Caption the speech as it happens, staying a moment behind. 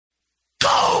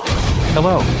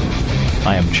Hello.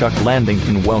 I am Chuck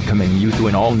Landington welcoming you to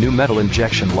an all-new Metal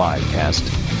Injection livecast.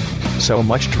 So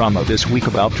much drama this week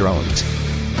about drones.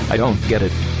 I don't get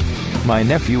it. My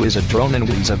nephew is a drone and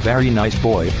he's a very nice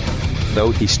boy.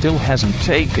 Though he still hasn't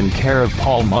taken care of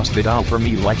Paul Masvidal for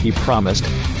me like he promised.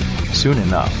 Soon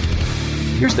enough.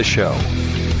 Here's the show.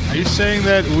 Are you saying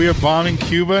that we are bombing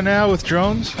Cuba now with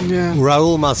drones? Yeah.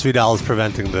 Raul Masvidal is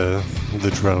preventing the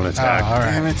drone attack. All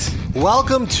right. Damn it.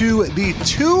 Welcome to the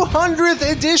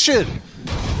 200th edition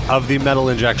of the Metal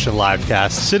Injection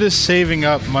livecast. Sid is saving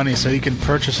up money so he can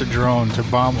purchase a drone to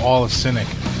bomb all of Cynic.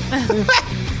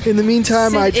 In the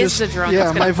meantime, Sid I is just the drone yeah,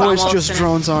 that's gonna my bomb voice all just Cynic.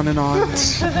 drones on and on.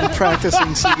 I'm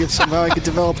practicing so somehow I could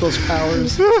develop those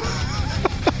powers.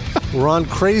 We're on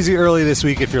crazy early this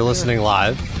week if you're listening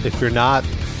live. If you're not,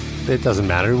 it doesn't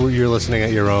matter. You're listening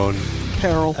at your own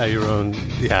Peril.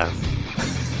 yeah.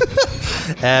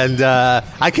 And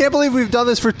I can't believe we've done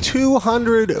this for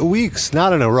 200 weeks,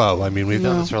 not in a row. I mean, we've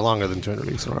done this for longer than 200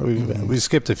 weeks in a row. We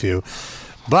skipped a few.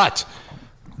 But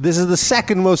this is the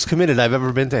second most committed I've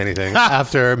ever been to anything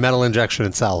after Metal Injection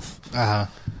itself. Uh-huh.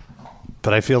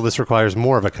 But I feel this requires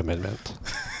more of a commitment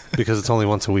because it's only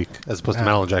once a week as opposed to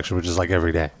Metal Injection, which is like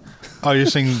every day. Oh, you're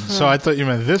saying... So I thought you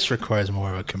meant this requires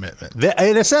more of a commitment.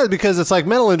 In a sense, because it's like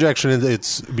Metal Injection,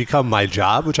 it's become my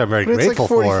job, which I'm very But it's grateful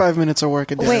like 45 for. minutes of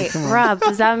work a day. Wait, Come on. Rob,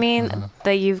 does that mean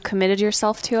that you've committed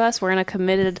yourself to us? We're in a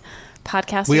committed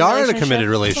podcast We are in a relationship? committed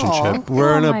relationship. Aw.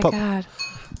 We're in Oh a my God.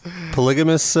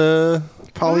 polygamous,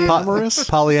 Polyamorous?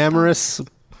 polyamorous,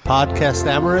 podcast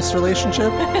amorous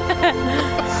relationship.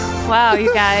 Wow,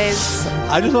 you guys.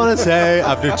 I just want to say,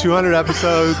 after 200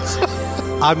 episodes,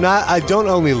 I don't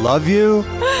only love you,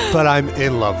 but I'm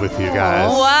in love with you guys.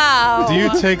 Wow. Do you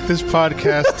take this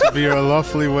podcast to be your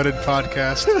lawfully wedded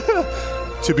podcast?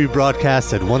 To be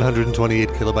broadcast at 128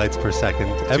 kilobytes per second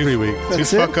every week. To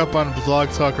That's fuck up on Blog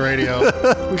Talk Radio?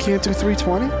 We can't do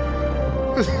 320?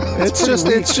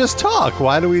 It's just talk.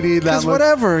 Why do we need that Because much?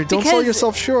 whatever. Don't sell Because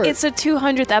yourself short. It's a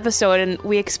 200th episode, and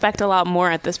we expect a lot more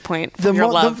at this point from the,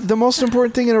 your love. the most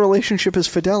important thing in a relationship is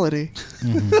fidelity.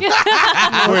 Wait,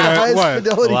 Highest what?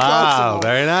 fidelity Wow, possible.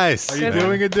 very nice. Are you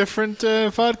doing a different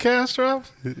podcast, Rob?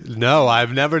 No,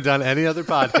 I've never done any other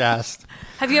podcast.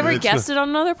 Have you ever guested on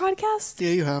another podcast? Yeah,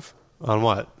 you have. On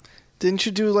what? Didn't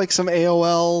you do like some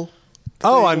AOL?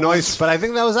 Oh, on Noise, but I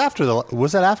think that was after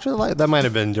was that after the live? That might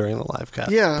have been during the live cast.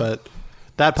 Yeah. But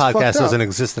that fucked podcast up. doesn't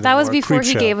exist anymore. That was before Creep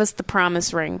he Show. gave us the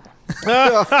promise ring,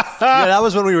 Yeah, that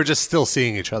was when we were just still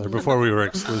seeing each other before we were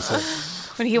exclusive.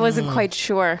 when he wasn't quite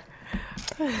sure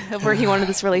of where he wanted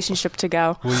this relationship to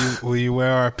go. Will you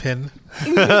wear our pin?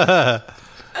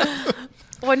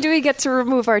 When do we get to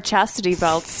remove our chastity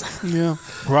belts? Yeah.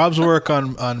 Rob's work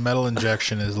on Metal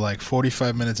Injection is like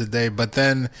 45 minutes a day, but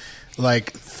then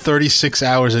like 36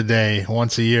 hours a day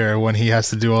once a year when he has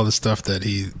to do all the stuff that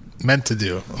he meant to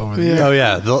do over the Yeah. year. Oh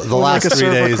yeah, the When, last like a 3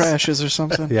 server days. crashes or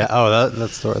something. Yeah. Oh,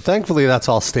 that's the. Thankfully, that's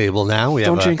all stable now. We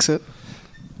Don't have jinx it.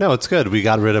 No, it's good. We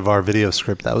got rid of our video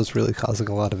script. That was really causing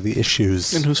a lot of the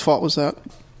issues. And whose fault was that?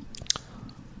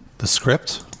 The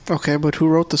script? Okay, but who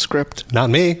wrote the script? Not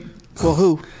me. Well,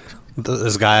 who?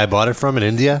 This guy I bought it from in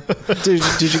India.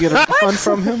 Did you get a refund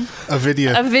from him? A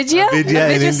video. A video? Vidya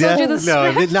in Vidya sold India? you the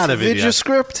No, script? not a Did video. your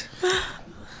script?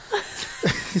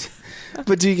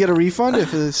 But do you get a refund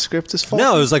if the script is faulty?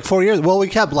 No, it was like 4 years. Well,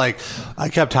 I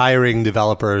kept hiring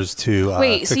developers to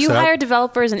Wait, so fix you it up. hire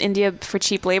developers in India for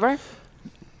cheap labor?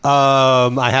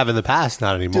 I have in the past,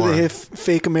 not Do anymore. they have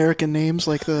fake American names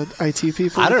like the IT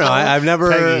people? I don't know. I've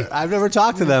Peggy. never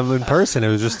talked to them in person. It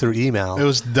was just through email. It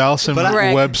was Dalsum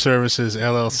Right. Web Services,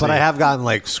 LLC. But I have gotten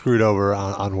like screwed over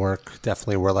on work,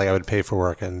 definitely, where like I would pay for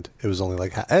work and it was only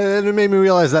like, and it made me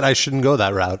realize that I shouldn't go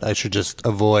that route. I should just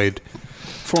avoid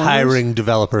Foreigners? hiring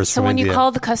developers So from when India. you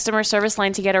called the customer service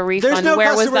line to get a refund, no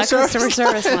where was that customer customer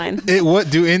service line? What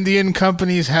do Indian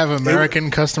companies have American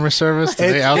customer service?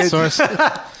 Do they outsource?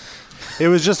 It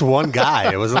was just one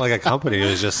guy. It wasn't like a company. It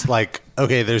was just like,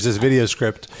 okay, there's this video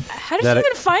script. How did you even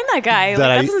find that guy?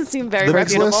 That doesn't seem very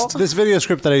reputable. This video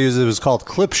script that I used, it was called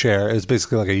Clipshare. It's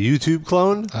basically like a YouTube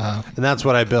clone. And that's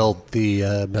what I built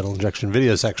the Metal Injection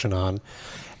video section on.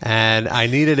 And I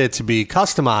needed it to be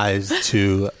customized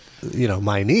to,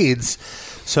 my needs.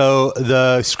 So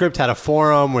the script had a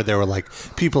forum where there were like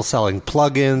people selling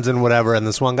plugins and whatever. And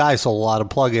this one guy sold a lot of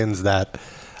plugins that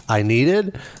I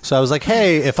needed. So I was like,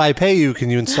 hey, if I pay you,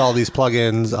 can you install these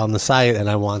plugins on the site? And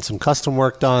I want some custom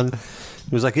work done.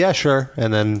 He was like, yeah, sure.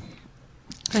 And then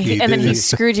he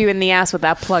screwed you in the ass with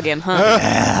that plug-in, huh?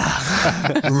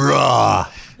 Yeah. Raw.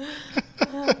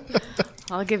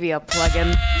 I'll give you a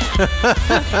plug-in.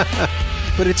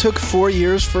 But it took 4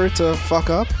 years for it to fuck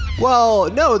up? Well,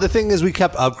 no, the thing is we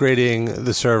kept upgrading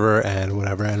the server and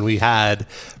whatever, and we had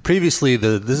previously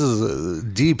this is a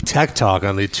deep tech talk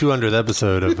on the 200th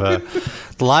episode of the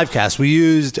livecast. We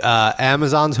used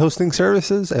Amazon's hosting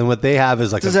services, and what they have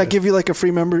is like Does that give you like a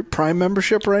free Prime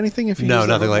membership or anything? If you no, use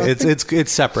that nothing or like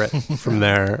it's separate from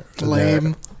their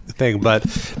Lame. thing, but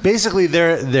basically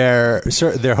their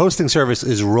hosting service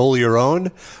is Roll Your Own,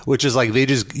 which is like they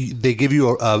give you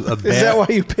a band. Is that why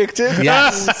you picked it?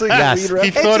 Yes. It's like Yes. a weed He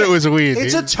rep. thought it was weed.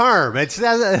 It's a term. He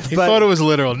He thought it was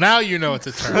literal. Now you know it's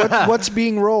a term. What's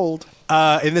being rolled?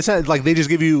 in the sense, like they just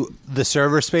give you the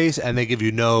server space and they give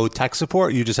you no tech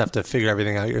support. You just have to figure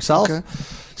everything out yourself. Okay.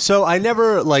 So I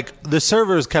never the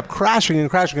servers kept crashing and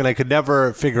crashing, and I could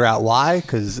never figure out why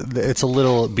because it's a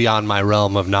little beyond my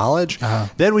realm of knowledge.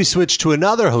 Then we switched to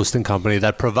another hosting company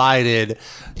that provided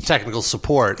technical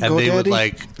support, and they would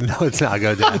GoDaddy? no, it's not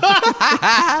GoDaddy.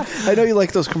 I know you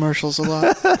like those commercials a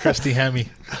lot. Christy Hemme.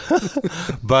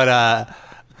 But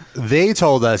they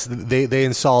told us they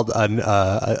installed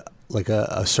a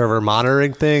server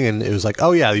monitoring thing, and it was like,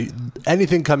 oh yeah,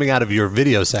 anything coming out of your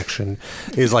video section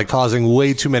is like causing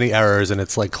way too many errors, and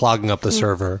it's like clogging up the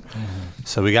server.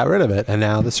 So we got rid of it, and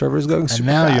now the server is going super And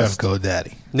now fast. you have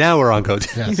GoDaddy. Now we're on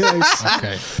GoDaddy. Yes.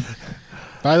 Okay.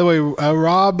 By the way,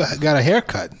 Rob got a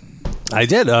haircut. I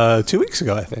did 2 weeks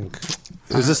ago, I think.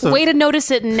 Is this the Way to notice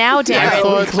it now, Darren.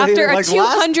 thought- After a Like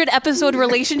 200 episode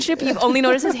relationship, you've only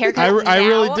noticed his haircut. I now?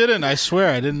 really didn't. I swear,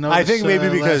 I didn't know. I think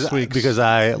maybe last week's. because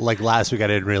I like last week I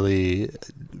didn't really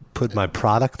put my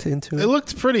product into it it.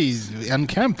 looked pretty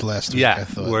unkempt last week. Yeah. I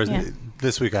thought. Whereas Yeah.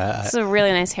 this week I It's a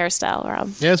really nice hairstyle,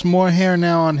 Rob. He has more hair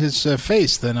now on his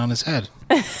face than on his head.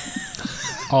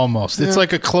 Almost. It's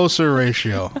like a closer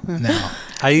ratio now.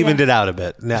 I evened it out a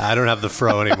bit. No, I don't have the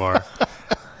fro anymore.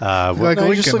 Like No,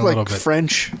 you just Lincoln look a little like bit.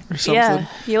 French or something. Yeah,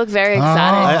 you look very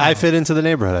exotic. I fit into the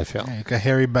neighborhood, I feel. Like a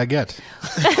hairy baguette.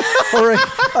 Or a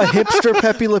hipster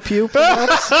Pepe Le Pew,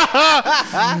 perhaps?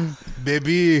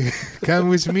 Baby, come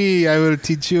with me. I will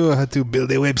teach you how to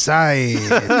build a website.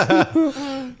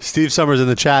 Steve Summers in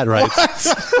the chat writes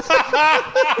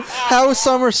How is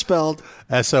summer spelled?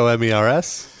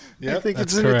 SOMERS. I think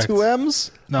that's it's in correct. two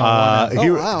M's. No,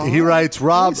 wow. He writes,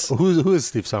 Rob, Nice. who is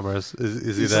Steve Summers?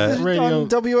 Is he that? Radio- On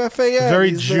WFAN.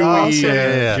 very He's the Jewy, awesome-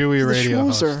 yeah. Jewy the radio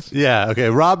schmoozer. host. Yeah, okay.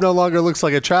 Rob no longer looks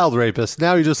like a child rapist.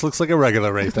 Now he just looks like a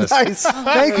regular rapist. Nice.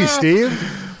 Thank you, Steve.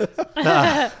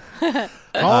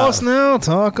 Let's now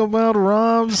talk about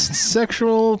Rob's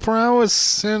sexual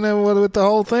prowess and with the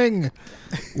whole thing.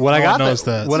 When I No got one knows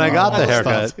that. when I got the Oh,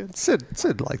 haircut,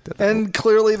 Sid liked it. And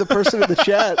clearly the person in the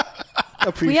chat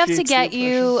appreciates We have to the get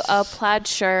you impression. a plaid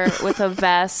shirt with a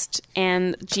vest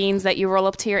and jeans that you roll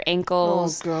up to your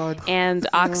ankles. Oh, God. And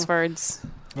Oxfords.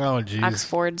 Oh, jeez.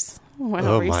 Oxfords. Oh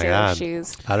Whatever you my say god! those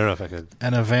shoes. I don't know if I could.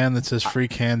 And a van that says free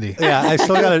candy. Yeah,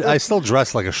 I still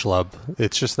dress like a schlub.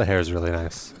 It's just the hair is really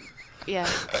nice. Yeah.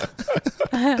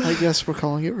 I guess we're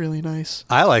calling it really nice.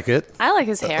 I like it. I like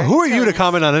his hair. Who are It's you really to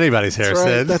comment on anybody's hair, That's right.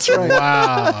 Sid? That's right.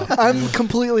 Wow. I'm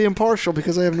completely impartial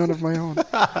because I have none of my own. Rob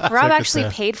Take it actually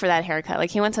there. paid for that haircut.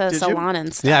 Like he went to a Did you? salon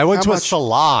and stuff. Yeah, I went How to a much?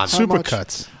 salon.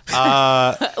 Supercuts.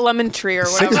 Lemon Tree or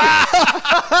whatever.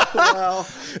 Wow.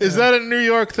 Is that a New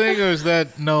York thing or is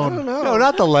that known? No,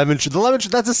 not the lemon tree. The lemon tree,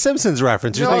 that's a Simpsons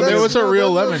reference. You're No, thinking- there was a no,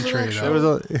 real that lemon was an tree. actual- there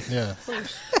Though. was a, Yeah.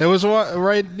 There was one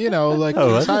right, like Oh,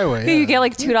 on was this it? highway. You get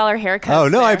like $2 haircuts. oh,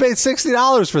 no, I there. paid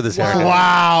 $60 for this haircut.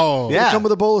 Wow. Yeah. Come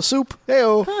with a bowl of soup.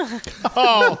 Heyo.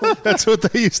 Oh, that's what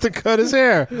they used to cut his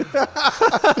hair. With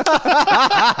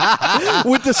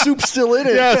the soup still in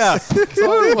it. Yes.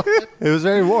 It was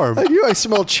very warm. I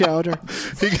smell chowder.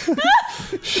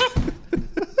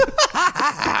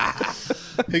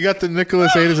 He got the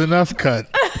Nicholas 8 is enough cut.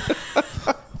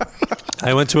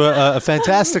 I went to a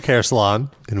fantastic hair salon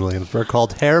in Williamsburg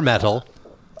called Hair Metal.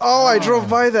 Oh, I drove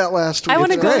by that last week. I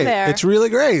wanna It's go great. there. It's really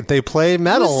great. They play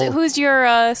metal. Who's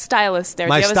your stylist there? Do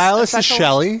My you have a stylist is special-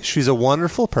 Shelly. She's a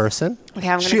wonderful person. Okay,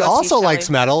 I'm gonna she go see also Shelley. likes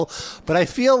metal, but I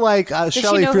feel like she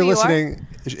Shelly, know if you're who you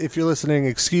are? listening,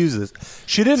 excuse this.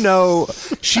 She didn't know.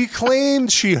 She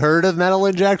claimed she heard of Metal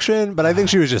Injection, but I think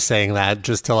she was just saying that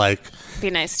just to like,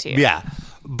 Be nice to you. yeah.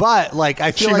 But like,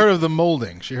 I feel She like heard of the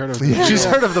molding. She heard of the she's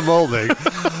heard of the molding.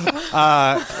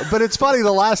 But it's funny.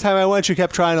 The last time I went, she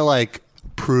kept trying to like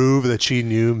prove that she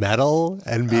knew metal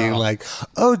and being like,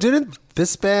 "Oh, didn't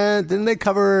they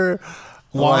cover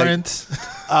warrant.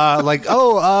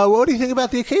 what do you think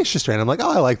about the Acacia strain?" I'm like,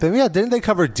 "Oh, I like them. Yeah, didn't they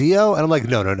cover Dio?" And I'm like,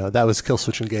 "No, that was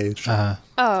Killswitch Engage."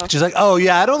 Oh. She's like, "Oh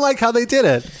yeah, I don't like how they did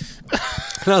it."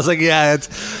 And I was like, "Yeah,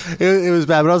 it was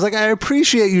bad." But I was like, "I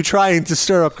appreciate you trying to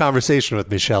stir up conversation with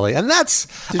me, Shelley." And that's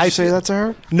Did you say that to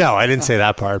her? No, I didn't say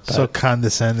that part. But. So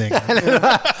condescending.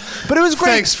 But it was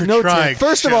great. Thanks for No trying. tip.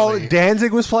 First of all, Shelly.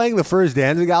 Danzig was playing. The first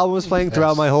Danzig album was playing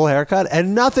throughout my whole haircut,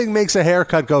 and nothing makes a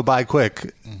haircut go by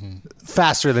quick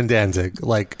faster than Danzig.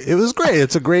 Like, it was great.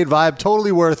 It's a great vibe.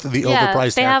 Totally worth the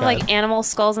overpriced they have haircut. like animal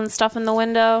skulls and stuff in the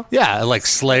window. Yeah, like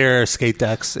Slayer skate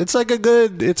decks. It's like a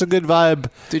good vibe.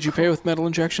 Did you pay with metal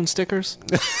injection stickers?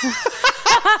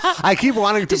 I keep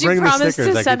wanting to Did you bring the promise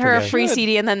stickers. to I send keep her a forgetting. free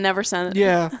CD and then never send it?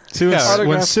 Yeah. See, when, Yeah, when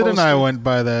autograph Sid and I poster. went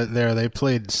by there, they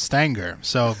played Stanger.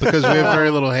 So because we have very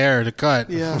little hair to cut,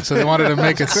 Yeah. so they wanted to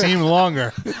make it seem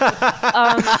longer.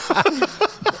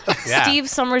 Yeah. Steve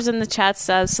Summers in the chat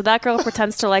says, so that girl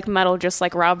pretends to like metal just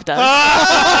like Rob does.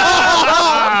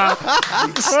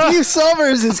 Steve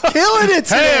Summers is killing it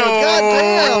today. Hey-o. God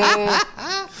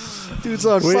damn. Dude's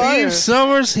on fire. Steve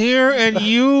Summers here and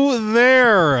you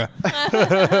there. We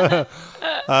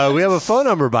have a phone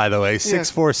number, by the way,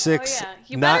 646. Oh, yeah.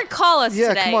 You better call us Yeah,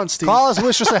 today. come on, Steve. Call us,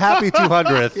 wish us a happy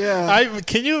 200th. Yeah.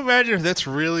 Can you imagine if that's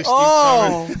really Steve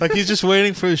Oh. Summers? Like he's just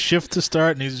waiting for his shift to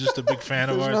start and he's just a big fan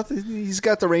of There's ours. nothing. He's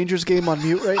got the Rangers game on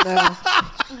mute right now.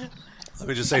 Let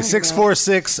me just say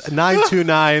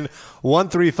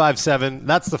 646-929-1357.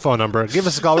 That's the phone number. Give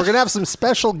us a call. We're going to have some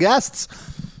special guests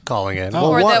calling in.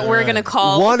 Oh. Or one, that we're going to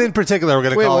call. one in particular we're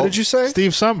going to Wait, call. what did you say?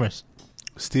 Steve Summers.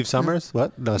 Steve Summers?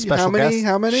 What? No, special How many? guest?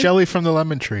 How many? Shelly from the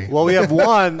Lemon Tree. Well, we have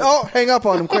one. Oh, hang up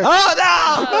on him quick.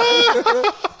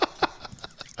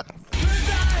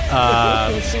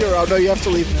 Oh, See her out. No, you have to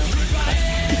leave now.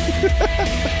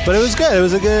 But it was good. It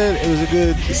was a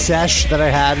good sesh that I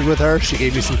had with her. She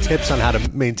gave me some tips on how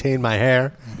to maintain my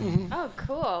hair. Oh,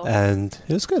 cool. And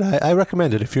it was good. I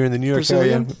recommend it. If you're in the New York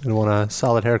Brazilian? area and want a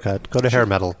solid haircut, go to Hair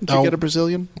Metal. Did you get a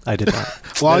Brazilian? I did not.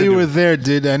 While you were there,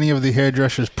 did any of the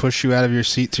hairdressers push you out of your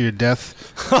seat to your death?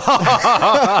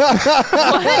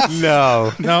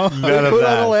 No. No. None of Put on a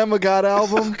that. Lamb of God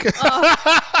album.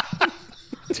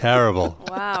 Terrible.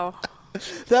 Wow.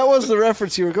 That was the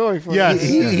reference you were going for. Yes.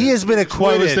 He has been Why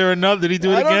acquitted. was there another? Did he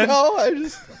do it I don't again? know. I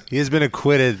just He has been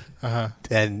acquitted.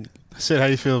 And Sid, how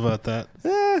do you feel about that?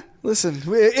 listen.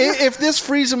 If this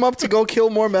frees him up to go kill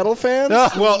more metal fans, Well,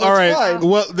 that's all right. fine.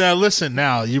 Well, now listen.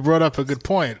 Now you brought up a good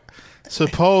point.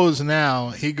 Suppose now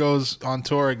he goes on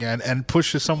tour again and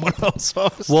pushes someone else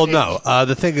off. the well, stage. no.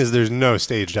 The thing is, there's no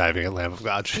stage diving at Lamb of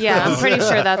God. Yeah, I'm pretty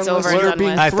sure that's Unless over and they're done being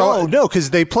with. I thought thrown. no,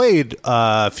 because they played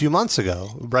a few months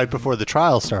ago, right before the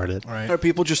trial started. Right. Are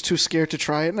people just too scared to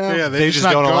try it now? Yeah, They they're just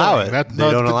not don't going. allow it. That,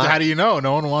 They don't allow How it. do you know?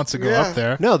 No one wants to go Yeah. up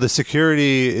there. No, the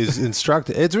security is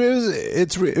instructed. It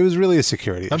was really a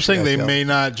security. I'm issue, saying I they feel. may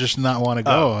not want to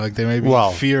go. Like they may be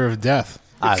Well, in fear of death.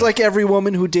 It's like every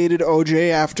woman who dated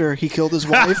OJ after he killed his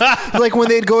wife. Like when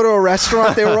they'd go to a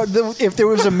restaurant, if there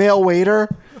was a male waiter,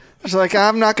 it's like,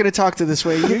 I'm not going to talk to this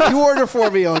way. You order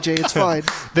for me, OJ. It's fine.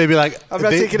 They'd be like, I'm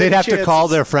not taking they'd any have to call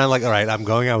chances. their friend, like, all right, I'm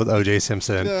going out with O.J.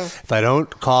 Simpson. Yeah. If I don't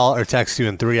call or text you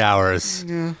in 3 hours,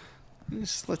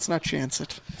 Just let's not chance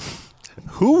it.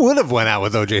 who would have went out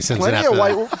with O.J. Simpson Plenty after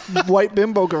of that? white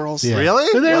bimbo girls. Yeah. Really?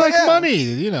 But they Well, like yeah. money,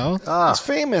 you know. He's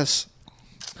famous.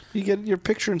 You get your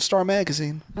picture in Star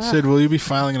Magazine. Sid, will you be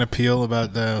filing an appeal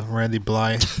about Randy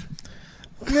Bly?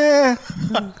 Yeah.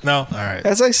 No. All right.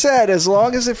 As I said, as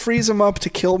long as it frees him up to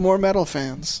kill more metal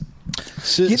fans.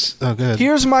 Sid, oh, good.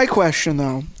 Here's my question,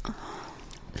 though.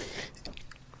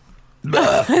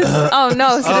 Oh,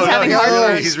 no. So he's having yeah,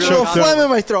 heartburn. he's Little really phlegm in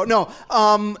my throat. No.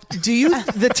 Do you?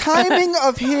 The timing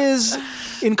of his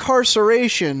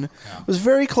incarceration was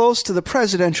very close to the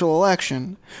presidential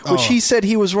election, which he said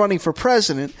he was running for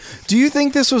president. Do you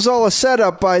think this was all a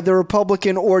setup by the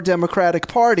Republican or Democratic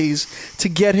parties to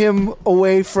get him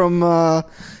away from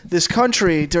this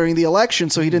country during the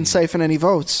election so he didn't siphon any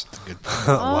votes?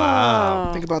 Wow.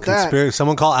 Think about that.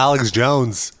 Someone call Alex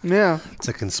Jones. Yeah. It's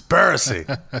a conspiracy.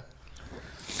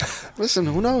 Listen,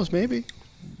 who knows? Maybe.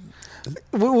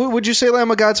 Would you say Lamb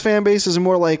of God's fan base is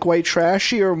more like white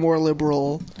trashy or more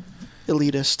liberal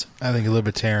elitist? I think a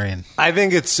libertarian. I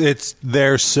think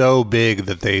they're so big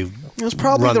that they It was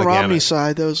probably run the Romney gamut.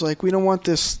 side that was like, we don't want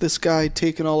this guy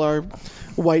taking all our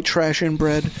white trash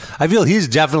inbred. I feel he's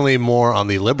definitely more on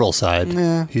the liberal side.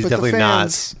 Yeah, he's but the definitely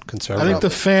fans- not I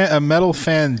conservative. think a metal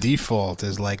fan default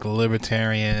is like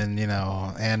libertarian, you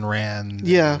know, Ayn Rand.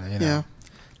 Yeah, you know, yeah.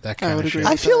 that I kind would of shit.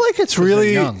 agree. I feel like it's they're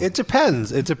really. young. It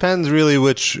depends. It depends really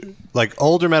which, like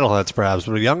older metalheads perhaps,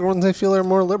 but younger ones I feel are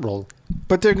more liberal.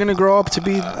 But they're going to grow up to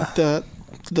be the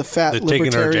fat They're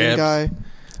taking their libertarian jabs. guy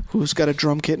who's got a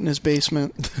drum kit in his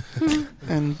basement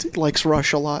and likes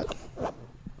Rush a lot.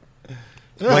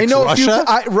 I know Russia?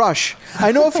 Rush.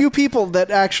 I know a few people that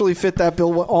actually fit that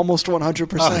bill almost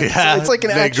 100%. Oh, yeah. It's like an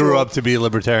they actual. grew up to be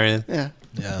libertarian. Yeah.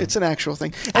 Yeah. It's an actual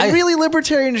thing. And really,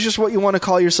 libertarian is just what you want to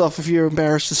call yourself if you're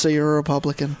embarrassed to say you're a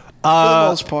Republican. the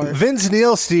most part. Vince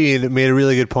Neilstein made a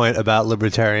really good point about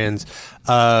libertarians.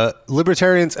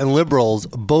 Libertarians and liberals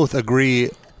both agree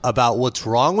about what's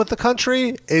wrong with the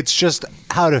country. It's just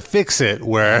how to fix it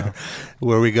where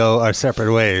we go our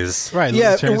separate ways. Right. Yeah,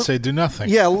 Libertarians say do nothing.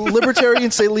 Yeah,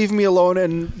 libertarians say leave me alone,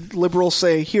 and liberals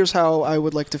say here's how I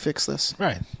would like to fix this.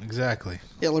 Right. Exactly.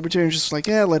 Yeah, libertarians just like,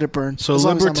 let it burn. So As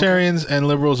long as I'm okay. libertarians and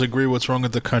liberals agree what's wrong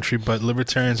with the country, but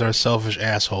libertarians are selfish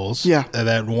assholes. Yeah.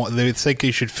 They think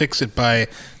you should fix it by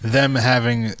them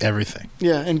having everything.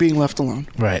 Yeah, and being left alone.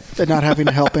 Right. And not having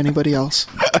to help anybody else.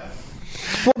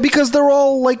 Well, because they're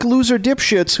all like loser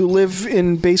dipshits who live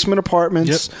in basement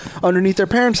apartments underneath their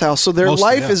parents' house. So their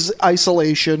life is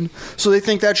isolation. So they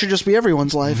think that should just be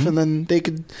everyone's life. And then they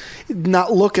could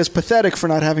not look as pathetic for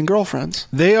not having girlfriends.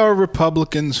 They are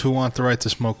Republicans who want the right to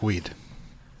smoke weed.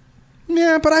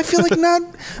 Yeah, but I feel like not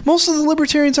most of the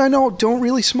libertarians I know don't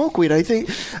really smoke weed. I think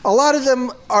a lot of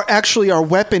them are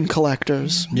weapon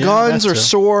collectors, Yeah, guns that or too.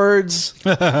 swords,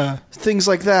 things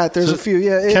like that. There's a few.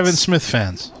 Yeah, it's, Kevin Smith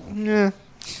fans. Yeah,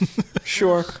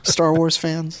 sure. Star Wars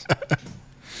fans.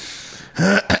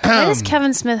 Why does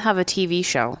Kevin Smith have a TV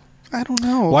show? I don't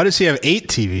know. Why does he have 8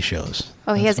 TV shows?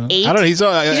 Oh, he has 8? I don't know. He's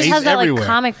just has that, like, everywhere.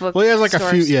 comic book Well, he has like stores.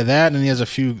 a few. Yeah, that, and he has a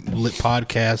few lit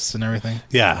podcasts and everything.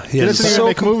 Yeah, He doesn't even so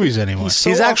make movies anymore. He's so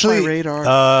He's off actually my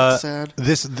radar. Sad.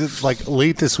 This like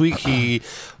late this week he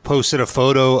posted a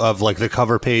photo of like the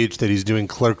cover page that he's doing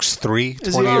Clerks 3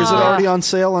 Is 20 years it ago. already on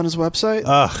sale on his website?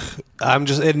 I'm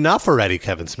just enough already,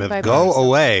 Kevin Smith. Bye-bye. Go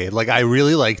away. Like I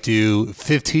really liked you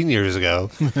 15 years ago.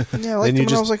 yeah, I liked then him you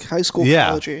when I was like high school, Yeah.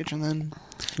 college age, and then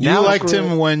You Now liked great.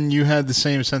 him when you had the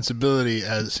same sensibility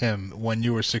as him when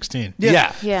you were 16.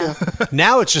 Yeah. Yeah.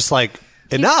 Now it's just like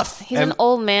enough. He's And- an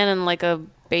old man in like a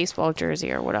baseball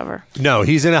jersey or whatever. No,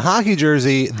 he's in a hockey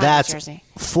jersey. That's jersey.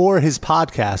 for his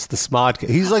podcast, the Smodcast.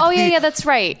 He's like, Oh, yeah, that's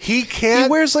right. He can't. He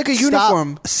wears, like, a stop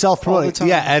uniform self-promoting. all the time.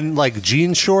 Yeah, and like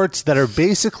jean shorts that are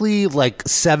basically like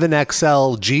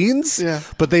 7XL jeans. Yeah.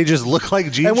 but they just look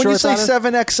like jean And when you shorts. say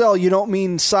on him. 7XL, you don't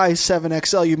mean size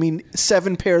 7XL. You mean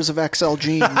 7 pairs of XL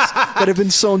jeans that have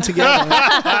been sewn together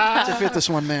to fit this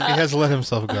one He man. has let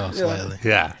himself go slightly.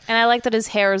 Yeah. And I like that his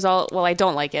hair is all, well, I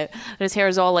don't like it, but his hair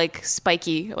is all like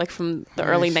spiky, like from the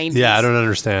early 90s. Yeah, I don't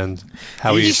understand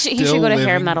how He he's. should go Still to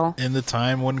hair living metal. in the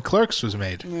time when Clerks was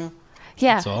made,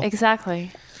 Yeah, all.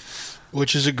 exactly.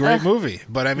 which is a great movie.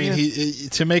 But I mean,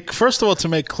 to make Clerks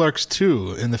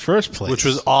 2 in the first place, Which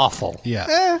was awful.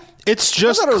 yeah. It's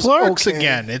just thought it was Clerks okay.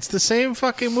 again. It's the same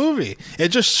fucking movie.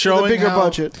 It's just showing bigger how-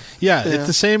 budget. Yeah, Yeah. it's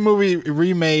the same movie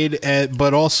remade,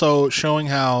 but also showing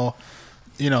how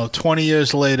 20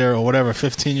 years later or whatever,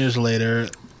 15 years later,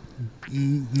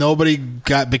 nobody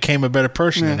became a better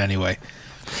person in any way.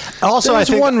 Also, There I was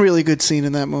think. one really good scene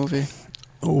in that movie.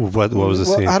 Ooh, what was the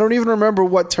Well, scene? I don't even remember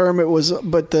what term it was,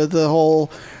 but the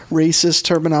whole racist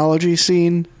terminology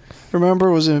scene.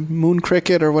 Remember, was it moon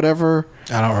cricket or whatever?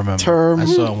 I don't remember. Term. I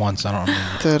saw it once. I don't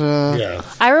remember. That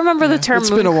I remember the term It's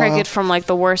been moon a while. cricket from like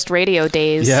the worst radio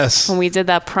days. Yes. When we did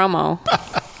that promo.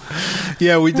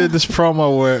 Yeah, we did this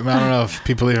promo where I don't know if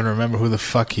people even remember who the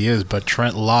fuck he is, but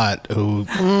Trent Lott, who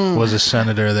was a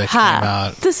senator that came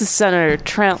out. This is Senator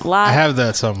Trent Lott. I have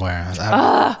that somewhere.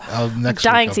 I'll next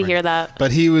dying week to I'll hear bring- that.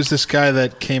 But he was this guy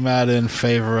that came out in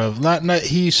favor of not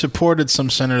he supported some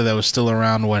senator that was still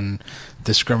around when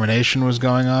discrimination was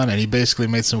going on, and he basically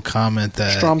made some comment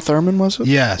that Strom Thurmond, was it?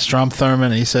 yeah, Strom Thurmond,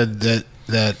 and he said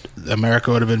that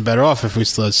America would have been better off if we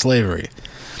still had slavery.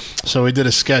 So we did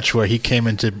a sketch where he came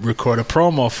in to record a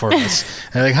promo for us.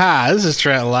 And like, hi, this is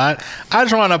Trent Lott. I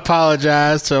just want to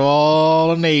apologize to all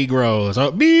the Negroes. Oh,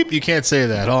 beep, you can't say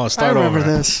that. Hold on, I start remember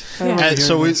over. this. I remember And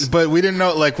so hearing this. but we didn't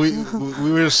know, like, we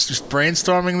were just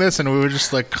brainstorming this, and we were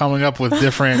just, like, coming up with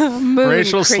different Moon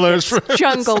racial slurs. crickets, For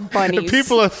jungle And bunnies.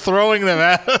 people are throwing them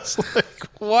at us. Like,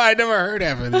 why? I never heard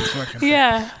of it. This fucking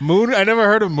Yeah. moon. I never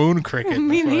heard of moon cricket.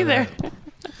 Me before neither. that.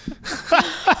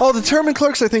 Oh, the term in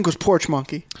Clerks, I think, was porch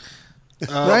monkey.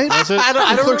 Right? Was it? I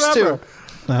don't Clerks remember.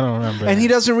 too. I don't remember. And he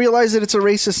doesn't realize that it's a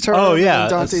racist term. Oh, yeah, And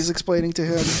Dante's that's- explaining to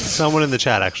him. Someone in the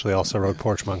chat actually also wrote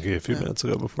Porch Monkey a few minutes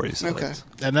ago before you said Okay. it.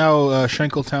 And now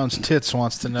Schenkeltown's Tits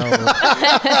wants to know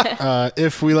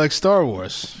if we like Star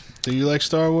Wars. Do you like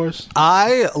Star Wars?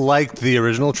 I liked the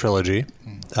original trilogy.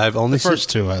 I've only The first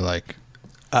two I like.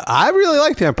 I really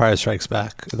liked The Empire Strikes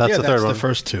Back. That's the third one. the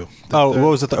first two. Oh, what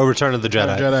was it? The Return of the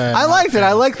Jedi. Jedi, I not liked it. fan.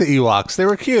 I liked the Ewoks. They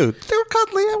were cute. They were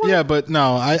cuddly. Yeah, but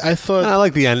no, I thought And I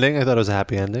liked the ending. I thought it was a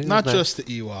happy ending. It not was nice. just the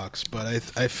Ewoks, but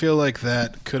I feel like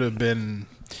that could have been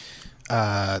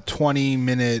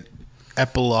 20-minute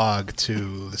epilogue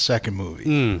to the second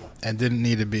movie, and didn't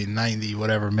need to be 90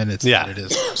 whatever minutes Yeah. that it is.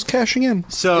 Just cashing in.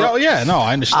 So Oh yeah, no,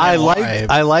 I understand.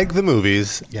 I like the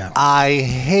movies. Yeah. I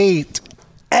hate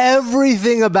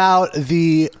everything about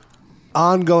the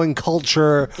ongoing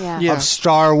culture Yeah. Yeah. of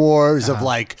Star Wars, of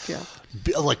like Yeah.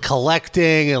 like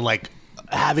collecting and like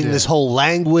having this whole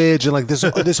language and like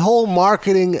this whole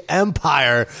marketing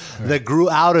empire that grew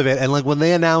out of it. And like when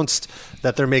they announced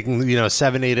that they're making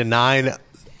 7, 8, and 9,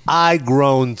 I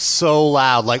groaned so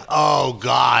loud, like, oh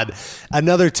God,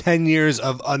 another 10 years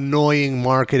of annoying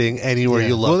marketing anywhere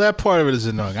you look. Well, that part of it is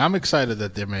annoying. I'm excited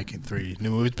that they're making 3 new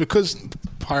movies because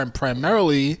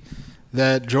primarily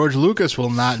that George Lucas will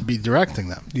not be directing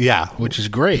them. Yeah. Which is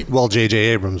great. Well, J.J.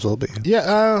 Abrams will be.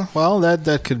 Yeah, well,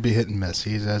 that could be hit and miss.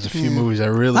 He has a few movies I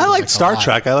really I like liked Star a lot.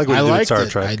 Trek. I like what he did with liked Star it.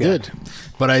 Trek, I yeah. did,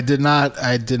 but I did not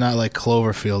like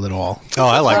Cloverfield at all. Oh,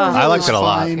 I liked it a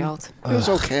lot. Fine. Field. It was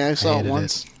okay. I saw it Hated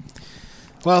once.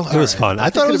 Well, It was fun. I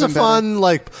thought it was a could've been fun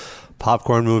like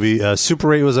popcorn movie.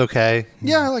 Super 8 was okay.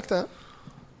 Yeah, I like that.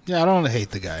 Yeah, I don't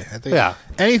hate the guy. I think Yeah.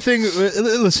 anything.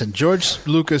 Listen, George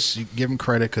Lucas, you give him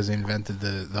credit because he invented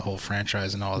the whole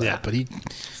franchise and all that. Yeah. But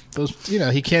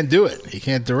he can't do it. He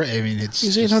can't direct. I mean, it's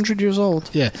He's just- 800 years old.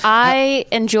 Yeah, I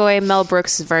enjoy Mel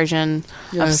Brooks' version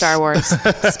of Yes. Star Wars,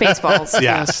 Spaceballs.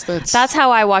 Yeah. Yes, That's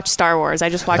how I watch Star Wars. I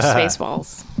just watch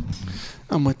Spaceballs.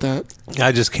 I'm with that.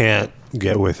 I just can't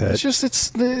get with it. It's just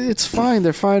it's fine.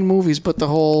 They're fine movies, but the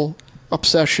whole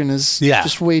obsession is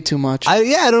just way too much.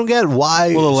 I don't get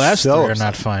why. well, the last so 3 are upset.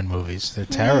 not fine movies. They're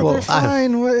terrible. They're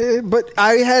fine, but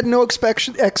I had no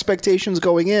expectations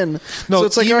going in. No, So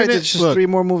it's like, all even right, it's just look- 3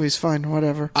 more movies. Fine,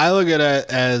 whatever. I look at it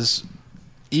as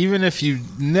even if you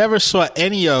never saw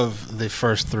any of the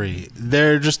first 3,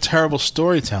 they're just terrible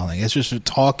storytelling. It's just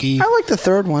talky. I like the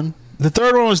third one. The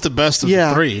third one was the best of Yeah,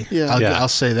 the 3. yeah. I'll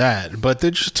say that. But they're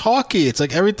just talky. It's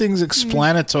like everything's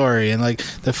explanatory. And like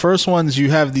the first ones, you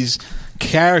have these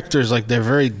characters, like they're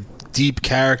very deep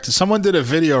characters. Someone did a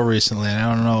video recently, and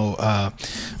I don't know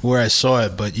where I saw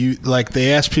it, but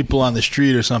they asked people on the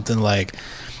street or something like,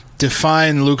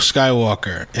 define Luke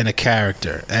Skywalker in a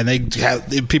character, and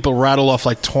people rattle off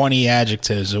like 20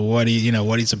 adjectives of what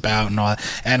he's about and all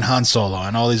that, and Han Solo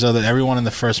and all these everyone in the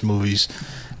first movies.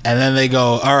 And then they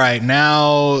go, all right,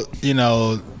 now,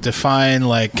 define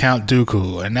like Count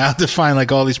Dooku, and now define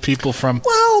like all these people from.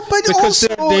 Well, but because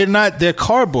also they're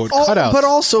cardboard cutouts. But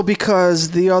also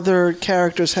because the other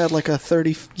characters had like a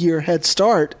 30-year head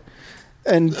start,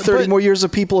 and 30 more years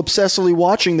of people obsessively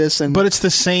watching this and but it's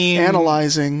the same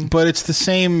analyzing. But it's the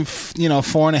same,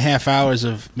 4.5 hours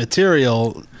of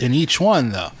material in each one,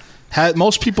 though.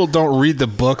 Most people don't read the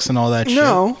books and all that shit.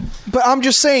 No, but I'm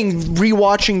just saying,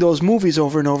 rewatching those movies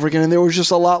over and over again, and there was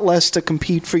just a lot less to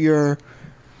compete for your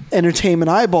entertainment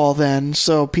eyeball then.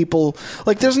 So people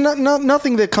there's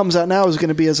nothing that comes out now is going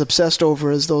to be as obsessed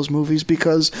over as those movies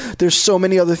because there's so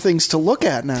many other things to look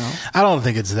at now. I don't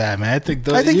think it's that, man. I think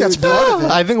that's part of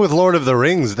it. I think with Lord of the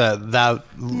Rings that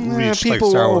reached People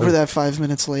like Star were Wars. over that 5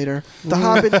 minutes later. The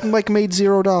Hobbit made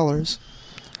 $0.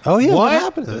 Oh yeah, What?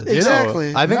 happened to it?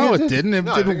 Exactly. I think no, it didn't. It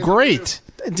did great.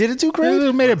 Did it do great?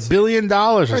 It made $1 billion.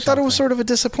 Or I thought it something. was sort of a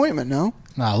disappointment. No,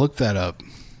 Nah, look that up.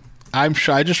 I'm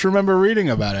sure. I just remember reading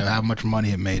about it, how much money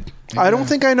it made. I don't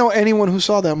think I know anyone who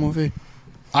saw that movie.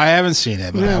 I haven't seen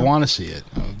it, but Yeah. I want to see it.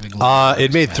 I'm a big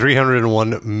It made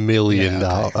 $301 million.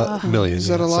 Yeah, Million. Is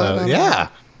that a lot? So, yeah,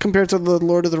 Compared to the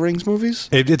Lord of the Rings movies?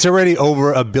 it's already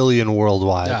over $1 billion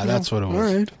worldwide. Yeah, that's what it was.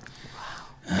 All right.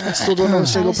 I still don't know a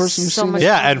single That is person who's so seen much- it.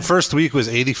 Yeah, and first week was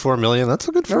 84 million. That's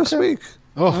a good first Okay. week.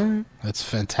 Oh, that's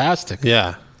fantastic.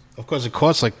 Yeah. Of course, it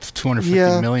costs like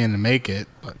 $250 million to make it,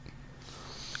 but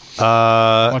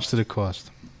how much did it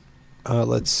cost?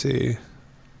 Let's see.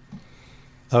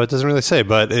 Oh, it doesn't really say,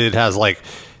 but it has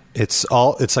it's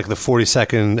like the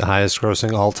 42nd highest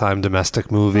grossing all-time domestic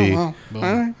movie. Oh, wow. All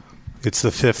right. It's the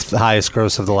 5th highest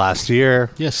gross of the last year.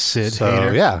 Yes, Sid. So,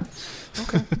 hater. yeah.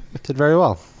 Okay. Did very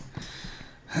well.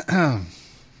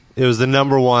 It was the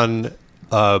number one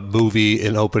movie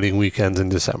in opening weekends in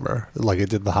December. Like it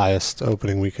did the highest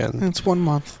opening weekend. It's 1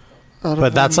 month.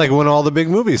 But that's like when all the big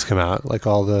movies come out. Like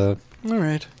all the... All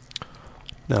right.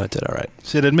 No, it did all right.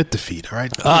 Sid, admit defeat, all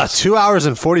right? 2 hours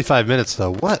and 45 minutes,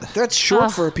 though. What? That's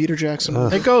short for a Peter Jackson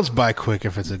movie. It goes by quick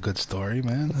if it's a good story,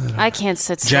 man. I can't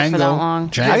sit still for that long.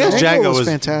 I guess Django Django was was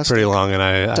fantastic. pretty long, and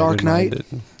I Dark didn't mind Knight.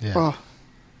 it. Yeah. Oh.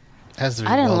 Has to be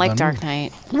I didn't well like done Dark movie.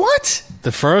 Knight. What?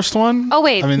 The first one? Oh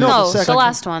wait, I mean, no, the the second.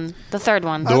 last one, the third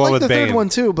one. The I one like with the third Bane. one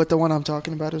too, but the one I'm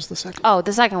talking about is the second. Oh,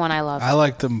 the second one I love. I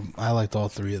liked them. I liked all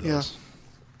three of those.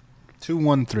 2,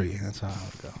 1, 3. That's how I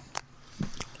would go.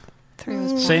 3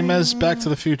 was Same as Back to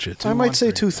the Future. 2, I might 1, say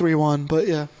 3. 2, 3, 1, but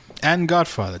yeah. And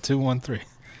Godfather 213.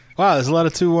 Wow, there's a lot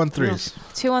of 213s.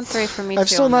 213 for me. I've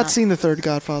too still on not that. seen the third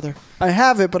Godfather. I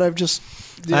have it, but I've just.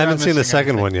 I haven't seen the missing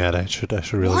second everything. one yet. I should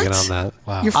really get on that.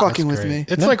 Wow, You're that's fucking with great. me.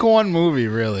 It's like one movie,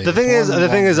 really. The thing is,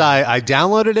 I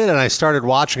downloaded it and I started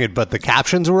watching it, but the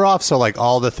captions were off, so like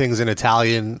all the things in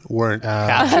Italian weren't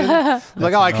captioned. I'm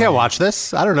like, I can't watch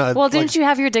this. I don't know. Well, didn't you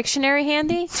have your dictionary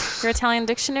handy? Your Italian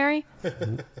dictionary?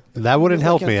 That wouldn't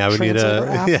help Like me. a I would need translator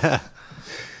a app? yeah.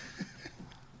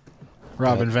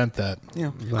 Rob, invent that.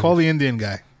 Yeah. Call the Indian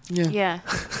guy. Yeah. Yeah.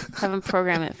 Have him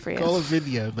program it for you. Call a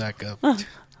video back up.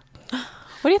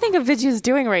 What do you think Avidya's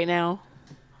doing right now?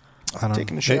 I don't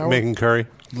Taking know. a shower. Making curry.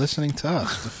 Listening to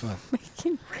us. The fuck?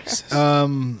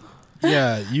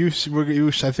 Yeah,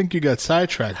 I think you got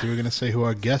sidetracked. You were going to say who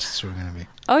our guests were going to be.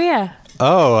 Oh, yeah.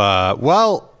 Oh,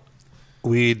 well,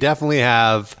 we definitely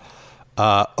have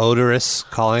Odorous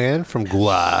calling in from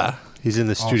Gua. He's in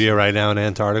the studio right now in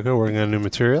Antarctica working on new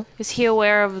material. Is he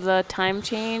aware of the time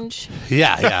change?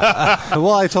 Yeah.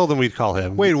 Well, I told him we'd call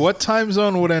him. Wait, what time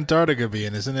zone would Antarctica be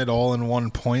in? Isn't it all in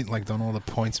one point? Like, don't all the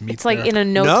points meet It's like there? in a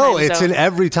no No, time it's zone. in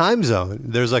every time zone.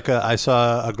 There's like I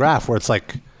saw a graph where it's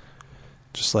like,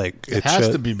 just like It has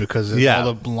to be because Yeah.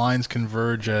 all the lines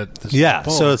converge at the Yeah,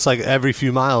 pole. so it's like every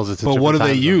few miles. It's a But what do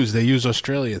different they time zone. use? They use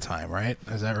Australia time, right?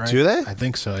 Is that right? Do they? I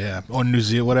think so, yeah. Or New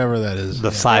Zealand, whatever that is.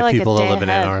 The yeah. 5 like a people that day live in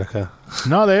ahead. Antarctica.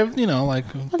 No, they have, like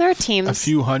Well, there are teams. a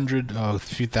few hundred, a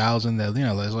few thousand. That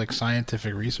there's like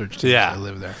scientific research teams Yeah. that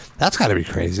live there. That's got to be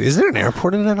crazy. Is there an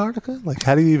airport in Antarctica? Like,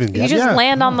 how do you even You get just Yeah.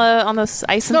 land on the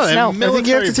ice and No, they snow. have I think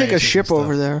you have to military take a bases ship and stuff.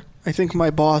 over there. I think my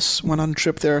boss went on a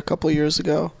trip there a couple years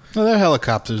ago. No, there are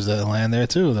helicopters that land there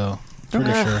too, though.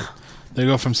 Pretty sure they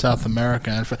go from South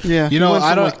America. And Yeah, you he know, went I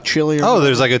from, don't. like Chile. Or Oh, whatever.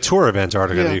 there's like a tour of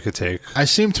Antarctica Yeah. that you could take. I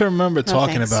seem to remember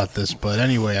talking thanks. about this, but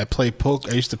anyway, I play poker.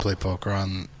 I used to play poker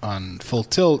on Full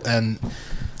Tilt, and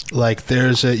like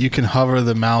you can hover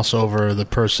the mouse over the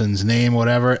person's name,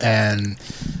 whatever, and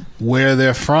where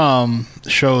they're from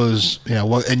shows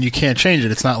what, and you can't change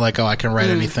it. It's not like I can write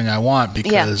anything I want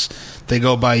because they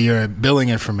go by your billing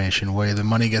information, where the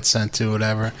money gets sent to,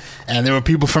 whatever. And there were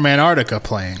people from Antarctica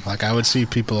playing. Like I would see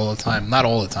people all the time, not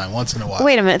all the time, once in a while.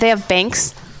 Wait a minute. They have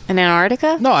banks in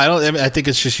Antarctica? No, I don't. I think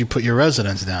it's just you put your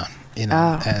residence down, and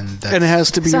that's, and it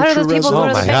has to be So your how do true the people residence. go Oh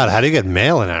to my the God, how do you get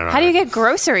mail in Antarctica? How do you get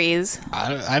groceries?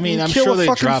 I mean, You I'm kill sure a they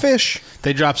fucking drop fish.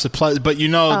 They drop supplies, but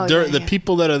Oh, the yeah.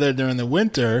 people that are there during the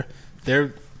winter,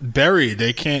 they're buried.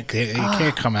 They can't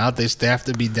come out. They have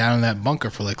to be down in that bunker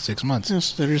for like 6 months.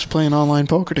 Yes, they're just playing online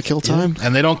poker to kill time.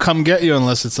 And they don't come get you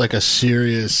unless it's like a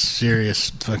serious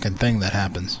fucking thing that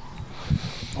happens.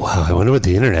 Wow, I wonder what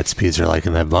the internet speeds are like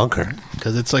in that bunker.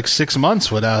 Because it's like 6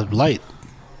 months without light.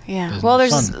 Yeah. There's Well, no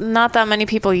there's sun. not that many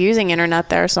people using internet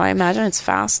there, so I imagine it's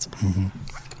fast.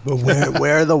 But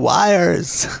where are the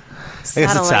wires? I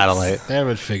guess it's satellite. They have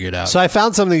it figured out. So I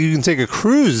found something. You can take a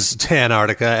cruise to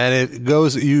Antarctica, and it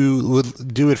goes. You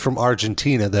would do it from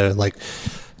Argentina,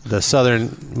 the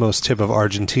southernmost tip of Is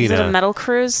Argentina. it a metal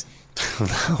cruise?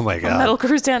 Oh my A metal God!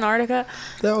 cruise to Antarctica?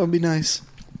 That would be nice.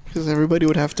 Because everybody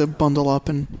would have to bundle up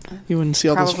and you wouldn't see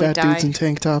all those Probably fat die. dudes in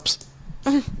tank tops.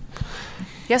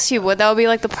 Yes, you would. That would be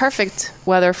like the perfect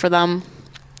weather for them.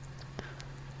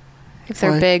 If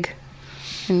they're Why? big.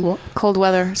 And What? cold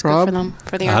weather is good Rob? for them,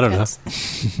 for the I don't know.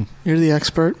 armpits. You're the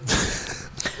expert.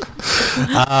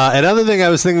 Another thing I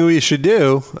was thinking we should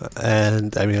do,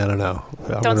 and I mean I don't know.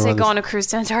 Don't say go on a cruise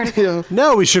to Antarctica. Yeah.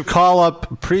 No, we should call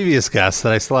up previous guests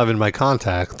that I still have in my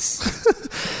contacts.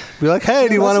 Be like, hey,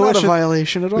 do you want to That's wish? not a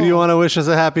violation at all. Do you want to wish us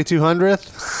a happy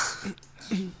 200th?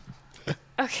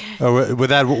 Okay. Or with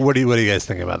that, what do you guys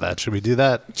think about that? Should we do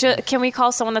that? Can we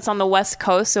call someone that's on the West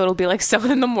Coast so it'll be like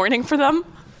 7 a.m. for them?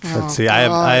 Let's see.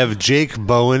 I have Jake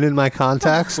Bowen in my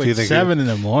contacts. Do you Wait, think 7 in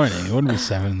the morning. It wouldn't be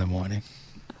 7 in the morning.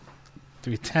 It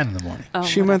would be 10 in the morning. Oh,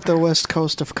 She meant the west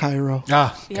coast of Cairo.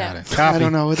 Ah, Yeah. got it. Copy. I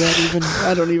don't know what that even.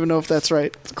 I don't even know if that's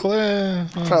right. Clear.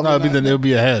 Probably No, not. it'll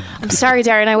be ahead. I'm sorry,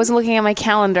 Darren. I wasn't looking at my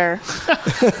calendar.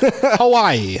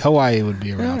 Hawaii would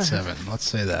be around 7. Let's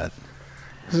say that.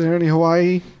 Is there any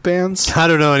Hawaii bands? I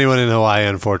don't know anyone in Hawaii,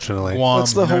 unfortunately.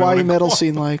 What's the Hawaii metal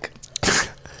scene like?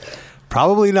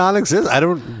 Probably non-exist. I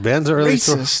don't. Bands are really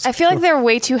Racist. I feel like they're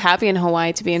way too happy in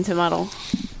Hawaii to be into metal.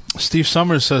 Steve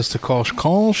Summers says to call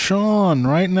Sean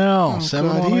right now. Oh,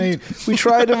 718. God. We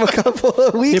tried him a couple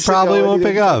of weeks ago. probably and won't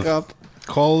didn't pick up.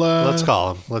 Call. Let's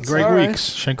call him. Let's. Greg All right. Weeks.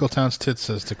 Shinkletown's Tits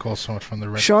says to call someone from the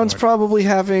record. Sean's board. probably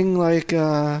having like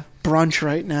brunch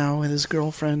right now with his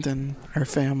girlfriend and her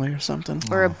family or something.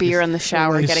 Or a beer in the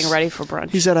shower he's- getting ready for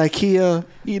brunch. He's at IKEA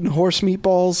eating horse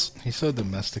meatballs. He's so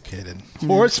domesticated.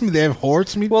 Horse meat. They have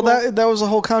horse meat. Well, that was a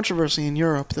whole controversy in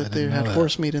Europe that they didn't had know that.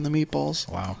 horse meat in the meatballs.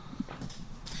 Wow.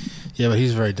 Yeah, but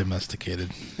he's very domesticated.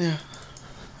 Yeah.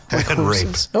 And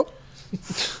raped. Oh.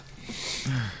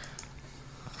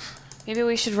 Maybe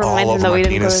we should remind All him over that my we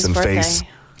didn't go to penis his and birthday. face.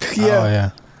 Yeah. Oh,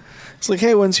 yeah. It's like,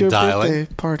 hey, when's your Dialing.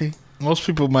 birthday party? Most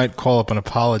people might call up and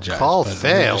apologize. Call but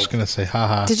failed. I'm just going to say,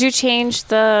 haha. Did you change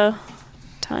the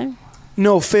time?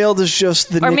 No, failed is just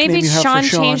the Or nickname maybe you have Sean for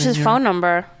Sean changed in his your- phone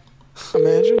number.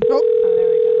 Imagine. Oh. Oh, there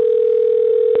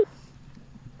we go.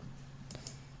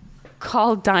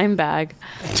 Call Dimebag.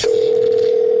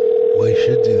 We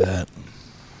should do that.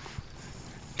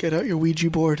 Get out your Ouija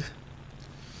board.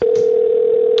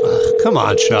 Come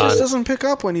on, Just Sean. doesn't pick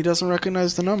up when he doesn't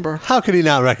recognize the number. How could he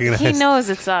not recognize? He knows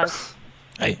it's us.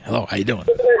 Hey, hello, how you doing?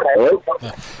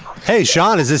 Hey,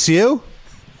 Sean, is this you?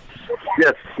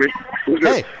 Yes.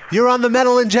 Hey, you're on the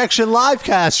Metal Injection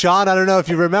Livecast, Sean. I don't know if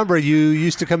you remember. You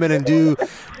used to come in and do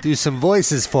some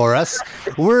voices for us.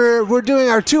 We're doing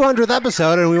our 200th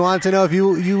episode, and we wanted to know if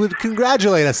you would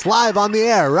congratulate us live on the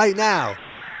air right now.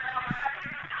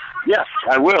 Yes,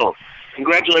 I will.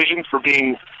 Congratulations for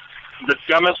being the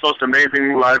dumbest, most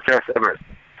amazing live cast ever.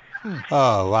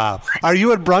 Oh, wow. Are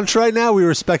you at brunch right now? We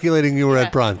were speculating you were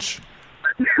at brunch.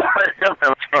 I am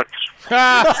at brunch.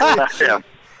 I am.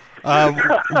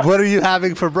 What are you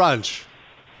having for brunch?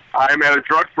 I'm at a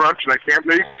drunk brunch, and I can't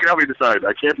decide.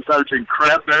 I can't decide between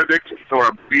crab Benedict or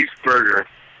a beef burger.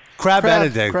 Crab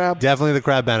Benedict. crab. Definitely the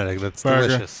Crab Benedict. That's Burger.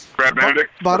 delicious. Crab Benedict?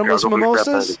 Bottomless Okay, I'll go for the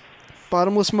crab mimosas?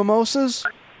 Bottomless mimosas?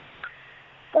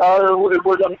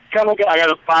 Benedict. I got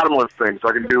a bottomless thing, so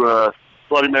I can do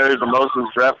Bloody Marys, mimosas,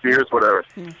 draft beers, whatever.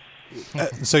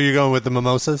 So you're going with the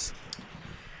mimosas?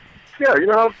 Yeah, you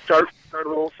know, start a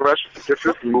little fresh,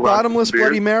 different, and move Bottomless on to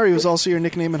Bloody beers. Mary was also your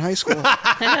nickname in high school.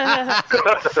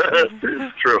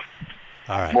 It's true.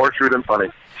 All right. More true than funny.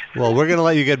 Well, we're going to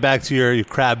let you get back to your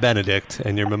Crab Benedict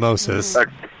and your mimosas.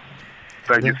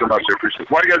 Thank you so much. I appreciate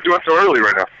it. Why are you guys doing so early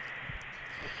right now?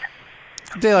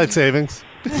 Daylight savings.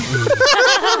 Okay.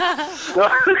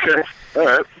 All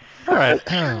right. All right.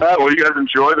 Well, you guys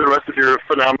enjoy the rest of your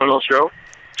phenomenal show.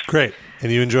 Great.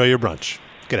 And you enjoy your brunch.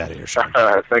 Get out of here, Sean.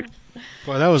 Thank you.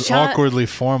 Boy, that was Sean- awkwardly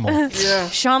formal.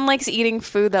 Sean likes eating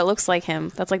food that looks like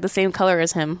him. That's like the same color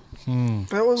as him.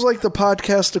 That was like the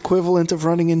podcast equivalent of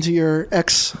running into your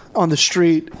ex on the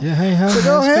street. Yeah, hey, how's Like,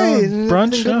 oh, it hey, going?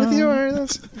 Brunch? everything good with you? All right,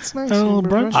 that's nice. a little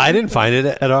brunch? I didn't find it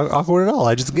at awkward at all.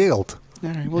 I just giggled. All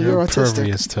right, well, You're you're autistic.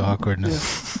 pervious to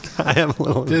awkwardness. I am a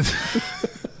little. Did-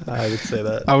 I would say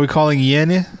that. Are we calling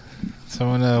Yene?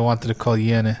 Someone wanted to call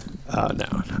Yene. Oh, no.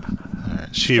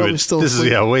 She probably would. still This is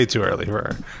asleep. way too early for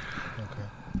her.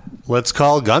 Let's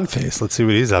call Gunface. Let's see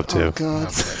what he's up to. Oh,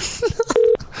 God.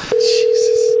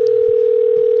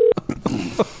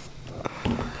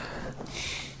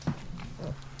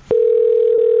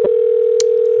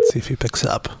 Let's see if he picks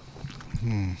up.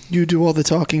 You do all the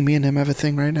talking. Me and him have a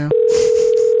thing right now.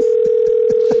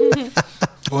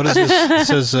 What is this? It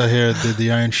says here, did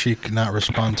the Iron Sheik not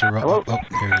respond to Rob? Oh,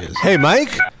 here he is. Hey,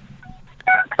 Mike.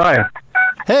 Hi.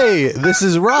 Hey, this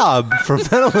is Rob from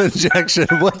Metal Injection.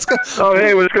 Oh,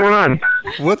 hey, what's going on?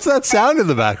 What's that sound in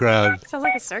the background? Sounds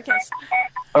like a circus.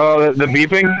 Oh, the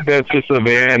beeping? That's just the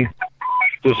van.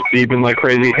 Just beeping like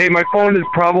crazy. Hey, my phone is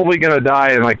probably going to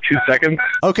die in like 2 seconds.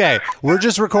 Okay, we're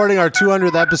just recording our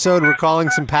 200th episode. We're calling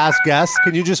some past guests.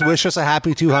 Can you just wish us a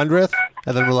happy 200th,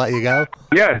 and then we'll let you go?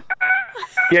 Yeah.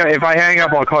 Yeah, if I hang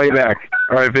up, I'll call you back.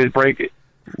 Or if it breaks.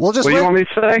 We'll just What do you want me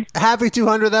to say? happy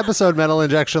 200th episode, Metal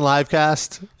Injection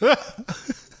Livecast.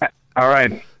 All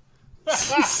right.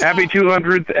 Happy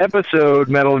 200th episode,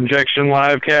 Metal Injection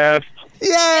Livecast.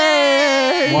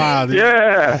 Yay! Wow. dude.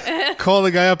 Yeah. Call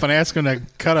the guy up and ask him to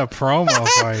cut a promo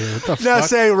for you. What the Now fuck?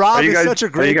 say Rob Are you is guys, such a are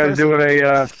great you guys person. doing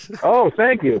a... Oh,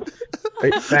 thank you. Hey,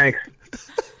 thanks.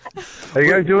 Are you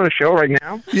guys doing a show right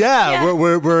now? Yeah,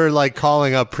 we're like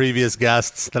calling up previous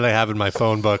guests that I have in my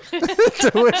phone book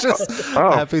to wish us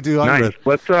Oh, happy 200th. nice.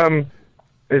 Let's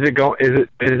is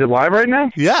it live right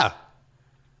now? Yeah.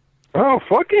 Oh,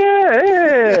 fuck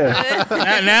yeah!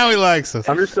 Now he likes us.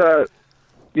 I'm just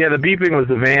yeah, the beeping was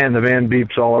the van. The van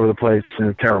beeps all over the place and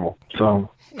it's terrible. So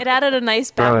It added a nice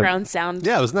background sound.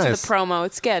 Yeah, it was To nice. the promo.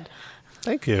 It's good.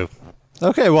 Thank you.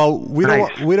 Okay, well, we Nice.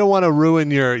 don't want to ruin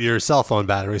your cell phone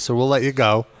battery, so we'll let you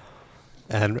go.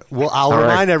 And I'll right.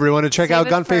 remind everyone to check Save out it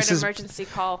for an Gunface's emergency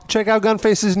call.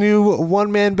 Gunface's new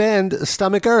one-man band,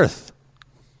 Stomach Earth.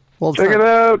 Well, check it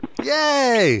out.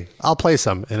 Yay! I'll play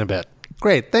some in a bit.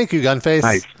 Great. Thank you, Gunface.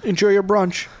 Nice. Enjoy your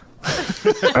brunch.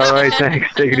 All right, thanks.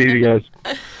 Take it easy, guys.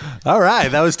 All right,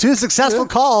 that was 2 successful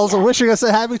calls. Wishing us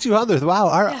a happy 200th. Wow,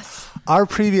 Our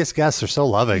previous guests are so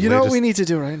loving. You know what we need to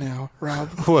do right now, Rob?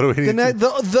 What do we need to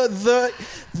do?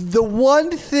 The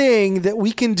one thing that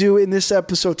we can do in this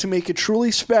episode to make it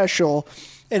truly special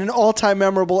and an all-time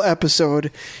memorable episode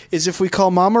is if we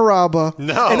call Mama Raba and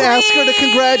ask her to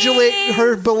congratulate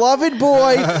her beloved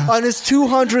boy on his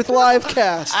 200th live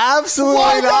cast. Absolutely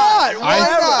Why not? Why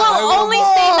not? We'll only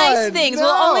say nice things. No.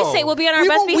 We'll only say we'll be on our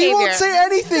best behavior. We won't say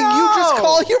anything. You just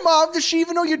call your mom. Does she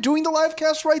even know you're doing the live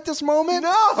cast right this moment?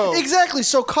 No. Exactly.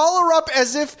 So call her up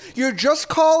as if you're just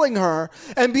calling her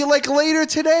and be like, later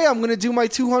today I'm going to do my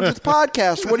 200th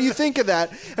podcast. What do you think of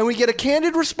that? And we get a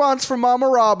candid response from Mama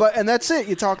Raba, and that's it.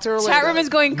 You talk to her later. Chat room is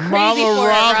going crazy Mama for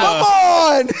it, Raba. Rob. Come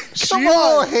on. She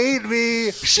will hate me.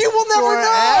 She will never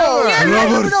know. forever. She will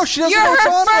never know. She doesn't know You're what's her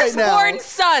on right now. firstborn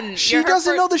son. She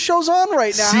doesn't know the show's on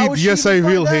right now. How See, would she yes, I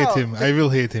even will find hate out? him. I will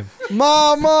hate him.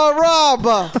 Mama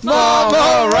Raba.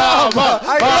 Mama Raba.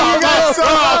 I love you guys so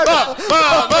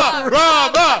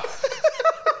much.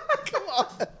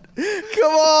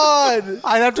 Come on.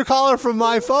 I'd have to call her from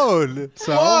my phone.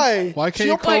 So Why? Why can't She'll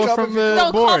you call pick her up from if the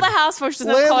No, call board? the house phone. She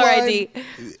doesn't have caller Landline.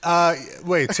 ID.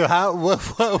 Wait, so how?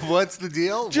 What's the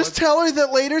deal? Just tell her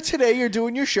that later today you're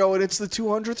doing your show and it's the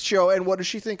 200th show, and what does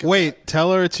she think of Wait,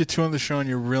 tell her it's your 200th show and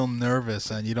you're real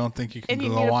nervous and you don't think you can And you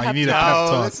go need a on. You pep need a talk. pep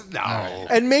No, talk. that's- no. All right.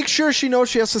 And make sure she knows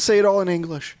she has to say it all in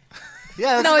English.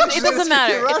 Yeah, No, it doesn't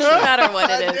matter. It doesn't matter what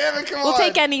it is. Damn it, come We'll on.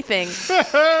 take anything.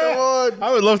 Come on.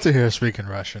 I would love to hear her speaking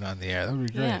Russian on the air. That would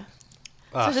be great. Yeah.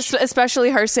 So just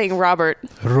especially her saying Robert.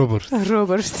 Robert.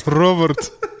 Robert. Robert.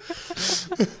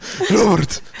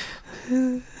 Robert.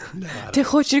 Ты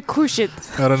хочешь кушать?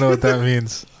 I don't know what that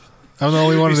means. I'm the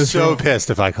only one in I'd be this so room. pissed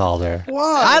if I called her.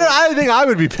 Why? I think I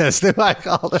would be pissed if I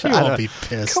called her. She won't be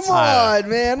pissed. Come on,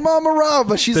 man. Mama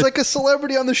Raba. She's like a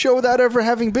celebrity on the show without ever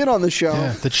having been on the show.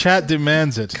 Yeah, the chat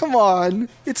demands it. Come on.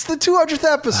 It's the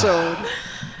 200th episode.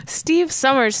 Steve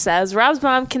Summers says Rob's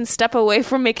mom can step away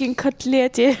from making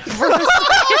kotleti for her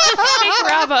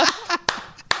fake Raba.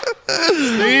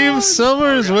 Steve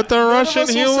Summers with the None of Russian us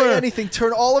will say humor. anything.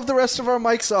 Turn all of the rest of our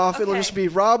mics off. It'll Okay. just be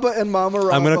Raba and Mama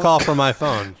Raba. I'm gonna call from my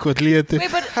phone. Kotleti.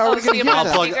 Wait, but How are we so gonna you're get on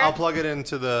that? speaker? I'll plug it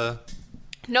into the.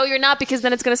 No, you're not, because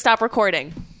then it's going to stop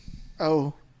recording.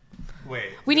 Oh. Wait.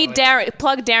 We need Darren.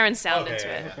 Plug Darren's sound into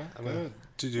it. I'm gonna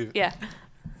do. Yeah.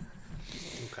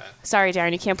 Okay. Sorry,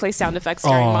 Darren. You can't play sound effects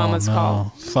during Oh, Mama's no.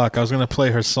 call. Fuck, I was going to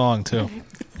play her song, too.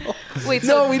 Wait,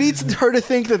 so No, we need her to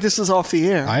think that this is off the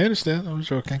air. I understand. I'm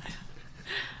joking.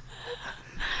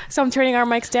 so I'm turning our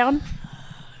mics down?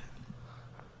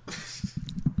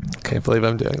 Can't believe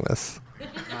I'm doing this.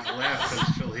 Not laugh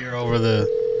because she'll hear over the...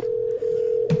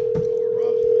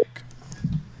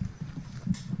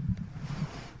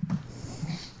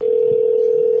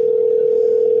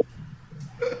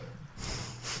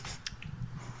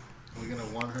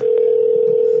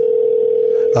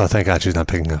 Oh, thank God she's not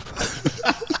picking up.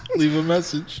 Leave a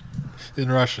message in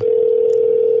Russian.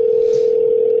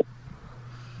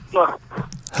 Hello?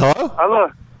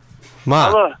 Алло, Ma.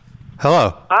 алло.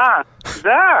 Hello.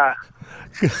 Да.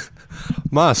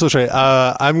 Ma, слушай,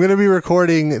 I'm going to be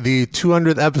recording the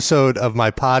 200th episode of my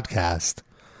podcast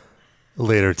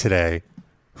later today.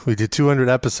 We did 200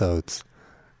 episodes.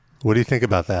 What do you think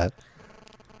about that?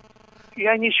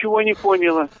 Я ничего не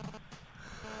поняла.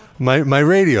 My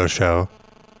radio show.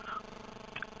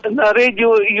 На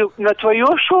радио, на твое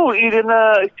шоу или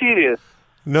на Сириус?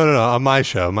 No, on my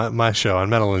show. My show on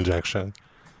Metal Injection.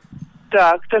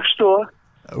 Так что?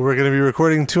 We're going to be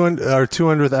recording our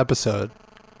 200th episode.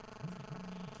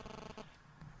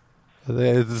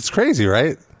 It's crazy,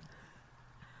 right?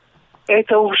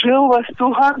 Это уже у вас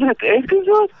 200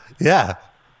 эпизод? Yeah.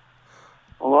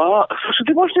 Wow. Слушай,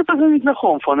 ты можешь мне позвонить на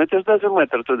home phone? It doesn't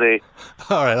matter today.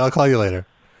 All right, I'll call you later.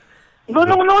 Ну,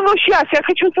 сейчас, я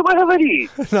хочу с тобой говорить.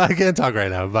 No, I can't talk right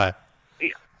now. Bye.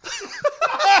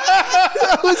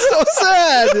 That was so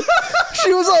sad.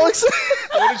 She was all excited.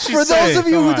 What did she For say? those of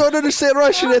you Come who on. don't understand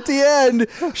Russian, at the end,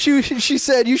 she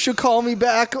said, you should call me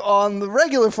back on the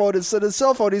regular phone instead of the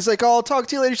cell phone. He's like, oh, I'll talk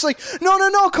to you later. She's like, no,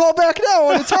 call back now. I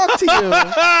want to talk to you.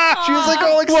 She was like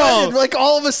all excited. Well, like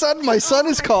all of a sudden, my son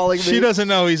is calling me. She doesn't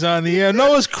know he's on the air.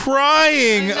 Noah's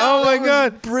crying. Oh, my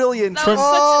God. Brilliant. That was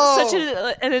Oh.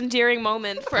 such an endearing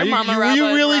moment for Are you, Mama were Raba you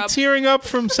and really Rob. tearing up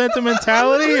from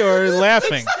sentimentality or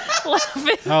laughing?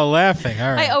 laughing. Oh, laughing. All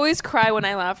I right. always cry when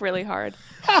I laugh really hard.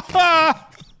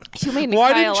 You made me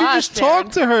Why cry didn't a you lot, just talk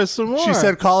Darren. to her some more? She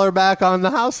said call her back on the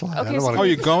house line. I Okay, don't so- wanna Oh,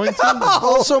 you're going to?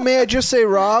 Also, may I just say,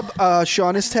 Rob,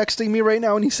 Sean is texting me right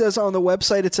now, and he says on the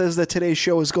website, it says that today's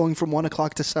show is going from 1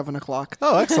 o'clock to 7 o'clock.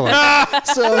 Oh, excellent.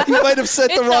 So he might have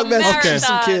sent the It's wrong a message to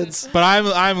some marathon. kids. But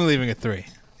I'm leaving at 3.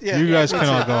 Yeah. You guys can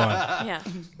all go on. Yeah.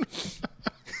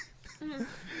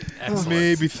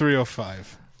 Maybe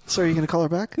 305. So are you going to call her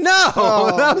back?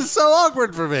 No, that was so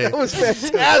awkward for me. That was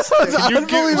fantastic. That was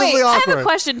unbelievably Wait, I awkward. have a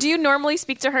question. Do you normally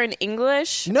speak to her in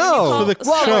English? No, For the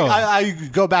well, show. like, I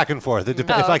go back and forth. It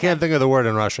depends. Oh, If I okay. can't think of the word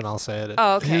in Russian, I'll say it.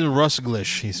 Oh, He's okay.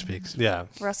 Russiglish, he speaks. Yeah,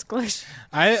 Rusklish.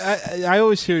 I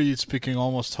always hear you speaking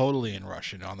almost totally in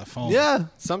Russian on the phone. yeah.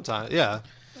 Sometimes, yeah.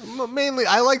 Mainly,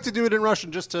 I like to do it in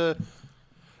Russian just to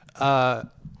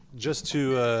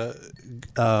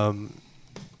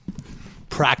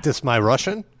practice my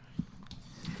Russian.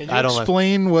 Can I you don't like-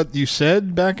 explain what you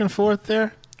said back and forth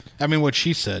there? I mean, what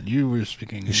she said. You were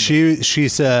speaking. English. She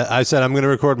said, I said, I'm going to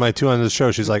record my 200th show.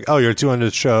 She's like, oh, your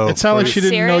 200th show. It sounded like she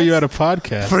didn't know you had a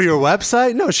podcast. For your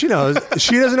website? No, she knows.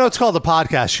 She doesn't know it's called a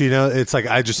podcast. She knows it's like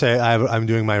I just say I'm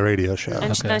doing my radio show.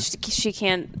 And she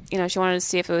can't, she wanted to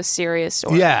see if it was serious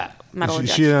or Yeah. metal She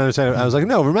injection. didn't understand. I was like,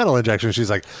 no, for metal injection.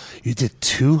 She's like, you did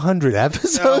 200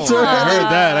 episodes I already?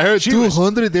 heard that. I heard She was-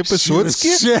 200 episodes.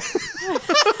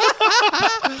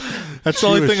 That's the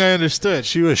only was- thing I understood.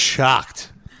 She was shocked.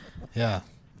 Yeah.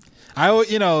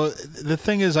 The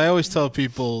thing is, I always tell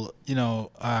people,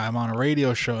 I'm on a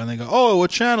radio show, and they go, oh, what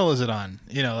channel is it on?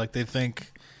 Like they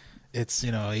think it's,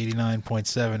 89.7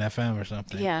 FM or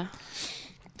something. Yeah.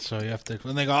 So you have to,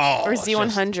 and they go, oh, Or it's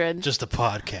Z100. just a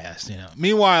podcast,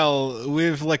 Meanwhile, we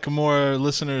have like more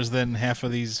listeners than half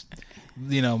of these,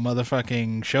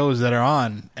 motherfucking shows that are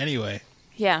on anyway.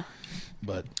 Yeah.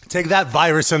 But Take that,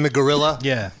 virus and the gorilla.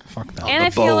 yeah, fuck that. And I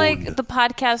feel like the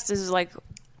podcast is like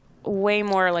way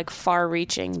more like far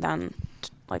reaching than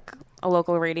like a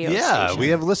local radio Yeah, station. we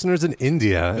have listeners in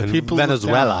India and People look down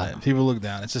Venezuela. on it. People look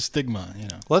down. It's a stigma,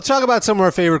 Let's talk about some of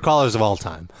our favorite callers of all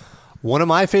time. One of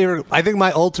my favorite, I think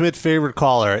my ultimate favorite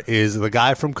caller is the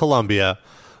guy from Colombia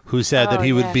who said that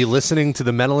he would be listening to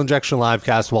the Metal Injection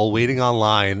livecast while waiting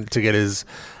online to get his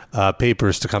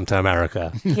papers to come to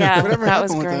America. Yeah, Whatever that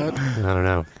was happened with great. that? I don't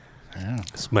know.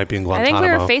 This might be in I Guantanamo.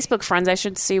 think we were Facebook friends. I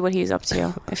should see what he's up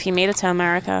to if he made it to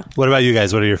America. What about you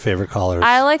guys? What are your favorite callers?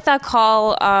 I like that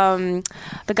call.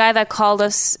 The guy that called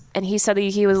us and he said that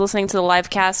he was listening to the live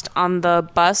cast on the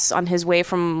bus on his way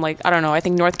from I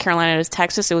think North Carolina to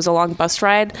Texas. It was a long bus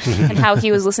ride, and how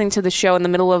he was listening to the show in the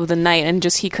middle of the night and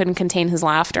just he couldn't contain his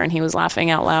laughter and he was laughing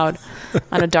out loud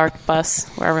on a dark bus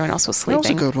where everyone else was That was a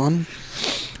sleeping. good one.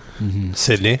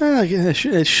 Sydney?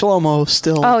 Shlomo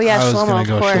still. Oh yeah, I was Shlomo, gonna of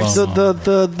go course.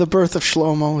 Shlomo. The birth of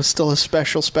Shlomo was still a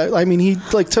special. I mean, he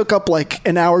took up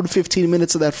an hour and 15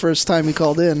 minutes of that first time he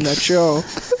called in that show.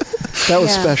 That was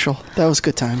Yeah. special. That was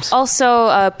good times.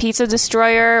 Also, Pizza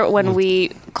Destroyer when we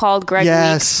called Greg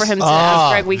Weeks for him to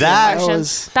ask Greg Weeks that questions.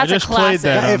 was- That's I a just played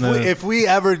classic. that. If we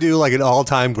ever do an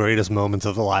all-time greatest moments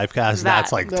of the live cast, That-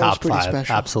 that's like that was top pretty 5.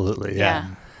 special. Absolutely, Yeah.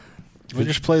 We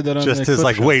just played that on Just the as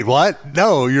clip show. wait, what?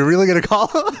 No, you're really going to call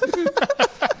him?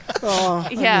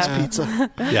 Yeah. Pizza.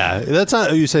 Yeah, that's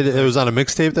not. You said it was on a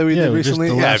mixtape that we Yeah, did just recently.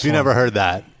 the Yeah, last if you one. never heard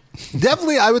that,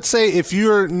 definitely, I would say if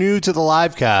you're new to the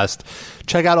live cast,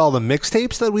 check out all the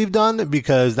mixtapes that we've done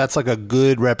because that's like a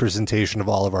good representation of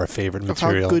all of our favorite Of how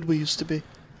material. good we used to be.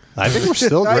 I think we're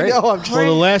still I great. know. I'm just Well,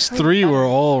 the last three were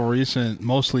all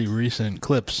mostly recent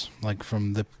clips, like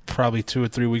from the probably 2 or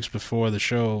 3 weeks before the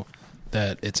show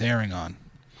that it's airing on.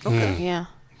 Yeah.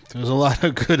 There's a lot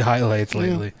of good highlights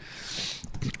lately.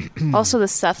 Also, the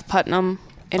Seth Putnam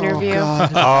interview. Oh,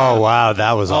 God. Oh wow,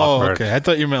 that was Oh, awkward. okay. I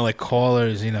thought you meant like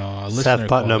callers, listener Seth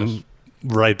Putnam, callers.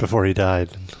 right before he died,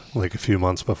 like a few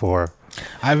months before.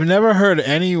 I've never heard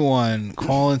anyone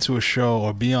call into a show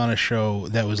or be on a show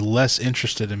that was less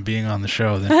interested in being on the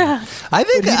show than him. I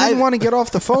think But he didn't want to get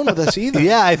off the phone with us either.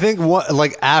 Yeah, I think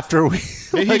after we.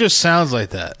 He just sounds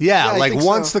like that. Yeah, I like think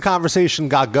once so. the conversation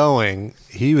got going,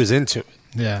 he was into it,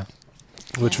 Yeah.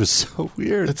 which was so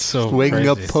weird. It's so waking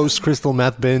up crazy. post crystal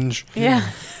meth binge. Yeah.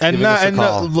 And Giving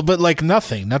us a but like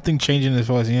nothing changing his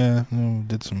voice. Yeah,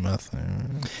 did some meth.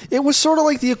 It was sort of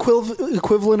like the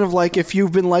equivalent of if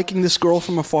you've been liking this girl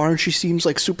from afar and she seems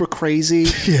super crazy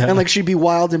Yeah. and she'd be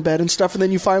wild in bed and stuff, and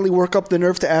then you finally work up the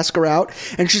nerve to ask her out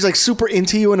and she's super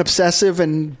into you and obsessive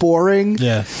and boring.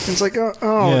 Yeah. And it's like, oh,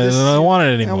 Yeah, this, I don't want it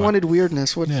I anymore. wanted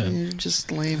weirdness. What? Yeah. You're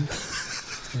just lame.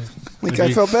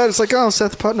 I felt bad. It's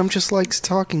Seth Putnam just likes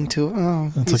talking to.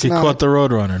 Oh, It's he's like he not. caught the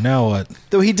Roadrunner. Now what?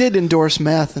 Though he did endorse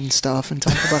meth and stuff and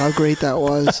talk about how great that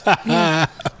was.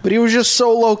 But he was just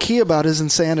so low key about his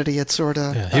insanity. It sort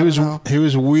of. Yeah, he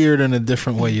was weird in a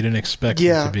different way you didn't expect him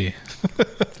Yeah. to be.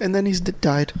 And then he's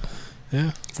died.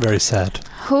 Yeah. Very sad.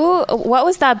 What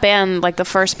was that band, the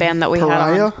first band that we had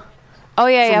Pariah on? Oh,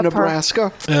 yeah, from yeah.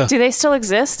 Nebraska. Yeah. Do they still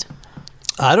exist?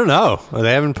 I don't know.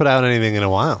 They haven't put out anything in a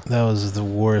while. That was the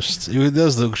worst. That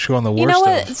was the show on the worst. You know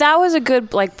what? Of. That was a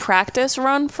good like practice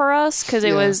run for us because it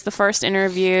Yeah. was the first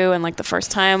interview and like the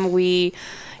first time we,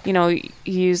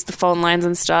 used the phone lines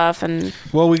and stuff. And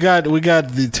Well, we got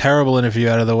the terrible interview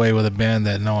out of the way with a band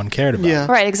that no one cared about. Yeah.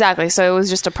 right, exactly. So it was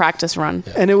just a practice run.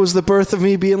 And it was the birth of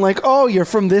me being like, "Oh, you're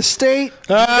from this state?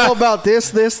 You know about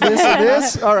this, and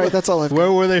this? All right, that's all I've got."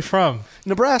 Where were they from?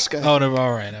 Nebraska. Oh, no,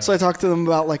 all right. So I talked to them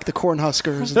about like the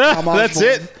Cornhuskers. And Tom That's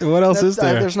Osborne. it. What else is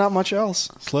there? There's not much else.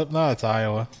 Slipknot, it's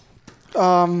Iowa.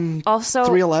 Also,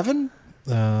 311.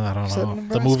 I don't that know.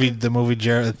 Nebraska? The movie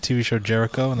TV show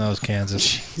Jericho, and that was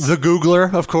Kansas. The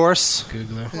Googler, of course.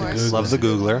 Googler. Love the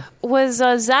Googler. was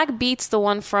Zach Beats the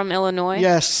one from Illinois?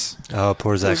 Yes. Oh,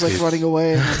 poor I Zach. was like Steve. running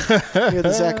away. Yeah,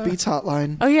 the Zach Beats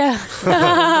hotline Oh yeah.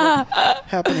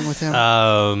 happening with him.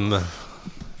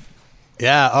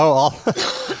 Yeah. Oh,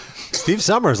 Steve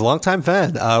Summers, longtime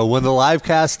fan. When the live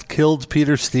cast killed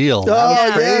Peter Steele. That was Oh,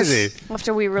 yes. crazy.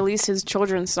 After we released his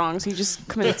children's songs, he just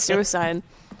committed suicide.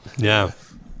 Yeah.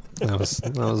 That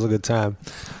was a good time.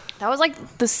 That was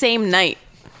like the same night.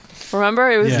 Remember?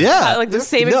 It was Yeah. like the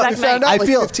same No, exact we found night. out I like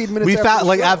feel 15 minutes we after found the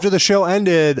like show. after the show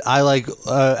ended, I like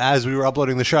as we were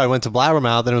uploading the show, I went to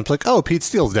Blabbermouth and it was like, oh, Pete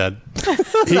Steele's dead.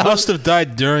 He must have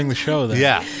died during the show then.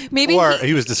 Yeah, Maybe or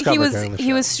he was discovered during the show.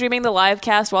 He was streaming the live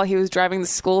cast while he was driving the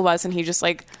school bus, and he just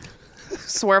like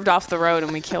swerved off the road,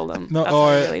 and we killed him. No, That's how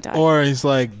he really died. or he's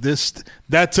like,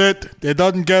 that's it. It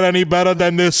doesn't get any better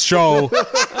than this show.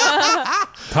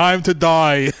 Time to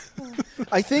die.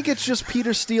 I think it's just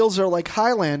Peter Steele's are like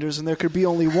Highlanders, and there could be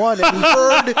only one. And he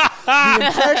heard the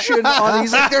impression on.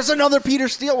 He's like, "There's another Peter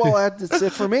Steele." Well, that's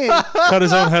it for me. Cut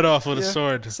his own head off with a Yeah.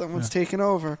 sword. Someone's taking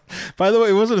over. By the way,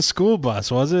 it wasn't a school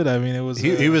bus, was it? I mean, it was.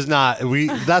 He was not.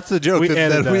 That's the joke We that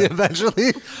added we that.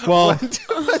 eventually. Well,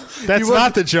 that's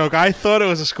not the joke. I thought it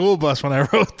was a school bus when I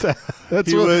wrote that. That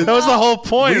was the whole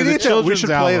point. We of the need to. We children's should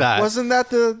play album. that. Wasn't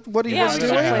that what he yeah, was we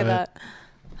doing? should Yeah. play that.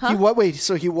 He what? Wait,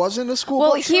 so he wasn't a school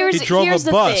Well, bus? here's He drove here's a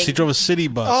the bus. thing. He drove a city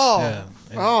bus. Oh. Yeah.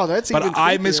 Oh, that's But even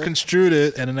I creepier. misconstrued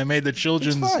it, and then I made the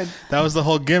children's. It's fine. That was the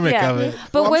whole gimmick Yeah. of it.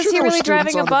 But Well, I'm was sure he there were really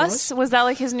students driving a on the bus? Was that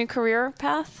like his new career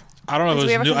path? I don't know Did if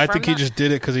we it ever was new. I confirm think he that? just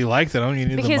did it because he liked it. I don't think he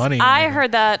needed the Because money. I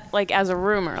heard that like as a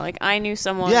rumor. Like I knew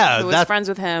someone Yeah, who was that- friends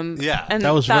with him. yeah. and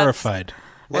that was that's- verified.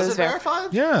 Was was it verified?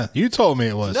 Yeah, you told me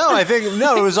it was. No, I think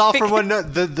it was all from what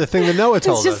the thing that Noah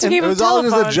told just us. a game It of was all just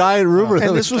a telephone. giant rumor. that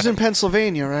And this was in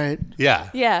Pennsylvania, right? yeah.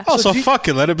 Yeah. Oh, so do- fuck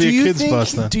it. Let it be a kid's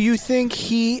bus then. Do you think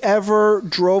he ever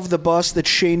drove the bus that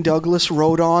Shane Douglas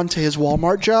rode on to his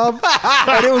Walmart job?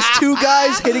 And it was two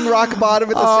guys hitting rock bottom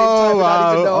at the same time, and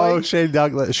not even knowing. Shane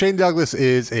Douglas. Shane Douglas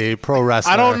is a pro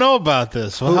wrestler. I don't know about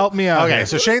this. Well, help me out. Okay, here.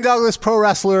 so Shane Douglas, pro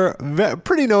wrestler,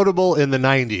 pretty notable in the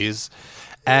 90s.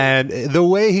 And the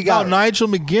way he Oh, got... Nigel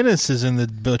McGuinness is in the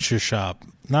butcher shop.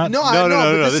 Not No, No,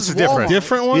 but this is different. Walmart.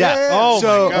 different one. Yeah. Oh,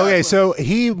 so my God. okay, so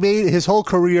he made his whole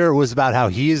career was about how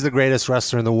he is the greatest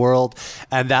wrestler in the world,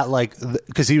 and that like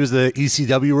because he was the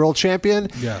ECW world champion.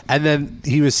 Yeah. And then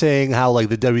he was saying how like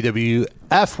the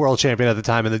WWF world champion at the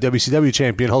time and the WCW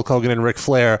champion Hulk Hogan and Ric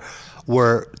Flair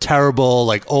were terrible,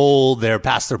 like old, they're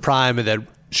past their prime, and that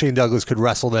Shane Douglas could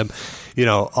wrestle them,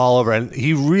 all over. And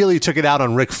he really took it out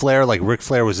on Ric Flair. Like Ric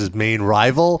Flair was his main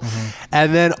rival. Mm-hmm.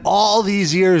 And then all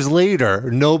these years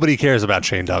later, nobody cares about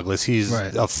Shane Douglas. He's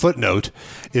Right. a footnote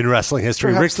in wrestling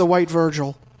history. Perhaps the White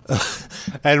Virgil.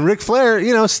 And Ric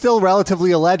Flair, still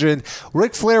relatively a legend.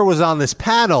 Ric Flair was on this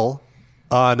panel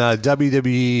on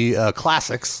WWE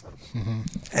Classics.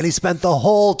 And he spent the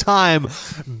whole time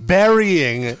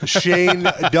burying Shane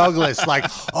Douglas. Like,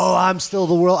 oh, I'm still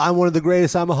the world. I'm one of the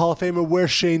greatest. I'm a Hall of Famer.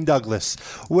 Where's Shane Douglas?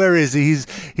 Where is he?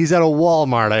 He's at a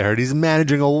Walmart, I heard. He's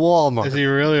managing a Walmart. Is he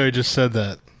really, or he just said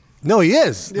that? No, he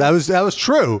is. That was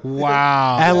true.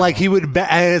 Wow. And like he would,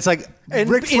 and it's like And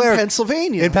Ric Flair in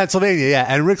Pennsylvania. In Pennsylvania, yeah.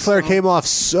 And Ric Flair came off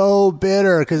so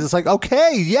bitter because it's like,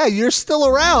 okay, yeah, you're still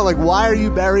around. Like, why are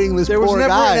you burying this There was poor never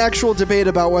guy? an actual debate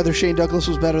about whether Shane Douglas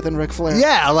was better than Ric Flair.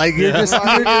 Yeah, like you're just.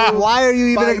 Why are you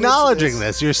even Buying into acknowledging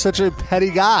this. this? You're such a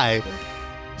petty guy.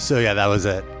 So yeah, that was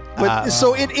it. But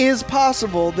so it is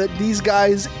possible that these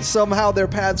guys somehow their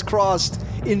paths crossed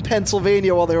in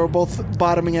Pennsylvania while they were both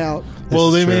bottoming out.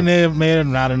 Well, is they true. may have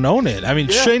not have known it. I mean,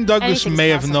 Yeah. Shane Douglas Anything's may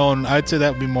have possible. known. I'd say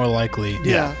that would be more likely.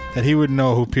 Yeah. That he would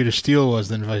know who Peter Steele was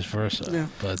than vice versa. Yeah.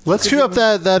 But Let's cue up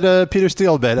that Peter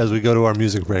Steele bit as we go to our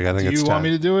music break. I think do it's you time. want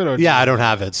me to do it? Or Yeah, I don't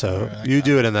have it, so you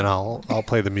do it, and then I'll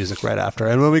play the music right after.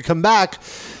 And when we come back,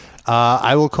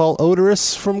 I will call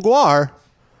Odorous from Guar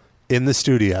in the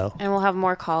studio, And we'll have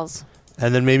more calls.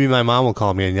 and then maybe my mom will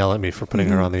call me and yell at me for putting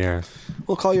her on the air.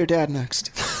 We'll call your dad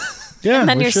next. Yeah, And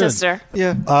then we your should. sister.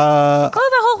 Yeah. The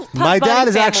whole Puff My Bunny dad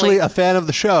is family. actually a fan of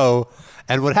the show.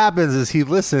 And what happens is he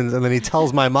listens and then he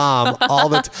tells my mom all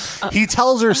the he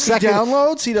tells her second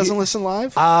Downloads? He doesn't listen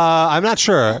live? I'm not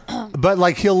sure, but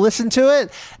like he'll listen to it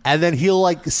and then he'll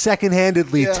like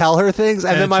second-handedly Yeah. tell her things,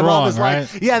 and And then my it's mom wrong, is like,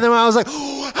 right? "Yeah," and then I was like,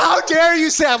 oh, "How dare you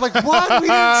say?" I'm like, "What? We didn't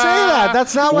say that.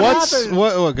 That's not what happened."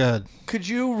 What? Go ahead. Could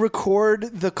you record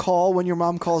the call when your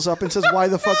mom calls up and says, "Why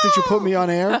the fuck did you put me on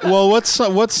air?" Well,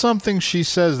 what's something she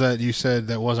says that you said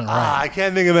that wasn't right? I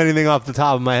can't think of anything off the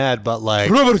top of my head, but like,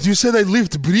 Robert, you said I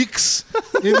lift bricks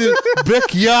in the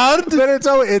backyard. but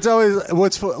it's always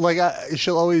what's like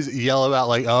she'll always yell about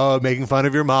like, "Oh, making fun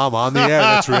of your mom on the air.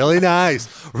 That's really nice,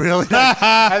 really nice."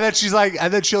 And then she's like,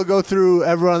 and then she'll go through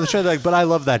everyone on the show like, "But I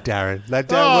love that Darren. That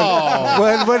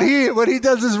Darren when he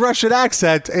does his Russian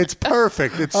accent, it's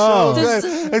perfect. It's so good.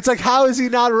 It's like, how is he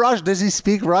not Russian? Does he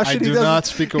speak Russian? I do He doesn't- not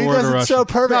speak a he word of does it Russian. so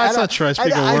perfect. No, it's And not true. I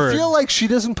speak a I word. feel like she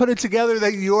doesn't put it together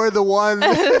that you're the one.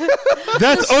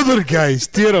 That other guy is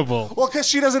terrible. Well, because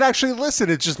she doesn't actually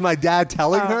listen. It's just my dad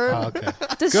telling her. Oh, okay.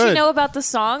 Does she Good. know about the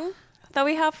song that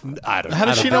we have? I don't. How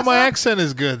does I she don't know my accent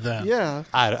is good then? Yeah.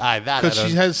 Because Because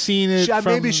she has seen it. from,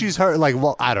 maybe she's heard. Like,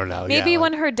 well, I don't know. Maybe yeah,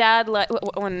 when her dad,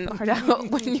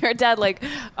 when your dad like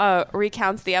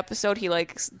recounts the episode, he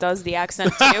like does the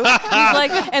accent too. He's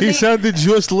like, and He they, sounded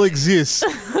just like this.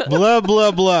 Blah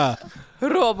blah blah.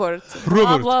 Robert,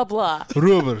 Robert. blah blah blah.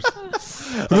 Robert.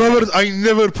 Robert, I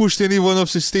never pushed anyone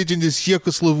off the stage in this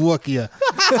Czechoslovakia.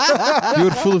 You're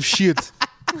full of shit.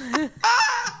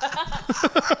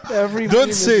 Every Don't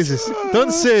meme say is- this.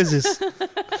 Don't say this.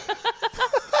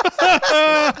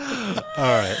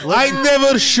 All right. I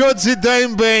never shot the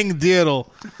dime bang, Daryl.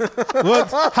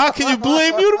 What? How can you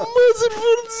blame your mother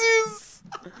for this?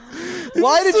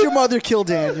 Why did your mother kill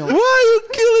Daniel? Why you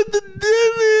killing the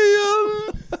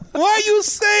Daniel? Why you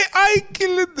say I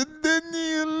killed the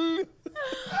Daniel?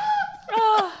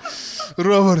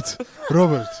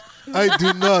 Robert, I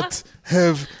do not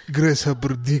have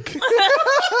grasshopper dick.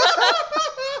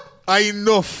 I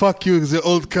know fuck you the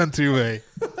old country way.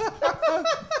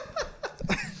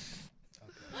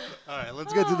 All right.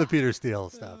 Let's get to the Peter Steele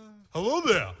stuff. Hello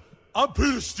there. I'm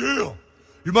Peter Steele.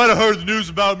 You might have heard the news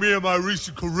about me and my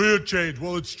recent career change.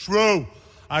 Well, it's true.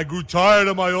 I grew tired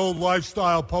of my old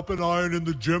lifestyle, pumping iron in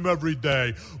the gym every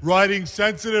day, writing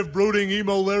sensitive, brooding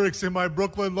emo lyrics in my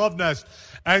Brooklyn love nest,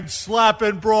 and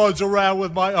slapping broads around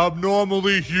with my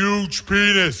abnormally huge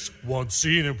penis, once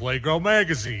seen in Playgirl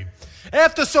magazine.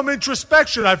 After some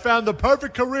introspection, I found the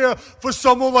perfect career for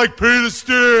someone like Peter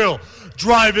Steele,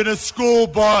 driving a school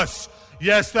bus.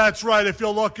 Yes, that's right. If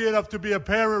you're lucky enough to be a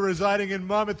parent residing in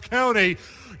Monmouth County,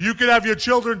 you can have your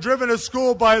children driven to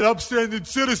school by an upstanding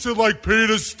citizen like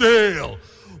Peter Steele.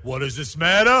 What does this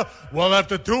matter? Well,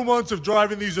 after 2 months of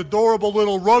driving these adorable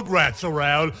little rugrats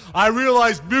around, I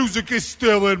realized music is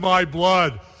still in my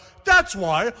blood. That's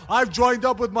why I've joined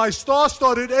up with my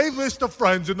star-studded A-list of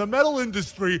friends in the metal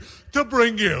industry to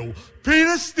bring you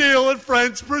Peter Steele and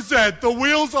Friends present The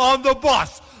Wheels on the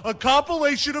Bus, a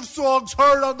compilation of songs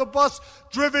heard on the bus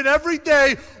driven every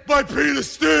day by Peter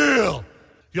Steele.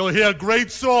 You'll hear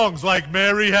great songs like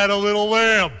Mary Had a Little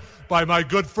Lamb by my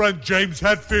good friend James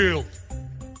Hetfield.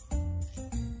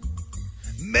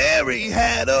 Mary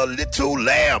had a little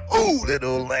lamb. Ooh,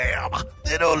 little lamb.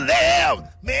 Little lamb.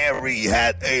 Mary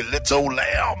had a little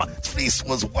lamb. Its fleece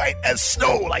was white as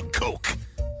snow like Coke.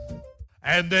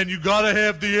 And then you gotta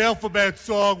have the alphabet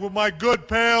song with my good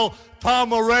pal Tom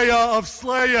Araya of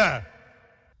Slayer.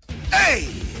 A,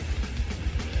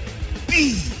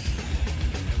 B,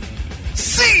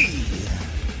 C,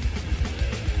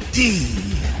 D,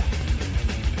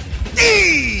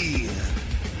 E,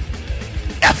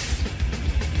 F,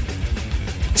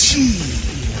 G,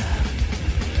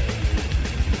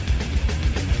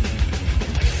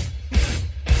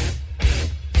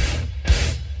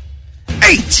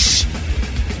 H,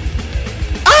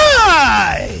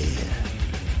 I,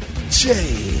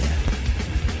 J,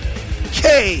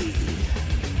 K,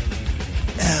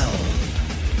 L,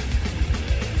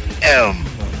 M,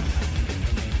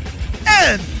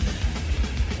 N,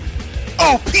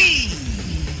 O, P,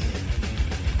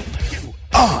 Q,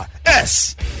 R,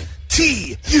 S,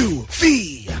 T, U,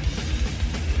 V,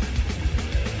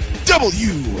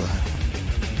 W,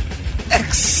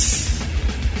 X,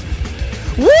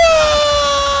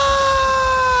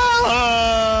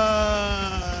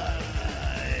 Y,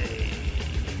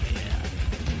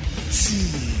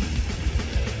 Z.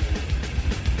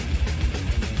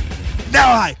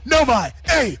 Now I know my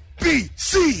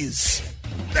ABCs.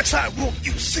 Next time, won't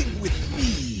you sing with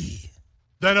me?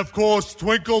 Then, of course,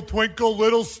 Twinkle, Twinkle,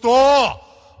 Little Star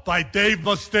by Dave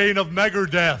Mustaine of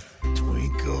Megadeth.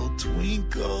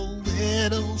 a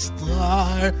little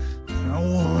star. Now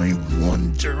I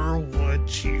wonder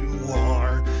what you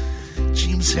are.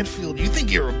 James Hetfield, you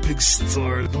think you're a big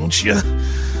star, don't you?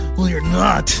 Well, you're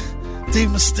not.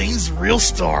 Dave Mustaine's the real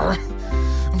star.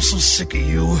 I'm so sick of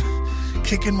you.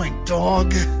 Kicking my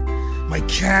dog, my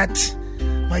cat,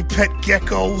 my pet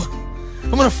gecko.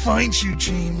 I'm gonna find you,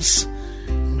 James.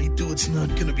 When I do, it's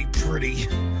not gonna be pretty.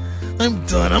 I'm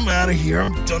done. I'm out of here.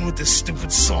 I'm done with this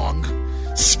stupid song.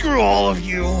 Screw all of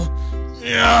you.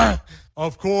 Yeah.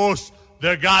 Of course,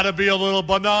 there gotta be a little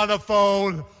banana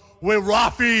phone with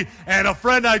Rafi and a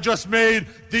friend I just made,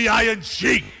 the Iron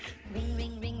Sheik. Ring,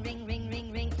 ring, ring, ring, ring,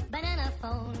 ring, ring, banana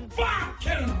phone.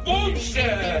 Fucking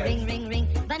bullshit! Ring, ring, ring, ring,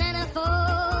 banana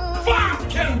phone.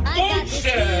 Fucking I got this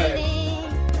bullshit!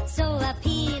 feeling so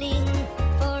appealing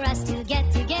for us to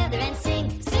get together and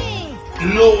sing, sing.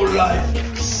 Low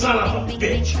life, son of a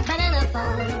bitch. Banana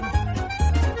phone.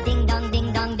 Ding dong,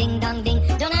 ding dong, ding dong, ding.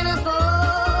 Banana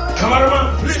phone.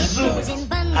 Cameraman, please zoom. Goes in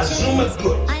bunches. I zoom it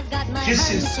good. I've got my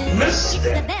This is hunches. Mr.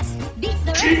 It's the best. Beats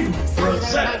the Jim rest. Cellular,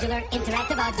 Rosette. modular,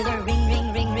 interactive, modular. Ring,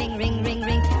 ring, ring, ring, ring, ring,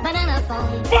 ring. Banana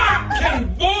phone.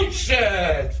 Fucking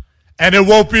bullshit! And it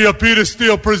won't be a Peter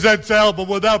Steele Presents album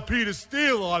without Peter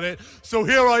Steele on it. So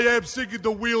here I am singing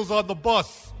The Wheels on the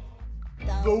Bus.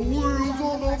 The wheels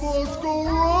on the bus go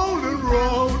round and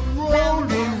round,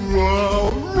 round and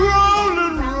round, round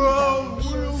and round.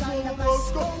 Wheels on the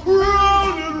bus go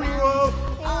round and round.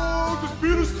 Oh, this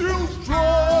Peter Steele's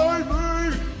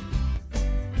driving.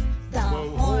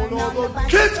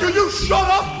 Kids, can you shut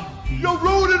up? You're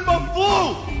ruining my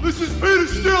flow. This is Peter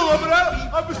Steele.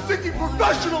 I'm a singing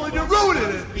professional and you're ruining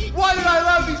it. Why did I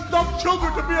allow these dumb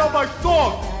children to be on my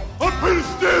song? I'm Peter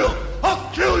Steele.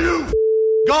 I'll kill you.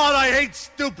 God, I hate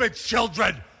stupid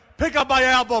children. Pick up my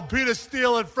album, Peter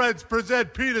Steele and Friends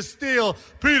present Peter Steele.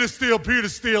 Peter Steele, Peter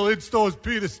Steele. In stores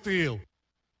Peter Steele.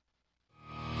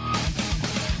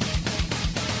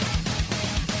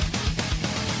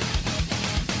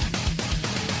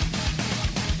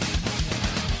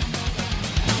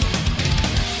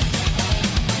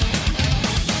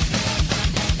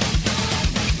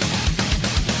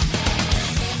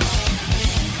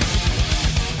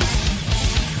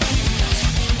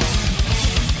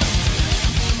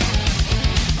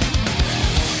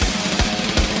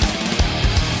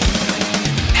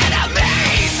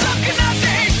 Enemies looking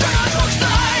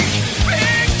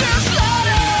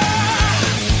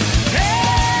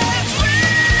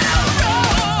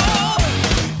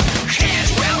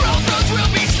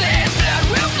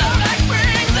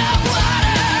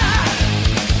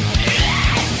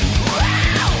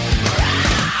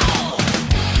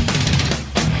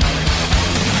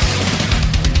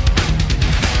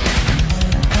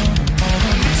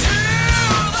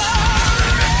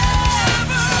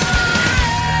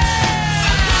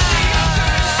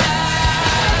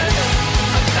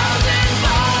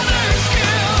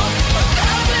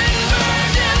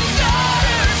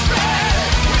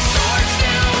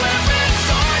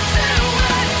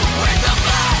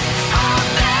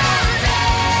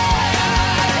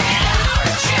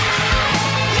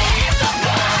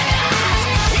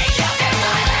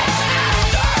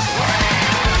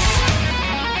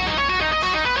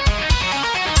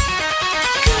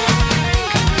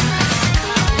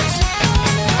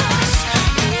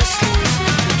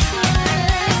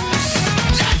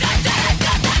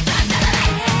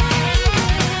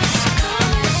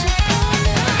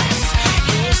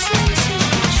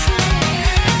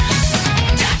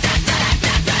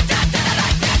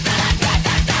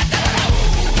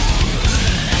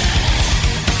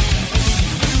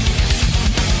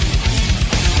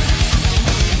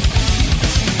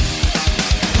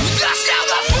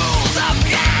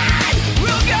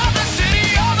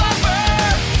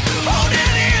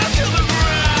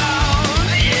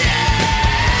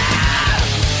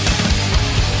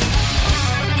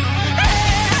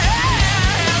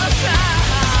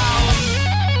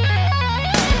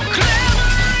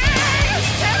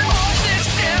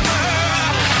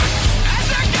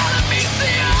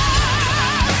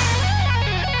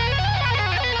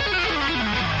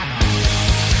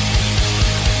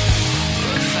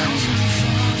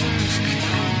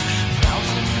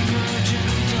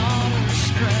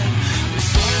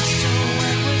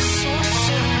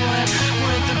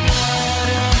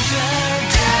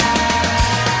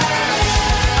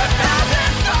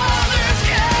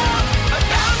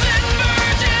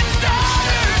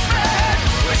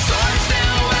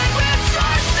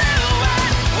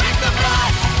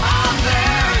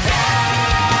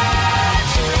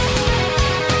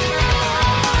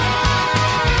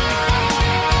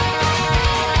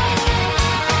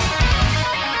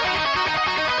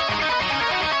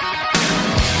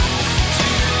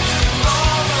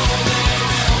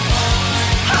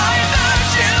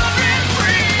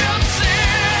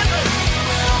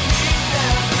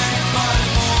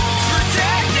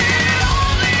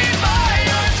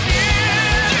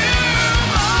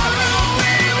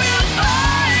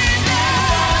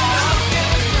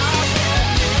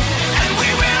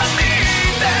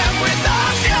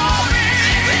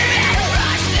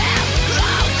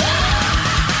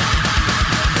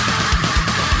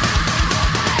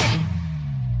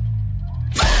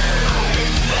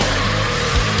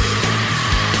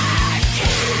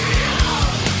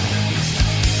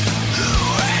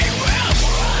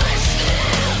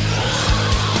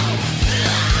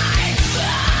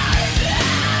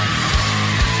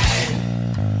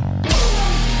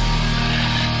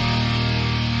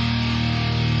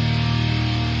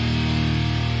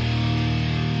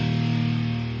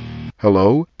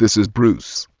Hello, this is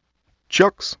Bruce.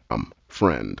 Chuck's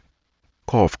friend.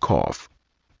 Cough, cough.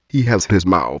 He has his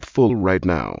mouth full right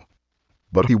now.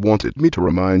 But he wanted me to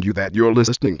remind you that you're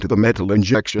listening to the Metal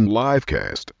Injection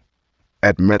livecast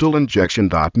at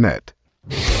metalinjection.net.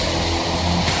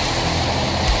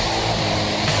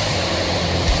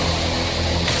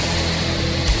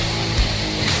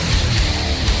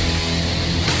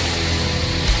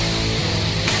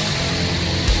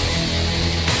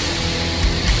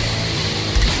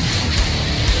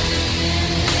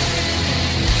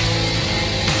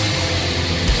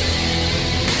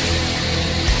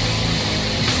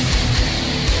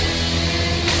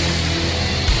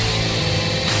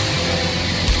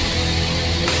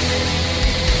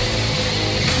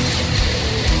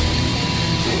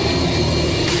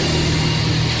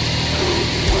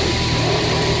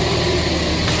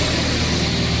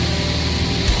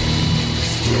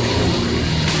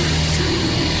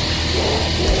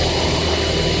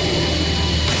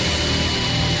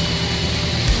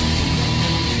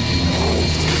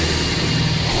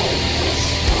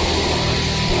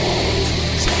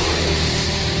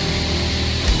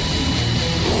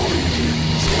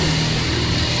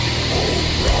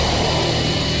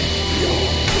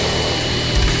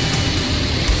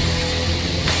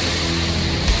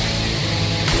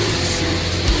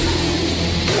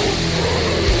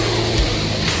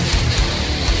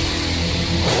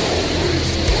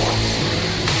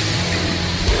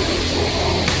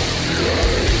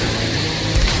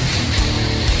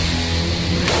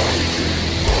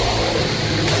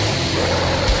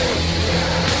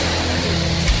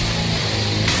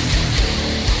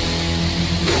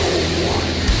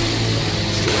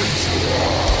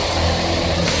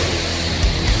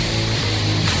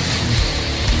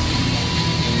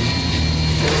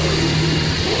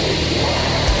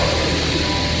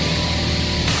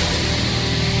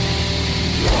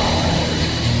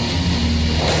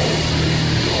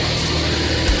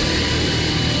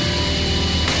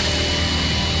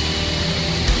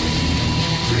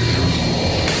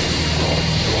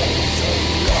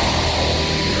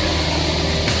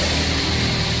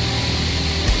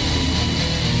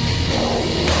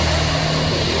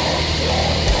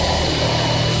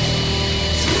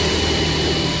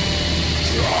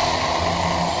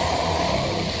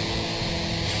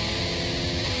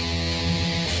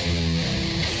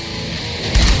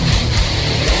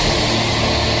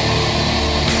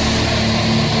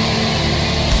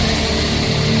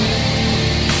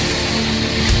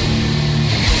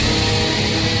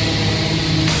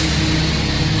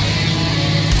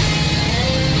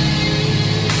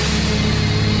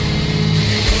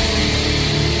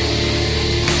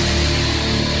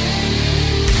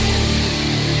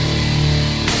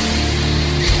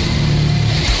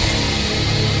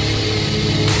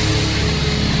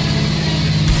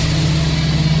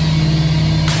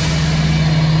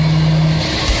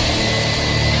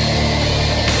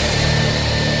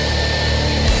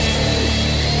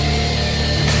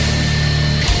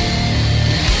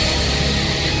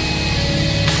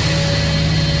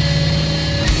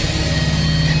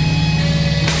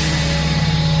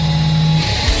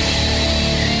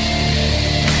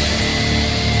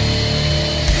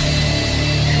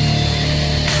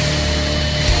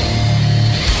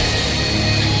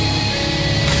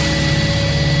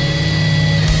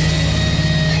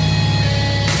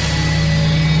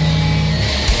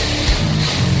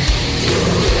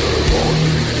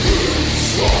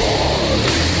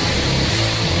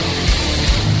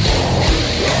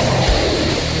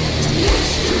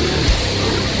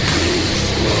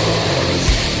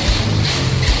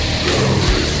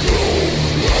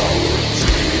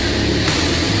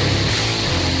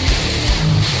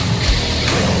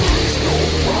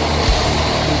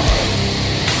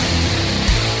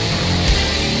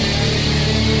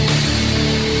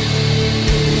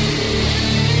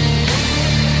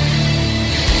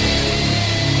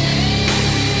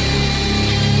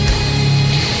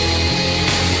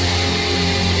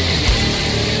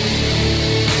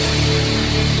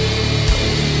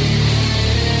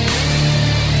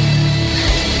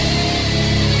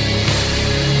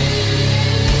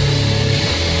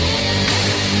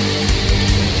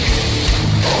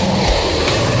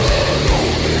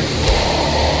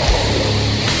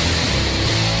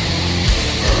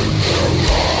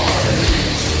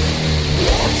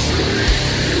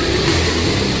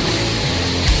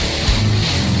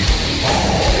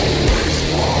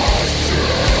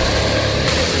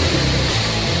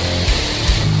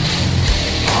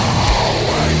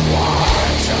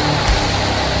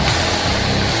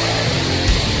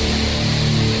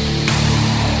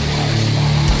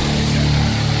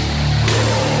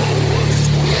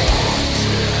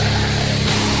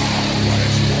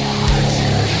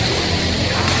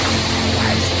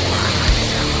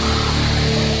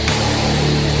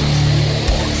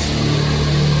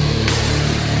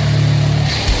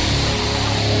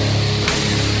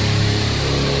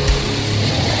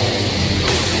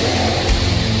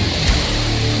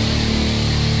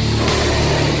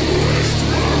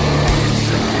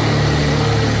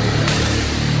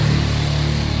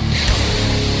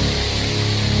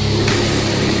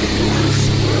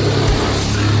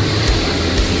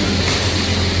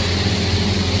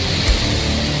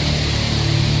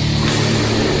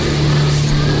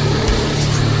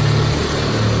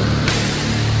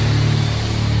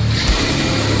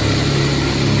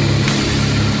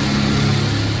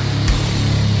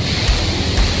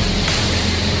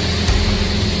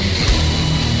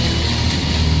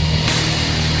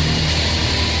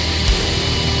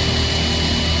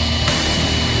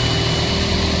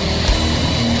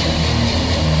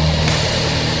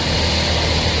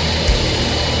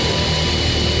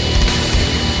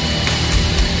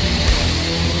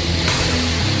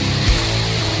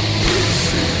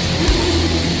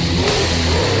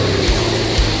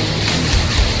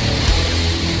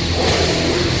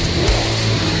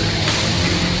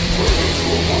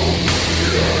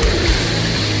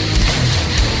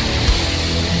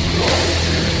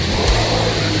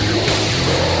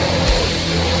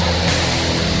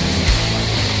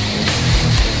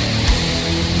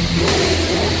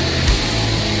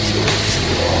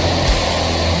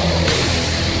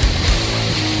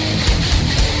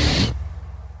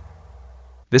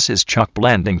 This is Chuck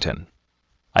Blandington.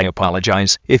 I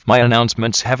apologize if my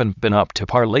announcements haven't been up to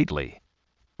par lately.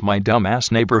 My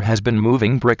dumbass neighbor has been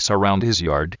moving bricks around his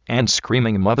yard and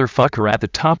screaming motherfucker at the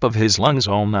top of his lungs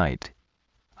all night.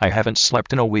 I haven't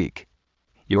slept in a week.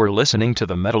 You're listening to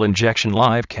the Metal Injection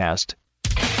Livecast.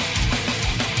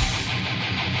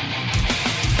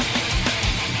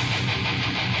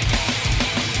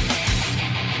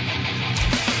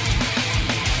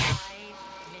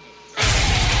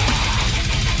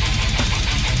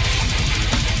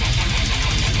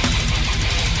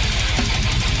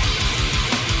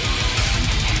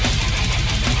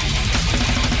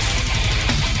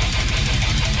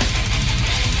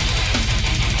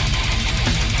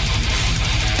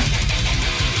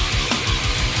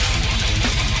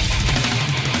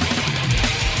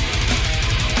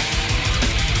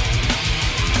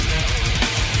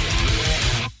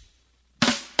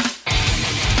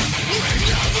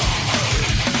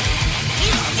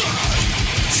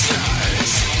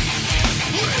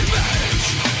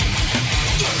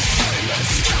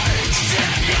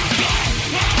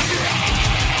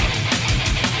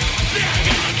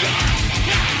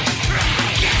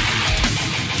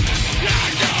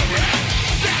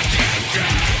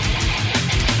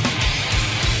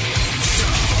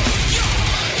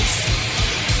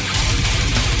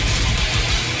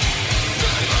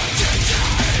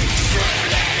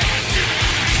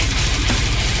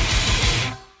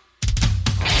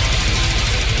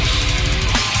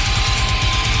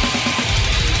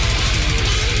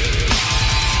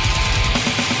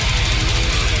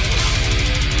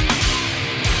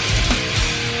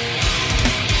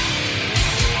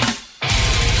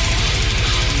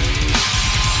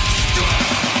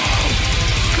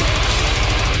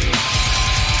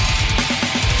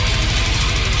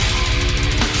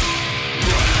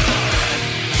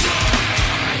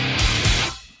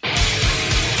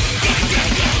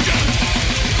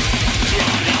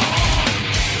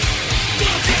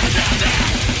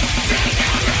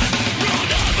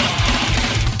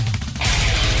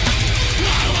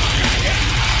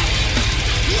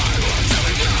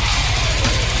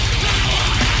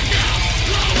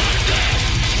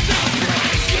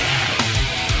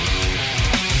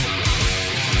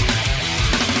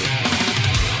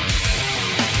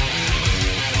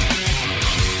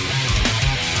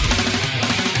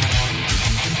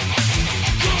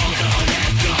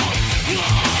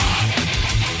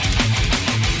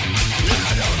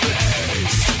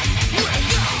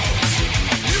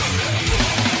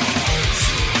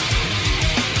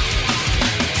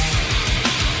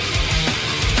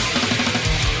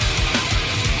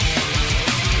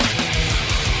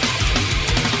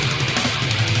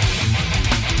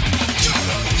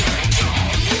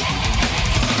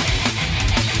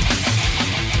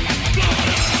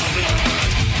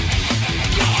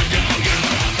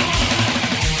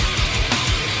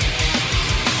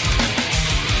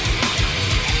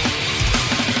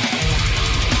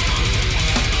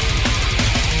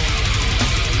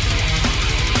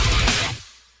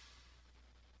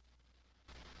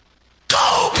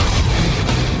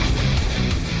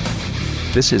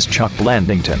 This is Chuck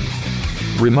Blandington,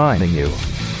 reminding you,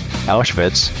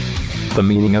 Auschwitz, the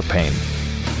meaning of pain,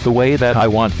 the way that I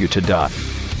want you to die,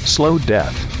 slow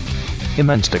death,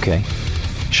 immense decay,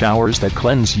 showers that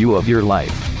cleanse you of your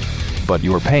life, but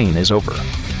your pain is over,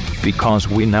 because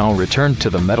we now return to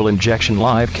the Metal Injection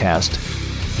Livecast.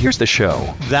 Here's the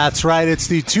show. That's right. It's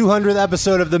the 200th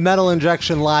episode of the Metal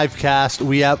Injection Livecast.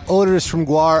 We have Odorous from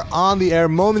Gwar on the air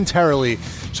momentarily.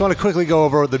 Just want to quickly go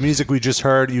over the music we just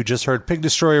heard. You just heard Pig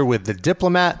Destroyer with The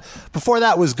Diplomat. Before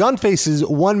that was Gunface's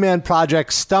one-man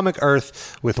project, Stomach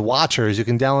Earth, with Watchers. You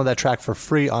can download that track for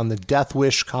free on the Death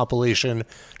Wish compilation.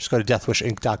 Just go to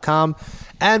deathwishinc.com.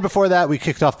 And before that, we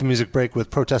kicked off the music break with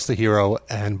Protest the Hero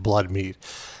and Blood Meat.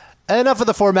 Enough of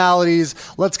the formalities.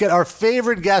 Let's get our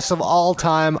favorite guest of all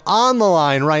time on the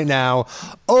line right now.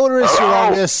 Odorous, you're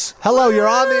on this. Hello, you're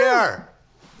on the air.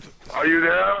 Are you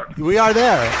there? We are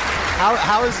there.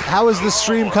 How is the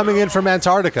stream coming in from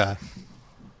Antarctica?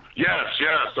 Yes.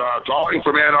 Calling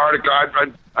from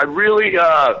Antarctica. I really,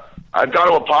 I've got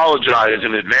to apologize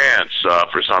in advance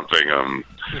for something.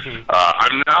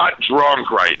 I'm not drunk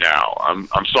right now.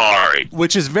 I'm sorry.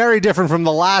 Which is very different from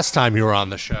the last time you were on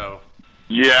the show.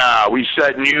 Yeah, we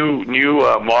set new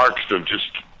marks of just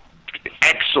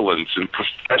excellence and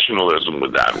professionalism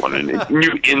with that one, and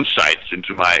new insights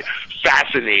into my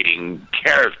fascinating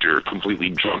character,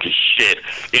 completely drunk as shit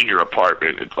in your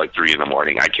apartment. It's like 3 a.m.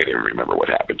 I can't even remember what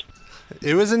happened.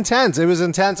 It was intense. It was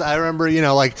intense. I remember,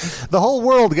 like the whole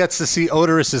world gets to see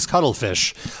Odoris's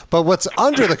cuttlefish, but what's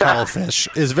under the cuttlefish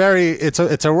is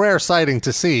it's a rare sighting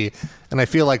to see, and I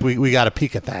feel like we got a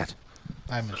peek at that.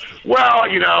 I missed it. Well,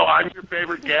 I'm your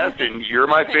favorite guest, and you're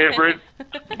my favorite,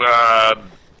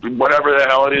 whatever the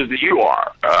hell it is that you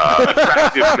are.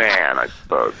 Attractive man, I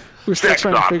suppose. We're still Sex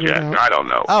trying to figure it object, out. I don't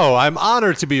know. Oh, I'm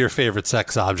honored to be your favorite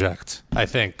sex object, I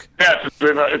think. Yes,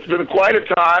 it's been quite a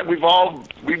time. We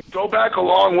go back a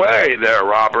long way there,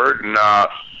 Robert, and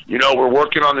we're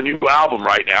working on the new album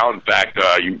right now. In fact,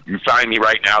 you find me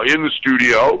right now in the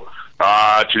studio.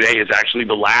 Today is actually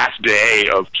the last day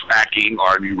of tracking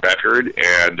our new record,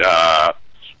 and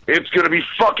it's going to be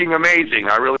fucking amazing.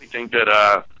 I really think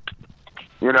that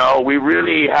we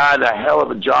really had a hell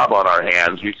of a job on our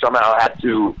hands. We somehow had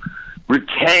to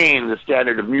retain the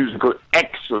standard of musical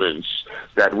excellence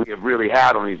that we have really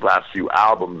had on these last few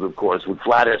albums. Of course, with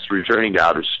Flatus returning to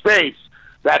outer space,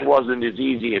 that wasn't as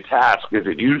easy a task as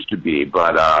it used to be.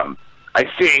 But I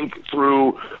think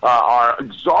through our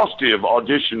exhaustive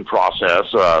audition process,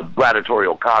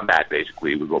 gladiatorial combat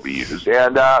basically was what we used.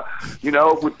 And,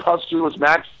 with Pustulus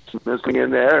Maximus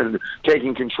in there and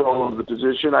taking control of the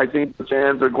position, I think the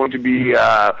fans are going to be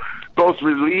both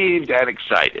relieved and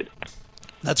excited.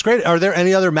 That's great. Are there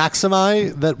any other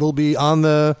Maximi that will be on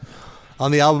the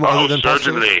album other than Pustulus?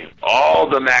 Certainly. All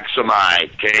the Maximi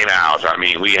came out. I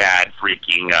mean, we had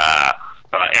freaking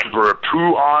Emperor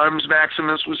Pooh Arms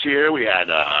Maximus was here. We had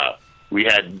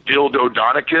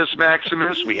Dildodonicus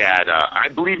Maximus. We had, I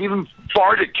believe, even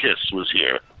Fardicus was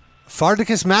here.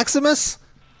 Fardicus Maximus?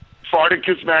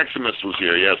 Fardicus Maximus was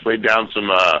here, yes. Laid down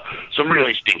some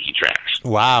really stinky tracks.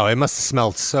 Wow, it must have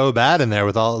smelled so bad in there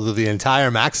with all of the entire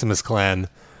Maximus clan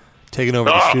taking over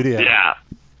the studio. Yeah.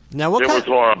 Now, it was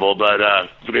horrible, but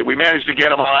we managed to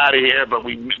get them all out of here, but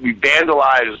we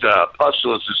vandalized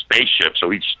Pustulus' spaceship, so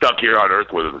he's stuck here on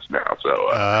Earth with us now,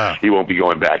 so he won't be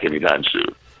going back anytime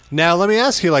soon. Now, let me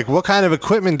ask you, what kind of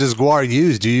equipment does Gwar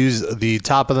use? Do you use the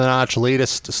top-of-the-notch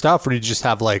latest stuff, or do you just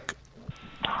have, old...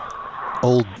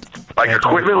 Like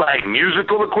equipment, like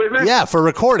musical equipment? Yeah, for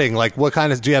recording. What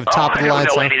kind of... Do you have top-of-the-line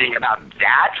stuff? I don't know anything about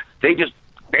that. They just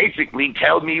basically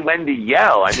tell me when to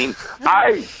yell. I mean,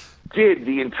 I did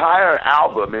the entire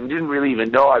album and didn't really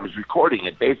even know I was recording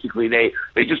it. Basically, they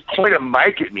just point a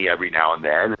mic at me every now and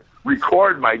then,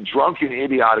 record my drunken,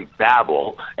 idiotic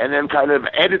babble, and then kind of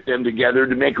edit them together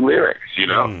to make lyrics,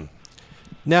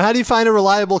 Now, how do you find a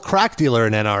reliable crack dealer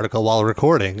in Antarctica while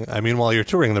recording? I mean, while you're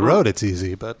touring the road, it's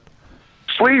easy, but...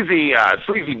 Sleazy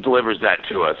delivers that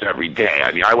to us every day.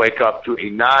 I mean, I wake up to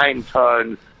a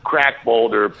 9-ton crack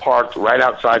boulder parked right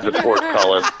outside the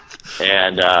portcullis,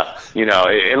 and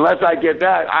unless I get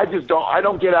that, I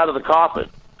don't get out of the coffin.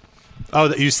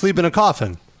 Oh, you sleep in a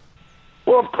coffin?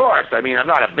 Well, of course. I mean, I'm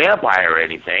not a vampire or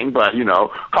anything, but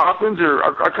coffins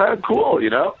are kind of cool.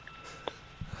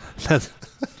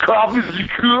 Coffins are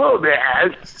cool,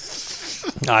 man.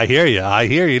 I hear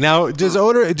you. Now,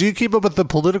 do you keep up with the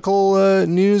political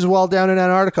news while down in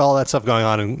Antarctica? All that stuff going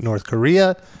on in North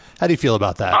Korea? How do you feel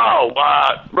about that? Oh,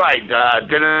 right.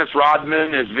 Dennis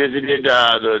Rodman has visited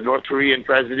the North Korean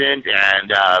president,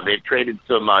 and they've traded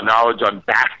some knowledge on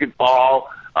basketball.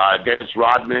 Dennis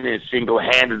Rodman is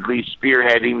single-handedly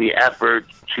spearheading the effort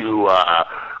to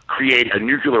create a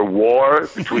nuclear war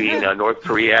between North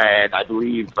Korea and, I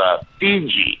believe,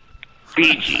 Fiji.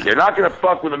 They're not going to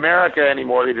fuck with America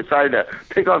anymore. They decided to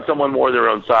pick on someone more their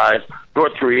own size.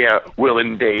 North Korea will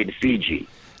invade Fiji.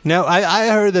 Now, I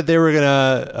heard that they were going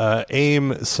to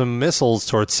aim some missiles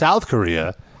towards South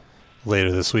Korea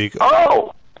later this week.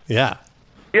 Oh! Yeah.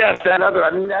 Yes,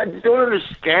 I just don't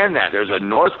understand that. There's a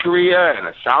North Korea and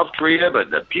a South Korea, but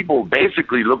the people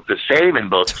basically look the same in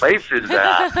both places.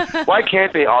 Why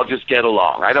can't they all just get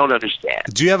along? I don't understand.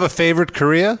 Do you have a favorite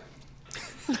Korea?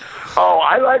 Oh,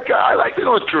 I like the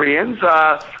North Koreans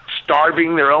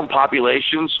starving their own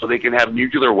population so they can have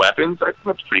nuclear weapons.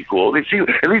 That's pretty cool.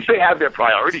 At least they have their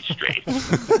priorities straight.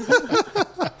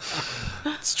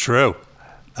 It's true.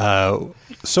 So,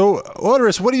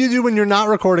 Odoris, what do you do when you're not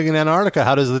recording in Antarctica?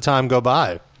 How does the time go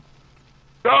by?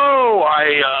 Oh,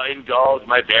 I indulge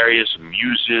my various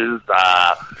muses.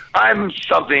 I'm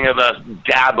something of a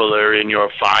dabbler in your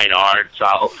fine arts.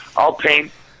 I'll paint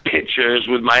pictures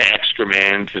with my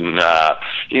excrement and,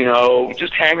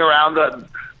 just hang around the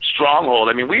stronghold.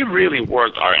 I mean, we really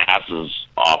worked our asses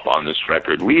off on this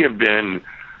record. We have been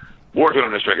working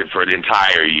on this record for an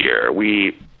entire year.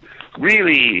 We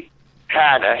really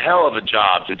had a hell of a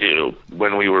job to do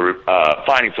when we were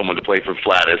finding someone to play for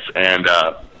Flatus, and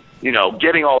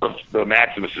getting all of the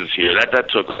Maximuses here, that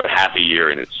took half a year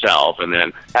in itself, and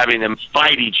then having them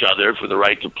fight each other for the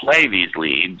right to play these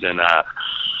leads, and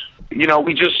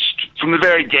we just from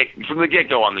the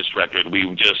get-go on this record,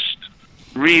 we just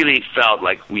really felt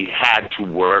like we had to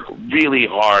work really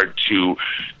hard to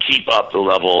keep up the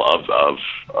level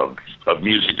of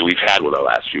music that we've had with our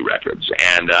last few records.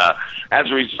 And as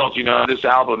a result, this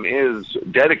album is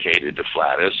dedicated to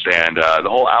Flatus, and the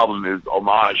whole album is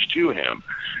homage to him.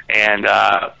 And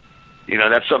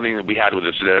that's something that we had with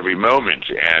us at every moment,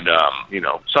 and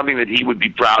something that he would be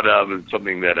proud of, and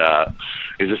something that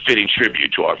is a fitting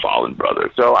tribute to our fallen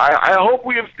brother. So I hope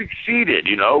we have succeeded.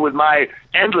 With my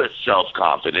endless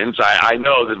self-confidence, I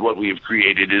know that what we have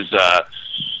created is,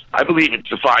 I believe it's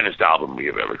the finest album we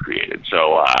have ever created.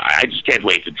 So I just can't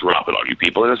wait to drop it on you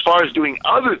people. And as far as doing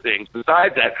other things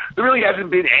besides that, there really hasn't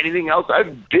been anything else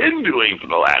I've been doing for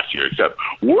the last year except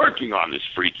working on this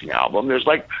freaking album. There's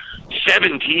like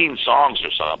 17 songs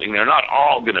or something. They're not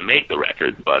all going to make the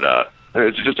record, but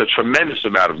it's just a tremendous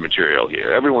amount of material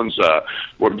here. Everyone's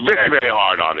worked very, very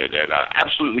hard on it, and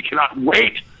absolutely cannot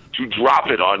wait to drop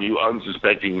it on you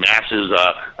unsuspecting masses.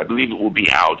 I believe it will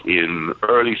be out in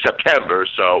early September,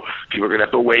 so people are going to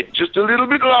have to wait just a little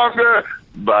bit longer.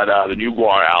 But the new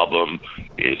Gwar album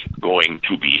is going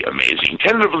to be amazing.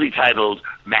 Tentatively titled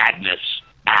Madness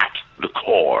at the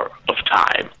Core of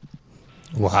Time.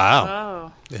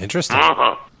 Wow. Oh. Interesting.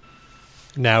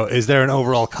 Now, is there an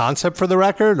overall concept for the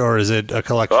record, or is it a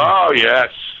collection? Oh, yes.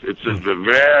 It's a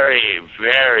very,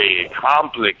 very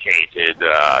complicated,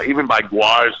 even by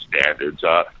Gwar's standards,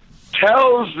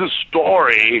 tells the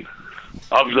story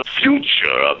of the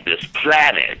future of this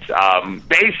planet.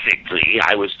 Basically,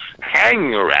 I was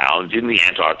hanging around in the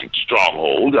Antarctic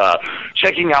stronghold,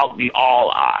 checking out the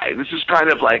All-Eye. This is kind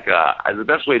of like, the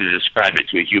best way to describe it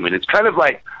to a human, it's kind of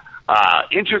like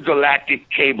intergalactic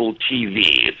cable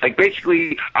TV. It's like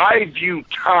basically I view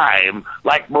time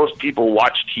like most people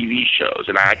watch TV shows,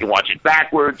 and I can watch it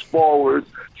backwards, forwards,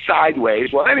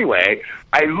 sideways. Well, anyway,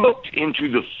 I looked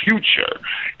into the future,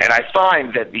 and I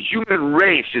find that the human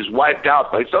race is wiped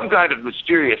out by some kind of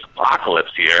mysterious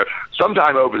apocalypse here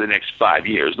sometime over the next 5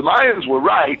 years. The Mayans were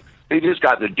right. They just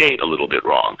got the date a little bit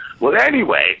wrong. Well,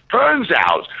 anyway, turns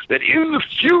out that in the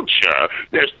future,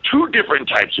 there's two different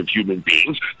types of human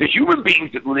beings. The human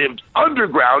beings that lived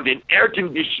underground in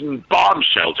air-conditioned bomb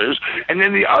shelters, and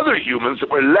then the other humans that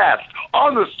were left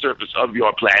on the surface of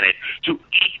your planet to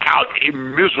eke out a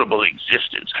miserable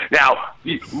existence. Now,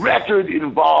 the record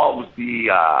involves the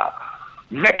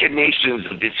machinations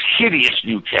of this hideous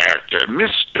new character,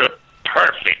 Mr.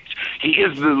 Perfect. He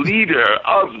is the leader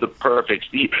of the Perfects,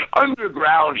 the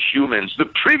underground humans, the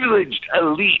privileged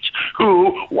elite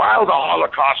who, while the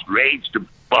Holocaust raged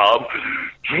above,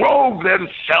 drove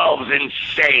themselves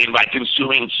insane by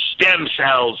consuming stem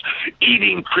cells,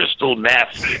 eating crystal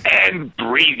meth, and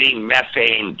breathing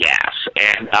methane gas.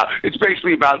 And it's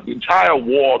basically about the entire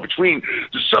war between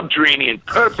the subterranean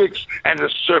Perfects and the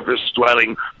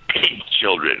surface-dwelling pig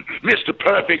children. Mr.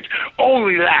 Perfect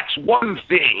only lacks one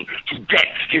thing to get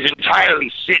his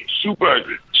entirely sick, super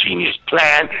genius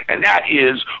plan, and that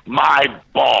is my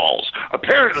balls.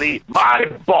 Apparently, my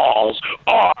balls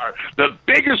are the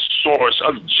biggest source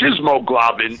of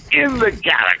gizmoglobin in the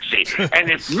galaxy.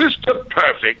 And if Mr.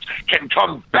 Perfect can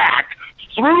come back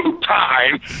through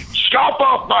time, chop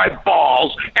off my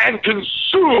balls, and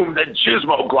consume the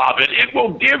gizmoglobin, it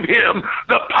will give him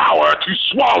the power to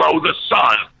swallow the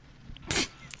sun.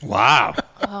 Wow.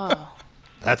 Oh.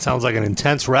 That sounds like an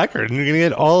intense record. And you're going to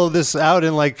get all of this out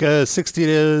in like 60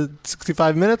 to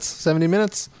 65 minutes, 70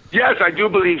 minutes? Yes, I do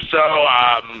believe so.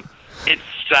 It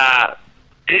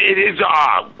is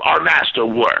our master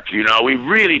work. We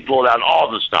really pulled out all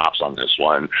the stops on this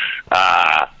one.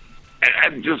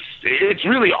 And just, it's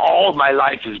really all my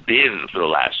life has been for the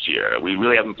last year. We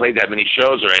really haven't played that many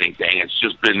shows or anything. It's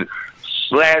just been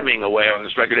slamming away on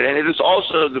this record. And it is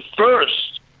also the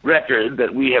first record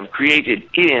that we have created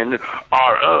in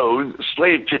our own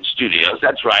Slave Pit Studios.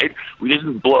 That's right. We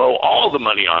didn't blow all the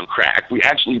money on crack. We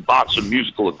actually bought some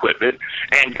musical equipment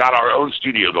and got our own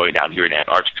studio going down here in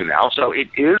Antarctica now. So it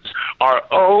is our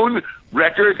own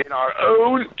record in our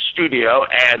own studio,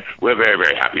 and we're very,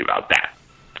 very happy about that.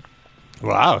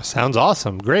 Wow, sounds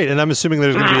awesome. Great. And I'm assuming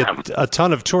there's going to be a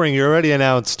ton of touring. You already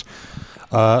announced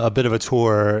a bit of a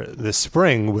tour this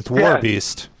spring with War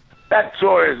Beast. That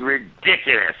tour is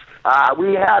ridiculous.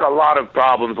 We had a lot of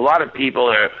problems. A lot of people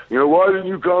are, why didn't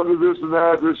you come to this and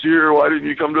that this year? Why didn't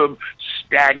you come to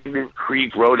Stagnant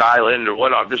Creek, Rhode Island, or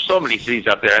whatnot? There's so many cities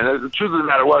up there. And the truth of the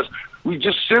matter was, we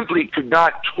just simply could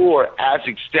not tour as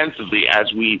extensively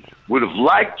as we would have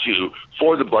liked to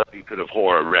for the Bloody Pit of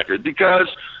Horror record because,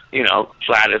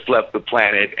 Gladys left the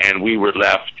planet and we were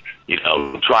left,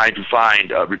 trying to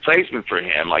find a replacement for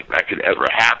him like that could ever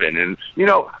happen. And,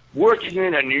 working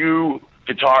in a new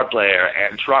guitar player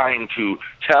and trying to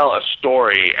tell a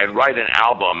story and write an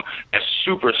album as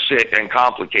super sick and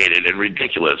complicated and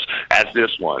ridiculous as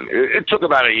this one. It took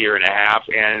about a year and a half,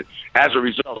 and as a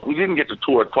result, we didn't get to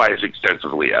tour quite as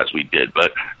extensively as we did.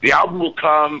 But the album will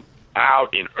come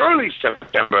out in early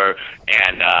September,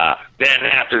 and then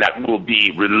after that will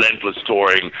be relentless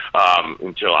touring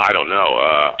until, I don't know,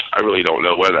 I really don't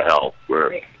know where the hell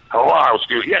we're... Hello,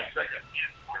 excuse me. Yes.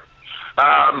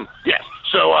 Yes.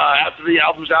 So after the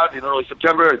album's out in early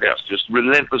September, yes, just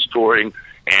relentless touring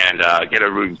and get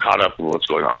everyone caught up with what's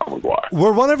going on with GWAR.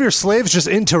 Were one of your slaves just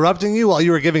interrupting you while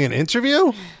you were giving an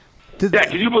interview?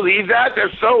 Can you believe that?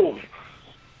 They're so...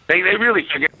 They really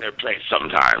forget their place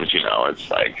sometimes, It's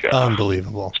like...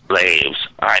 unbelievable. Slaves.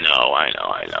 I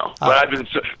know.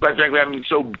 But frankly, I've been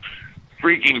so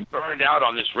freaking burned out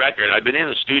on this record. I've been in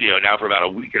the studio now for about a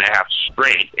week and a half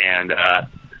straight, and...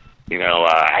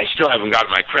 I still haven't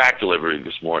gotten my crack delivery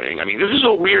this morning. I mean, this is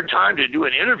a weird time to do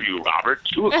an interview, Robert.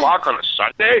 2 o'clock on a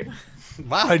Sunday?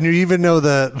 Wow, and you even know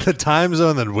the time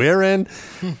zone that we're in?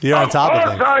 You're on top of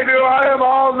things. Of course I do. I am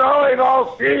all-knowing,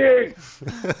 all-seeing.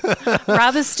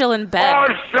 Rob is still in bed.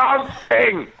 Or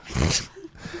something.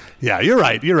 Yeah, you're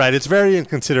right. It's very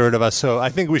inconsiderate of us, so I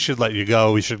think we should let you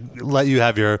go. We should let you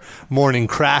have your morning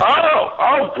crack.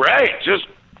 Oh, great. Just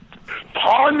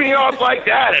pawn me off like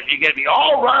that if you get me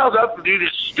all riled up to do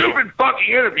this stupid fucking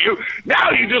interview.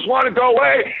 Now you just want to go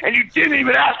away, and you didn't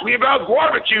even ask me about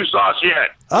barbecue sauce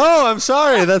yet. Oh, I'm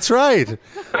sorry. That's right.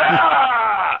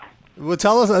 Well,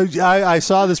 tell us. I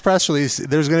saw this press release.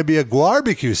 There's going to be a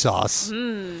barbecue sauce.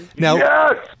 Now,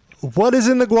 yes. What is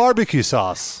in the barbecue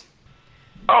sauce?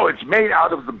 Oh, it's made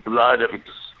out of the blood of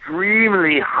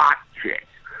extremely hot chicks.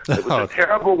 It was a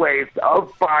terrible waste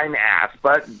of fine ass,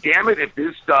 but damn it if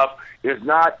this stuff is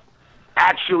not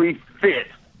actually fit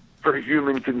for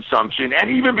human consumption.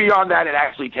 And even beyond that, it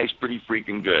actually tastes pretty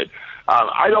freaking good.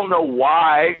 I don't know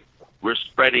why we're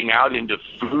spreading out into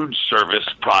food service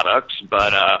products,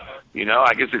 but,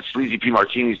 I guess it's Sleazy P.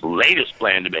 Martini's latest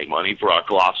plan to make money for our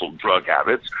colossal drug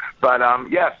habits. But,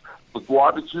 yes, the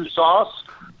barbecue sauce,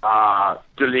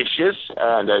 delicious,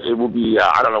 and it will be,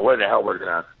 I don't know where the hell we're going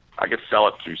to, I guess, sell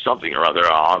it through something or other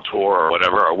on tour or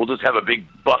whatever, or we'll just have a big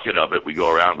bucket of it we go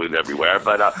around with everywhere.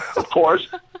 But, of course,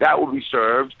 that will be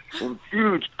served in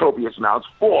huge, copious amounts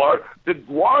for the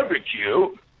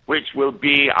barbecue, which will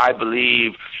be, I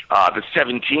believe, the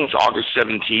 17th, August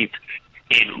 17th,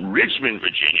 in Richmond,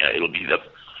 Virginia. It'll be the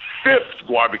 5th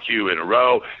barbecue in a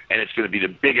row, and it's going to be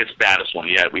the biggest, baddest one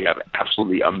yet. We have an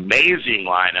absolutely amazing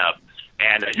lineup,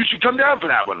 and you should come down for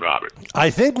that one, Robert.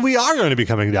 I think we are going to be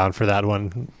coming down for that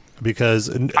one because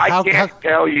I can't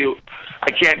tell you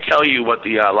what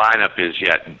the lineup is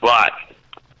yet, but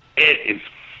it is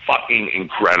fucking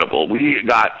incredible. We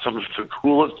got some of the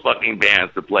coolest fucking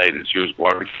bands to play this year's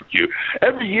barbecue.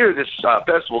 Every year this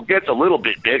festival gets a little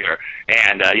bit bigger,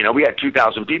 and we had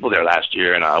 2,000 people there last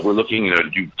year, and we're looking to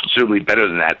do considerably better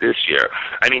than that this year.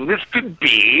 I mean, this could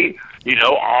be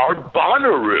our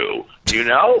Bonnaroo,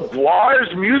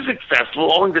 GWAR's music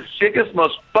festival. Only the sickest,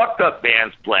 most fucked up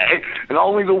bands play, and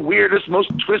only the weirdest, most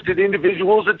twisted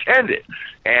individuals attend it.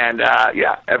 And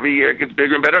every year it gets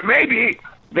bigger and better. Maybe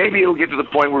it'll get to the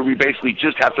point where we basically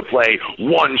just have to play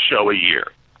one show a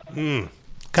year.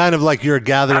 Kind of like your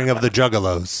gathering of the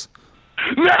Juggalos.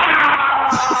 No!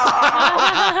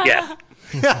 Yeah.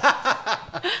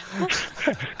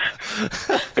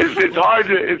 It's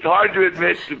hard to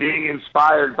admit to being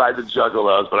inspired by the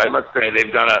Juggalos, but I must say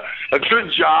they've done a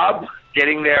good job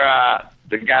getting their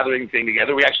the gathering thing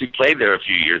together. We actually played there a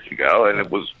few years ago, and it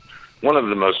was one of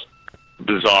the most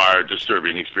bizarre,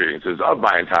 disturbing experiences of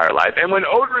my entire life. And when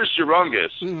Odorous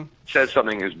Urungus says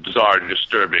something is bizarre and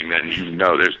disturbing, then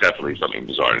there's definitely something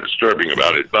bizarre and disturbing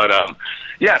about it. But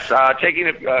yes, taking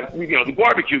it, the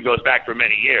barbecue goes back for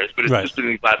many years, but it's just been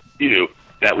these last few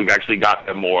that we've actually got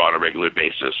them more on a regular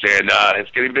basis, and it's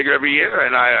getting bigger every year.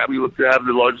 And we look to have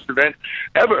the largest event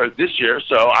ever this year,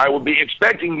 so I will be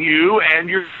expecting you and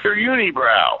your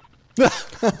unibrow.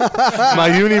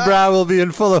 My unibrow will be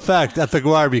in full effect at the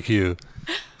barbecue.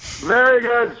 Very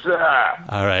good, sir.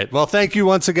 All right. Well, thank you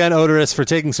once again, Odorous, for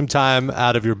taking some time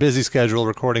out of your busy schedule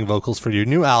recording vocals for your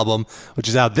new album, which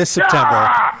is out this September,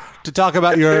 to talk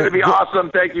about It's going to be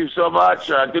awesome. Thank you so much.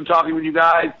 Good talking with you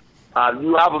guys.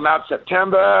 New album out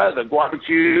September, the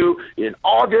barbecue in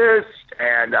August,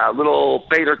 and a little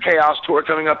Fader Chaos tour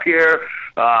coming up here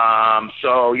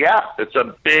So yeah, it's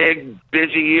a big,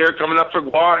 busy year coming up for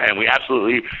Guar, and we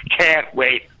absolutely can't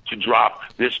wait to drop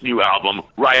this new album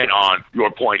right on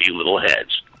your pointy little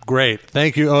heads. Great.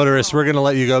 Thank you, Odorous. We're going to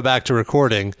let you go back to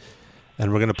recording,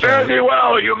 and we're going to play. Fare thee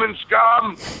well, human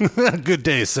scum. Good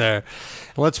day, sir.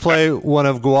 Let's play one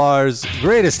of Guar's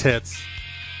greatest hits,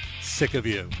 Sick of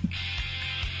You.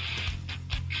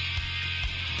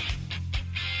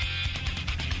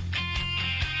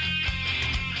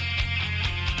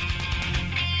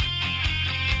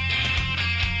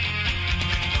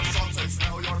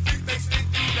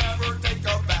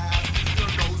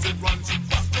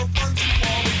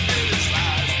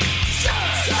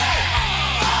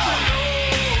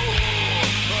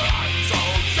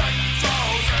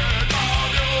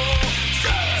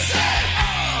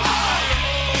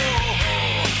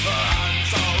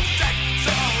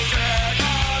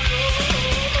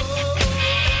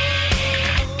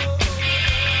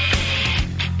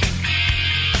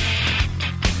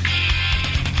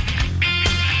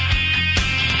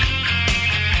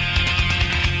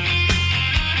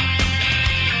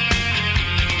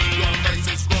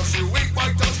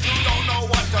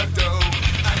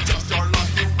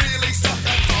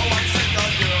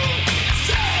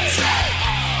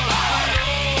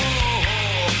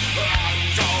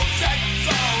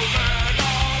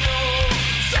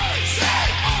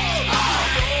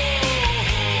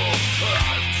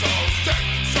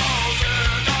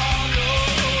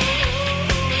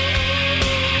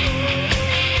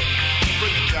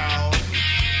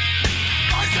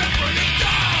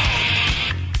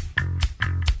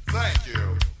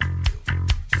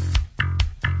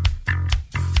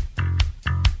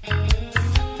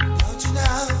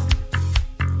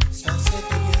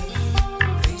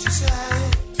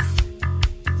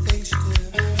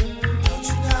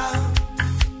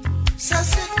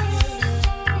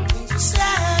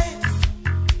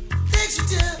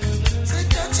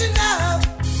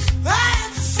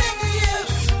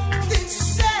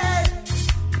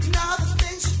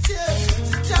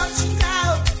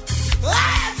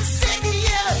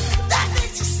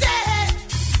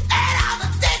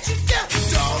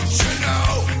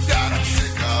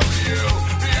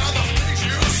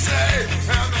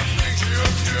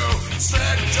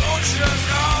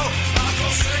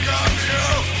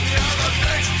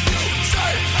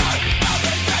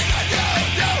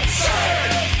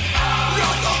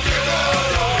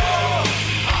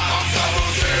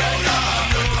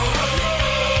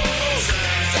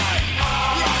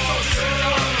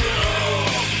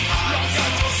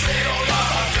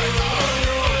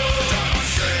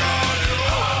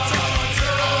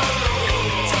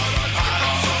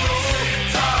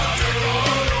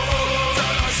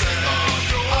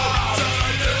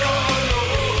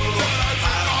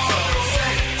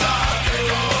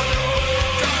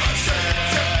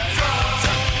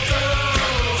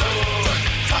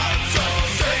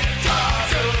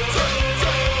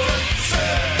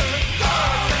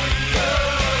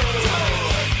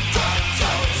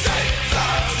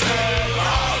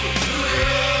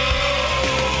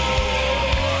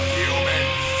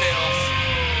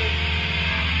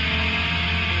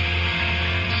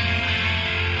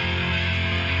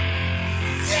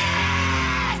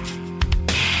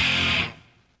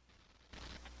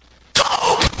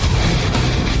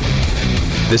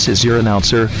 This is your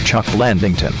announcer, Chuck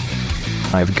Landington.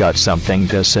 I've got something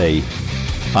to say.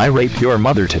 I raped your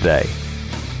mother today.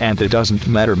 And it doesn't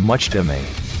matter much to me.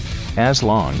 As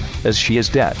long as she is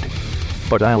dead.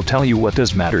 But I'll tell you what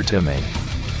does matter to me.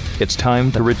 It's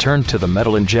time to return to the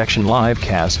Metal Injection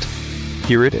livecast.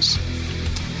 Here it is.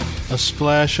 A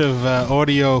splash of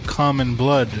audio common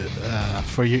blood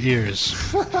for your ears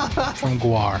from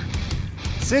Guar.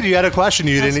 Sid, you had a question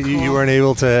you weren't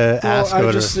able to ask.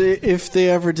 Well, if they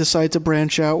ever decide to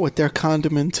branch out with their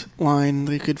condiment line,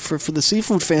 they could for the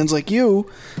seafood fans like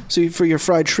you. So for your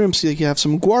fried shrimps, you have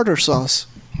some Guar sauce.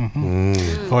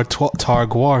 Mm-hmm. Or tar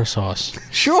Guar sauce.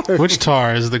 Sure. Which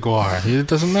tar is the Guar? It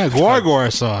doesn't matter.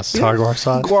 Guar sauce. Tar Guar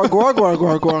sauce. Guar.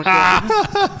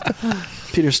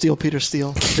 Peter Steele.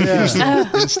 Yeah.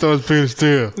 It's those Peter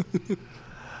Steele.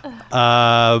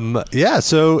 Yeah,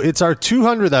 so it's our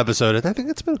 200th episode, and I think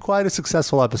it's been quite a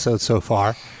successful episode so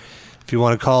far. If you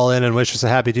want to call in and wish us a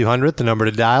happy 200th, the number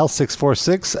to dial,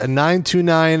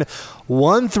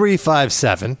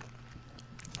 646-929-1357.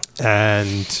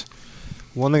 And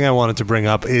one thing I wanted to bring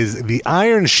up is the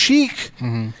Iron Sheik.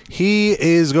 Mm-hmm.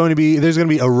 There's going to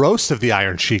be a roast of the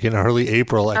Iron Sheik in early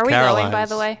April at Caroline's. Are we going, by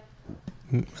the way?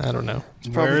 I don't know. It's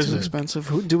probably too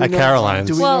expensive. At Caroline's.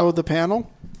 Do we know the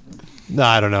panel? No,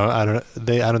 I don't know. I don't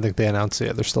think they announced it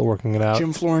yet. They're still working it out.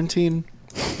 Jim Florentine.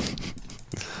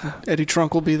 Eddie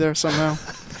Trunk will be there somehow.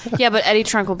 Yeah, but Eddie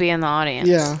Trunk will be in the audience.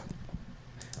 Yeah.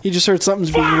 He just heard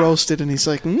something's being roasted, and he's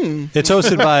like, It's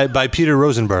hosted by Peter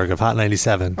Rosenberg of Hot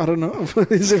 97. I don't know.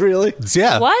 Is it really?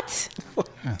 Yeah. What?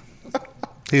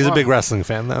 He's a big wrestling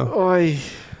fan, though. Oy.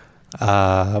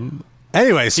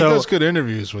 Anyway, so... he does good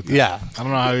interviews with them. Yeah. I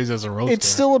don't know how he does a roast. It's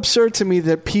still absurd to me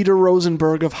that Peter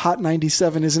Rosenberg of Hot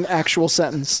 97 is an actual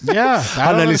sentence. Yeah. I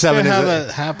Hot don't 97 understand how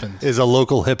that happens. is a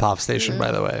local hip-hop station,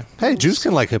 by the way. Hey, Juice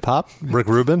can like hip-hop. Rick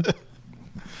Rubin.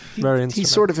 Very He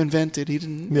sort of invented. He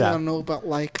didn't. I don't know about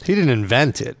like. He didn't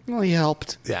invent it. Well, he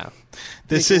helped. Yeah.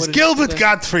 This Make it is what it is Gilbert today.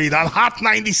 Gottfried on Hot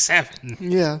 97.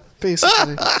 Yeah,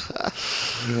 basically.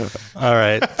 All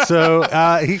right. So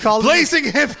he called... Blazing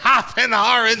hip-hop and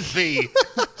R&B.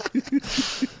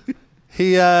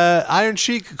 Iron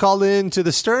Sheik called in to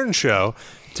the Stern Show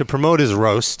to promote his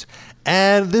roast,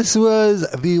 and this was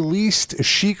the least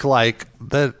Sheik-like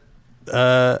that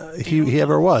he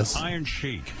ever was. Iron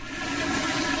Sheik.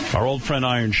 Our old friend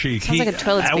Iron Sheik. Sounds like a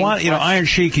toilet's being flushed. Iron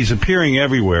Sheik. He's appearing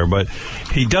everywhere, but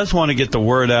he does want to get the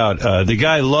word out. The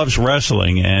guy loves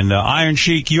wrestling, and Iron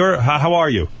Sheik, how are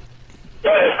you?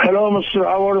 Hello, Mr.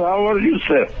 How are you,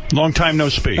 sir? Long time no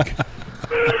speak.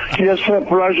 Yes, sir.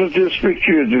 Pleasure to speak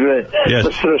to you today, Yes.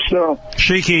 Mr. Snow.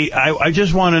 Sheiky, I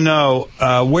just want to know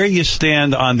where you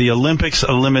stand on the Olympics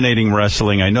eliminating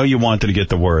wrestling. I know you wanted to get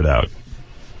the word out.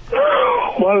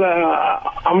 Well,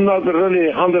 I'm not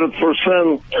really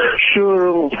 100%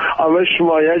 sure. I wish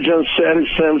my agents, Eric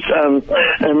Sims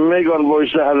and Megan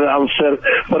Boyce had an answer.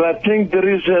 But I think the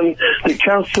reason they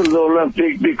canceled the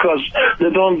Olympic because they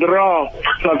don't draw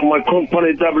like my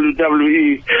company,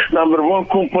 WWE, number one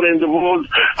company in the world,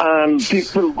 and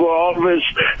people go always,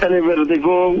 anywhere they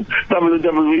go,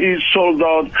 WWE is sold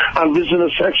out and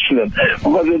business excellent.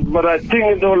 But I think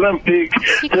in the Olympic,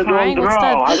 they don't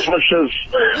draw as much as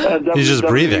He's just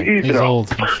breathing. He's old.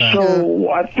 So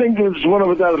I think it's one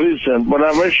of that reason. But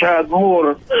I wish I had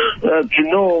more to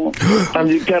know, and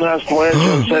you can ask my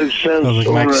agents,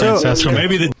 Eric Sims. So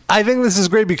maybe I think this is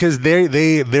great because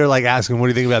they're like asking, what do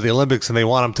you think about the Olympics? And they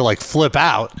want him to like flip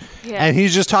out. Yeah. And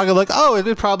he's just talking like, oh,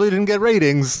 it probably didn't get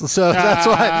ratings. So that's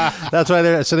why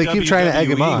they keep trying to egg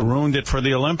him on. Ruined it for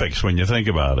the Olympics when you think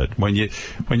about it. When you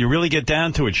really get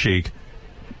down to it, Sheik.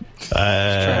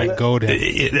 Try to goad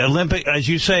him. Olympic, as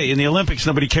you say, in the Olympics,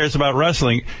 nobody cares about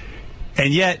wrestling,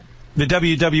 and yet the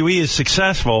WWE is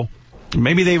successful.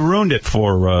 Maybe they ruined it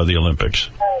for the Olympics.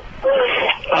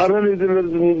 I really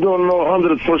don't know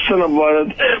 100% about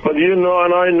it, but you know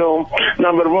and I know,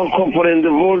 number one company in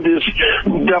the world is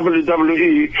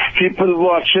WWE. People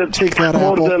watch it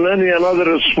more than any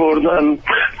other sport, and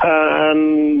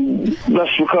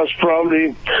that's because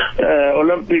probably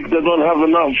Olympic, they don't have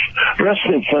enough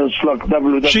wrestling fans like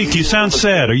WWE. Sheik, you sound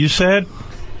sad. Are you sad?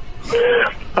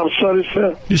 I'm sorry,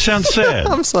 sir. You sound sad.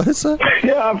 I'm sorry, sir.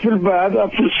 Yeah, I feel bad. I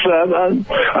feel sad.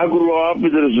 I grew up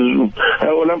with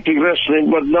Olympic wrestling,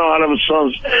 but now all of a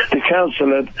sudden they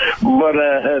cancel it. But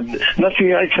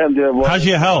nothing I can do about it. How's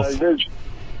your health?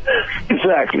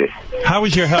 Exactly. How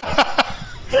is your health?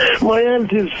 My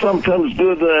health is sometimes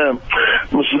good,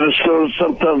 Mr. Stone,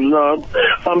 sometimes not.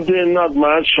 I'm doing not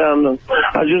much, and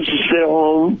I just stay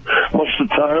home most of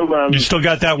the time. And You still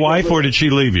got that wife, or did she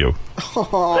leave you?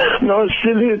 No,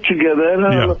 still here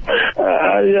together.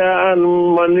 Yeah, and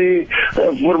my knee,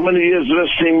 for many years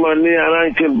resting, my knee and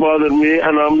ankle bother me,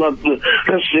 and I'm not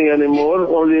resting anymore.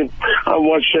 Only I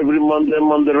watch every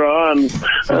Monday Raw, and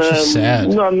sad.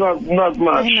 not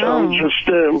much. I'm just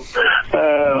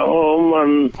home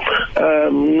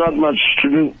and not much to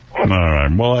do. All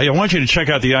right. Well, I want you to check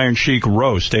out the Iron Sheik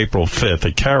roast April 5th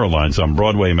at Caroline's on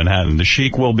Broadway, Manhattan. The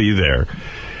Sheik will be there.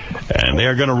 And they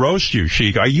are going to roast you,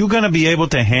 Sheik. Are you going to be able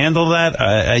to handle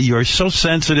that? You're so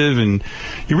sensitive, and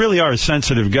you really are a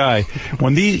sensitive guy.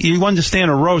 When you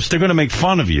understand a roast, they're going to make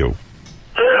fun of you.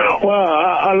 Well,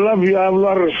 I love you. I have a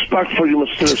lot of respect for you,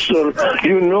 Mr. Sir.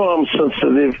 You know I'm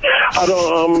sensitive.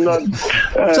 I'm not...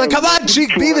 So come on,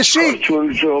 Sheik, be the Sheik.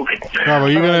 Joke. Rob, are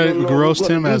you going to roast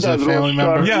him as a family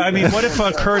member? Yeah, I mean, what if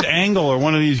Kurt Angle or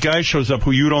one of these guys shows up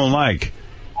who you don't like?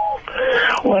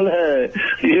 Well,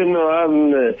 you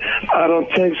know, I don't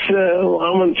think so.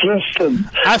 I'm interested.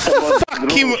 I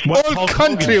fuck him all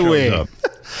country way.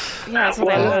 Yeah, so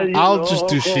they I'll just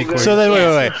do Sheik. So then,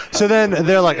 wait. So then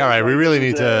they're like, all right, we really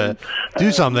need to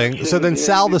do something. So then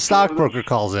Sal, the stockbroker,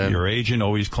 calls in. Your agent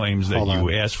always claims that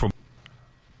you asked for...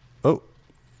 Oh,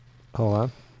 hold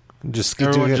on.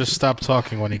 Everyone just stopped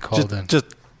talking when he called in. Just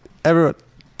everyone...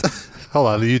 Hold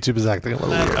on, the YouTube is acting a little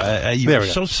weird. You're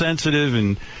so sensitive,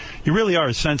 and You really are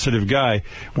a sensitive guy.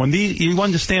 When you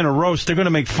understand a roast, they're going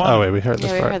to make fun. Oh, wait, we heard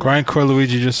this part. Brian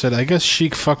Corluigi just said, I guess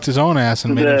Sheik fucked his own ass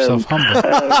and made himself humble.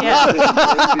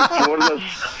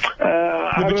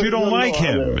 But you don't like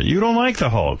him. You don't like the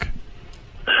Hulk.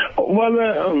 Well,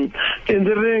 in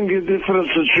the ring, a different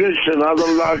situation. I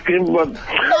don't like him, but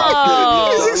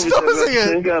he's exposing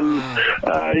it.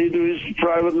 He do his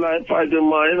private life. I do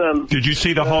mine. And Did you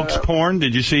see the Hulk's porn?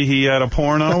 Did you see he had a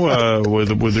porno with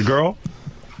the girl?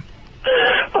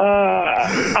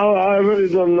 I really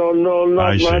don't know. No,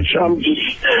 not much. I'm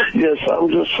just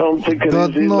something.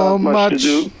 Don't know much.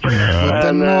 To do.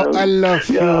 And, I love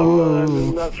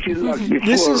you.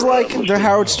 This is like the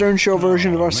Howard Stern show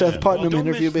version of our Seth Putnam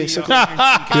interview, basically.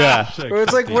 Yeah. Where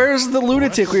it's like, where's the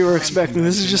lunatic we were expecting?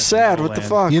 This is just sad. What the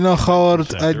fuck? You know,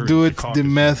 Howard, I do it, the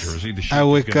meth. I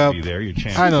wake up.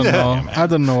 I don't know. I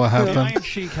don't know what The happened. Iron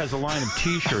Sheik has a line of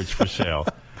T-shirts for sale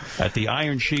at the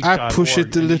Iron Sheik. I push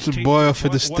it the little boy off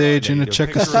of the stage in the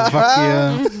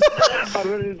Czechoslovakia.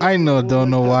 I don't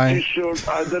know why.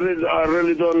 I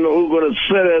really don't know who's going to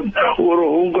sell it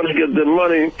or who's going to get the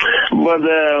money. But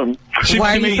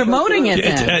why are you promoting it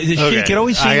then? Sheik, it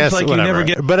always seems like whatever. you never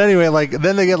get. But anyway, like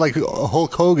then they get like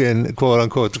Hulk Hogan, quote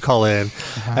unquote, to call in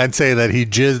and say that he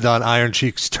jizzed on Iron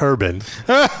Sheik's turban,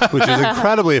 which is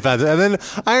incredibly offensive. And then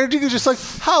Iron Sheik is just like,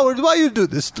 Howard, why you do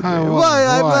this to me?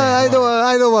 I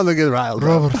don't want to get riled.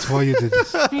 Robert, why you did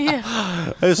this?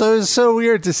 And so it's so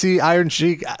weird to see Iron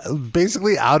Sheik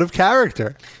basically out of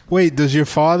character. Wait, does your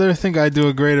father think I do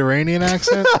a great Iranian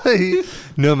accent?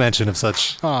 No mention of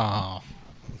such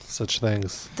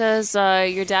things. Does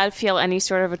your dad feel any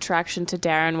sort of attraction to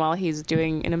Darren while he's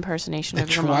doing an impersonation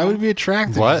of your mom? Why would he be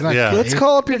attracted? What? Yeah. Let's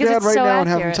call up your Because dad it's right so now and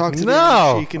have him accurate. talk to the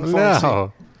Iron Sheik in Farsi.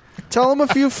 No. Tell him a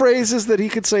few phrases that he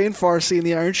could say in Farsi in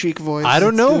the Iron Sheik voice. I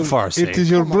don't know Farsi. It is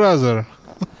your brother.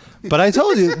 But I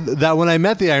told you that when I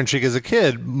met the Iron Sheik as a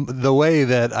kid, the way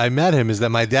that I met him is that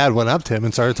my dad went up to him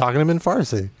and started talking to him in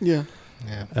Farsi. Yeah.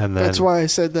 And then, That's why I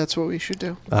said that's what we should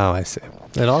do. Oh, I see.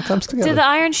 It all comes together. Did the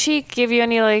Iron Sheik give you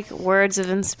any words of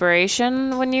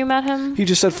inspiration when you met him? He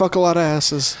just said fuck a lot of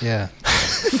asses. Yeah.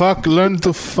 Learn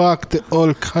to fuck the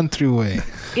old country way.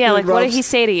 Yeah, what did he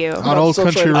say to you? On Old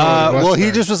Country Road. Well,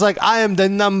 he just was like, I am the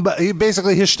number. He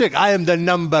basically, his shtick, I am the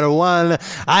number one.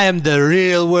 I am the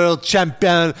real world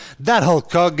champion. That Hulk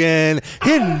Hogan.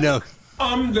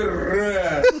 I'm the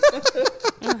red.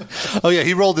 Oh, yeah,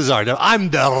 he rolled his R. No, I'm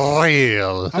the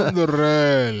real. I'm the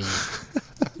real.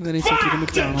 Then he took you to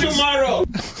McDonald's. Tomorrow.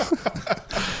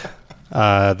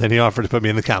 Then he offered to put me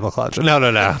in the camouflage. No.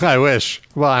 I wish.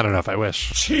 Well, I don't know if I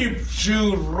wish. Cheap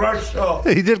Jew Russia.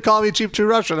 He did call me Cheap Jew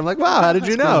Russian. I'm like, wow, how did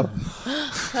you know?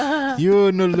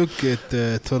 You no look at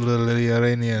totally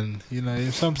Iranian. You know,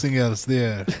 there's something else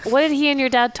there. What did he and your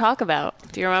dad talk about?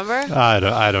 Do you remember?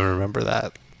 I don't remember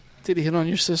that. Did he hit on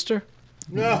your sister?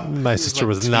 No. My sister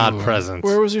was not present.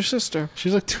 Where was your sister?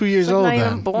 She's like 2 years She's old not then.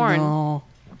 even born. No.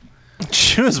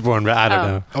 She was born, but I don't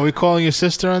know. Are we calling your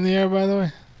sister on the air, by the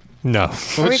way? No.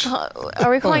 Are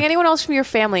we calling anyone else from your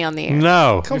family on the air?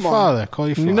 No. Your father. Call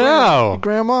your father. No. Your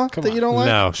grandma that you don't like?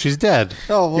 No, she's dead.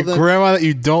 Oh, well Your then. grandma that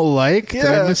you don't like? Did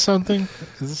Yeah. I miss something?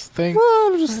 Is this a thing?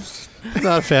 Well, I'm just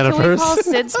not a fan of Can we hers. call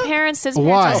Sid's parents? Sid's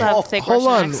Why? parents also have thick Hold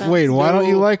Russian on. accents. Wait, why don't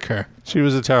you like her? She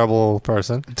was a terrible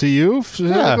person. To you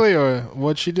specifically, or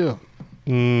what'd she do?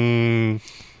 I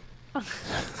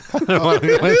don't want to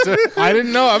go into it. I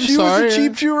didn't know. I'm She sorry. was a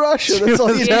cheap Jew Russia. That's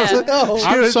all you have to know.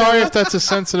 I'm sorry if that's a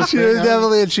sensitive She thing. was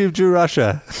definitely a Cheap Jew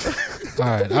Russia. All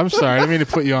right. I'm sorry. I didn't mean to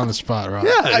put you on the spot, Rob.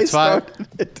 Yeah, it's fine.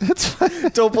 It's fine.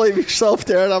 Don't blame yourself,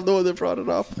 Darren. I'm the one that brought it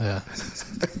up. Yeah.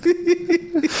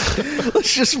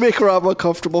 Let's just make Rob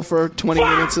uncomfortable for 20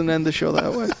 minutes and end the show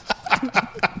that way.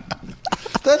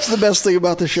 That's the best thing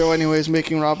about the show, anyways,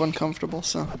 making Rob uncomfortable.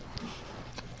 So.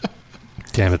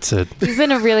 Damn it, Sid. You've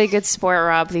been a really good sport,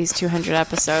 Rob, these 200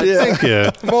 episodes. Yeah. Thank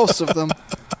you. Most of them.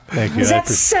 Thank you. Is that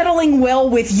settling well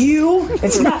with you?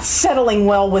 It's not settling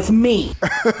well with me.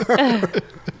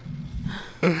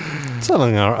 It's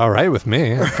settling all right with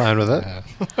me. I'm fine with it.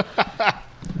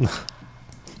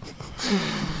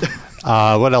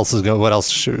 What else is What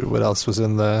else was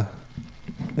in the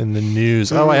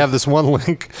news? Oh, I have this one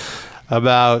link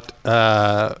about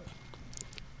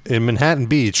in Manhattan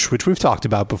Beach, which we've talked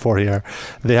about before here.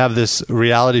 They have this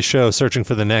reality show searching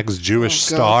for the next Jewish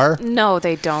star. No,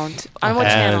 they don't. On what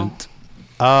channel?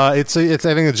 It's I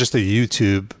think it's just a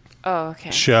YouTube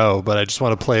show, but I just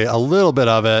want to play a little bit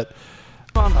of it.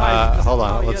 Hold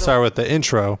on, let's start with the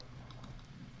intro,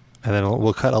 and then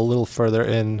we'll cut a little further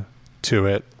into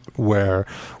it where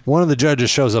one of the judges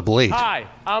shows up late. Hi,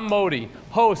 I'm Modi,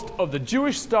 host of the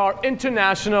Jewish Star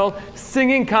International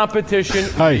Singing Competition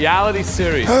reality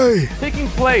series, taking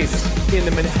place in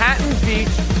the Manhattan Beach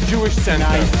Jewish Center.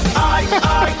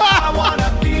 I wanna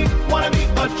be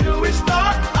a Jewish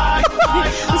star.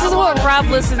 This is what Rob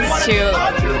listens to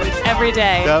every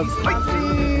day.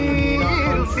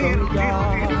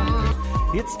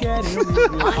 It's getting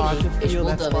really hard to feel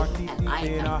that spark deep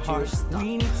in our hearts.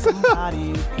 We need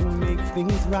somebody who can make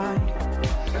things right.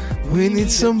 We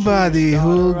need somebody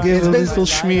who'll give a little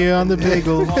schmear on the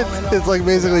bagel. It's like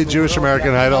basically Jewish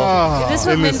American Idol. Is this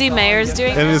what Mindy Mayer's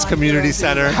doing? In this community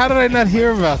center. How did I not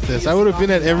hear about this? I would have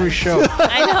been at every show.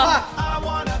 I know.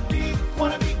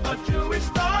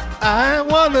 I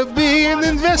want to be an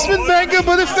investment banker,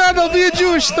 but if not, I'll be a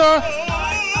Jewish star.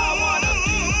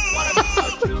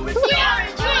 We are a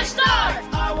Jewish star.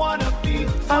 I wanna be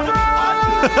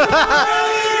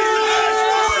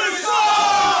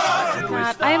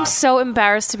God, I am so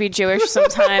embarrassed to be Jewish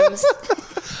sometimes.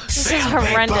 This is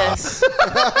horrendous.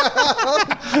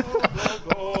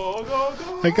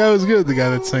 That guy was good, the guy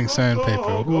that sang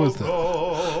Sandpaper. Who was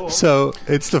that? So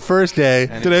it's the first day.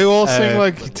 Did they all sing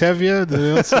like Tevye? Did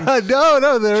they all sing?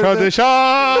 No, they're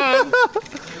Tradition!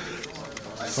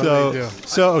 So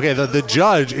okay, the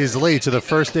judge is late to the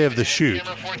first day of the shoot.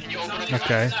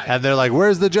 Okay. And they're like,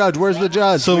 "Where's the judge? Where's the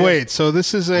judge?" So wait, so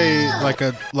this is like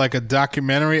a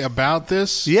documentary about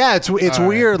this? Yeah, it's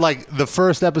weird. Like the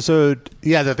first episode,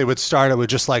 that they would start it with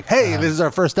just like, "Hey, this is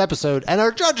our first episode, and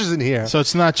our judge is in here." So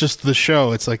it's not just the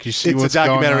show; it's like you see It's what's a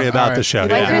documentary going on. about the show.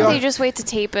 Why couldn't they just wait to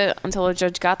tape it until the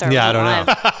judge got there? Yeah, I don't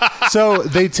know. So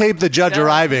they taped the judge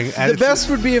arriving, and The best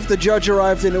would be if the judge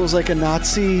arrived and it was like a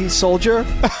Nazi soldier.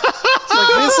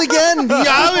 Like this again?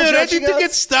 Yeah, we're ready to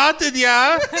get started,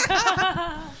 yeah?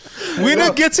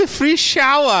 Winner gets a free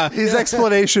shower. His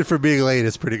explanation for being late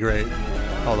is pretty great.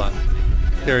 Hold on.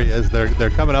 Here he is. They're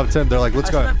coming up to him. They're like, "Let's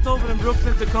go." I stepped over in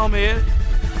Brooklyn to come here.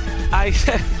 I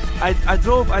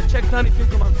drove. I checked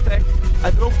anything on my text. I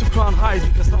drove to Crown Heights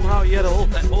because somehow he had an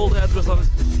old address on his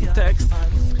text.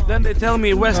 Then they tell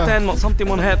me West End, something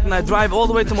Manhattan. I drive all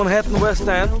the way to Manhattan, West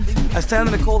End. I stand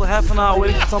in the cold a half an hour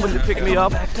waiting for somebody to pick me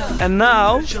up. And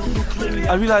now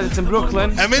I realize it's in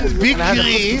Brooklyn. I'm in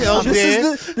Bikini.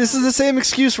 This is the same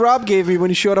excuse Rob gave me when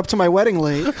he showed up to my wedding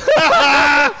late.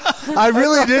 I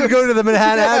really did go to the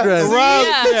Manhattan address. Rob,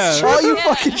 All you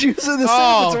fucking Jews in the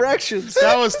same directions.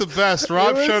 That was the best.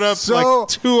 Rob showed up like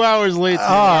 2 hours late to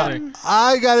the wedding.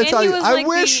 I gotta tell he you, was I like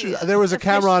wish the there was a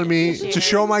camera on me to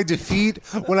show my defeat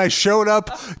when I showed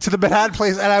up to the Manhattan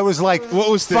place, and I was like, "What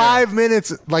was there?" 5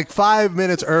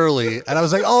 minutes early, and I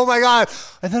was like, "Oh my god!"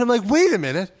 And then I'm like, "Wait a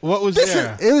minute, what was this?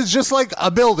 there?" It was just like a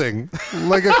building,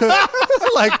 like a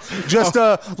like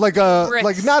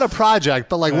not a project,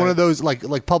 but like one of those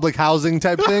like public housing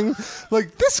type thing.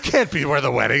 Like this can't be where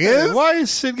the wedding is. Why is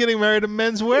Sid getting married at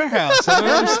Men's Warehouse? I don't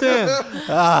understand.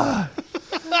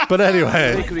 But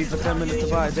anyway, Bakery for 10 minutes to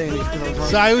buy a Danish.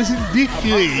 So I was in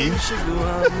Bikini,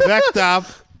 backed up.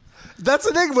 that's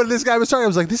the thing. When this guy was talking, I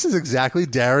was like, "This is exactly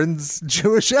Darren's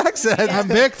Jewish accent." I'm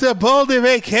backed up all the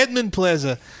way, Hedman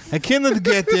Plaza. I cannot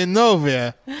get in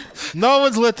nowhere. No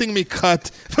one's letting me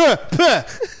cut.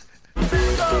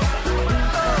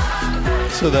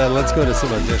 So then, let's go to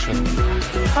some audition.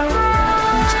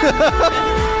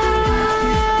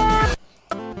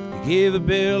 Give a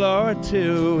bill or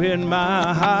two in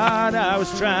my heart. I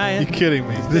was trying. You're kidding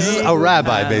me. This is a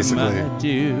rabbi, basically.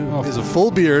 He has a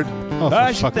full beard. Oh,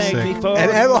 for fuck's sake.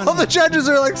 And all the judges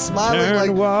are like smiling, Turn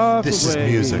like, walk "This is away.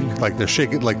 music." Like they're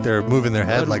shaking, like they're moving their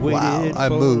head, like, "Wow,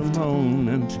 I'm moved."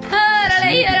 And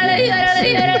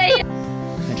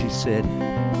she said,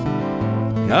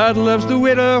 "God loves the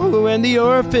widow and the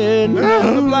orphan,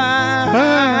 and the blind."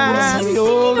 What is he the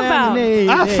old singing about? and the needy.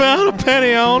 I found a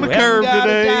penny on the curb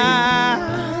today.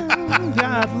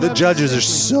 The judges are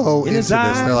so into this.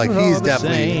 They're like, "He's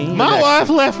definitely." My wife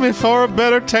left me for a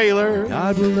better tailor.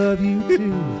 God will love you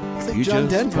too. You John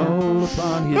just Denver. call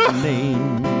upon his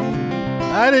name.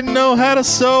 I didn't know how to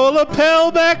sew a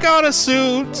lapel back on a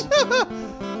suit.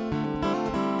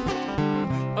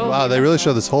 Wow, they really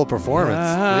show this whole performance.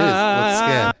 Jeez, let's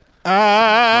scan.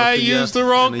 I used the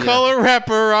wrong color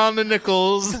wrapper on the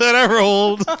nickels that I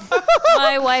rolled.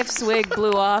 My wife's wig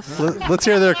blew off Let's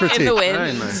hear their in critique. the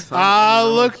wind. I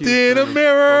looked in a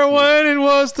mirror when it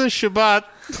was the Shabbat.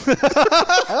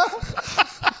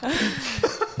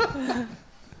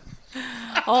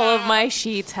 All of my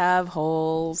sheets have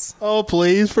holes. Oh,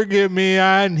 please forgive me.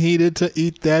 I needed to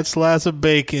eat that slice of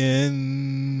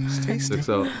bacon.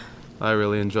 So I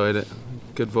really enjoyed it.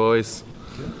 Good voice.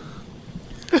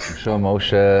 I'm sure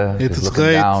Moshe It's is looking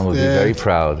great, down, would be yeah. very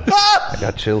proud. I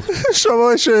got chills.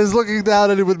 Moshe is looking down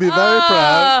and he would be very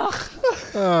proud.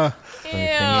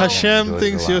 Hashem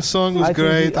thinks your song was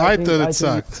great. I thought it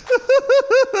sucked.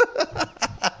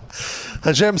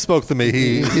 Hashem spoke to me.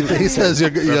 He says you're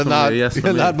not yes for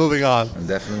you're me. not moving on.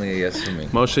 Definitely a yes for me.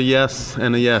 Moshe, yes,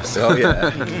 and a yes. Oh,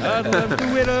 yeah.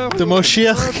 The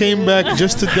Moshiach came back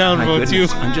just to downvote you.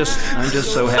 I'm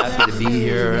just so happy to be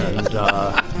here and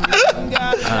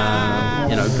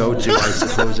go to. I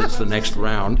suppose it's the next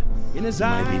round.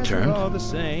 Might be turned.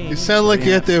 You sound like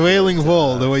you're at the wailing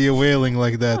wall, the way you're wailing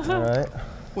like that. All right.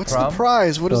 What's the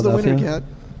prize? What does the winner get?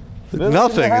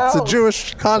 Nothing. It's a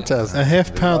Jewish contest. A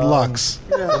half-pound lox.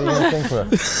 What are you going to think for?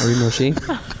 Are we Moshe?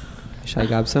 Shai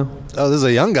Gabso? Oh, this is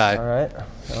a young guy. All right.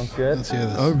 Sounds good. Let's hear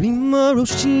this.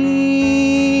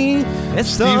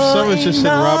 Steve Summers just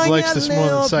said Rob likes this more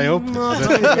than Psyops.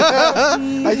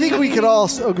 I think we could all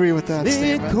agree with that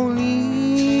statement.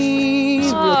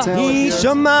 It's real talent.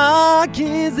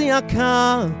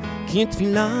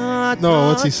 No,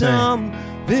 what's he saying?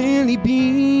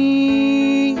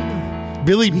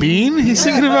 Billy Bean? He's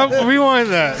singing about... Rewind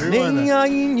that.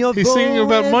 He's singing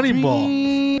about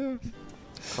Moneyball.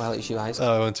 Twilight Issue High School.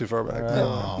 Oh, I went too far back.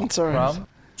 Oh. It's all right.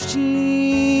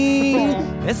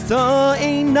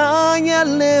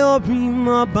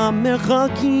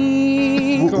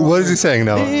 What is he saying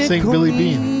now? Saying Billy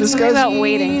Bean. This Something guy's about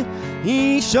waiting.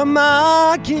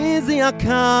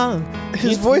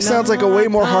 his voice sounds like a way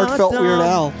more heartfelt Weird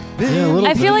Al. Yeah, a little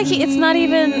I bit. feel like it's not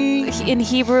even in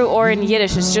Hebrew or in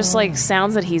Yiddish. It's just like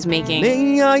sounds that he's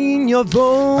making.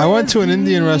 I went to an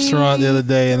Indian restaurant the other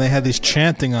day and they had this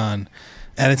chanting on.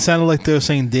 And it sounded like they were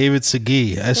saying David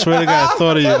Segui. I swear to God, I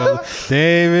thought of you.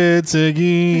 David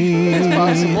Segui. It's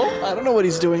possible. I don't know what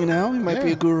he's doing now. He might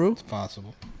be a guru. It's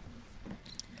possible.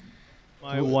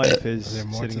 My wife is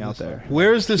sitting out there.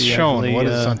 Where is this She shown? actually, What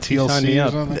is it, on she signed TLC me or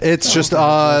up. something? It's just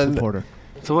on.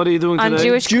 So what are you doing On today?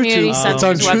 Jewish Community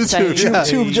Center's It's on website.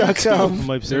 YouTube, yeah.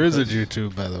 YouTube.com. There is a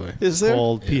YouTube, by the way. Is there?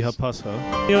 Called Piha Paso.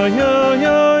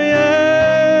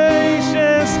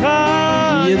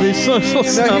 Yeah, these songs all Now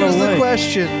sound here's the alike.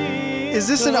 question. Is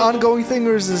this an ongoing thing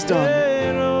or is this done?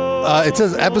 It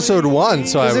says episode 1,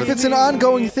 so I Because would. if it's an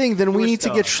ongoing thing, then we need to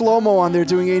get Shlomo on there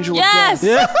doing Angel Yes! of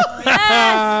Death.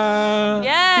 Yes!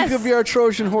 Yes! He could be our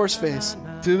Trojan horse face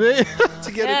Do they?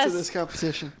 to get Yes. into this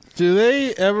competition. Do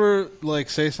they ever like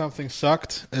say something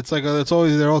sucked? It's like it's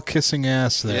always they're all kissing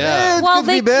ass there. Yeah, it Well, could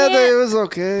they be bad. can't- It was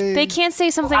okay. They can't say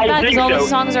something bad because all the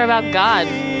songs are about God.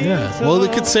 Yeah. Well, they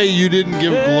could say you didn't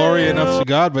give glory enough to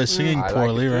God by singing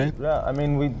poorly, right? Yeah, I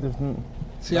mean,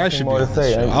 See, I should be on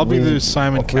this show. I'll be the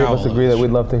Simon Three of us Cowell. agree that we'd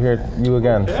love to hear you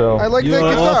again. So I like You that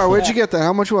are guitar. awful. Where'd you get that?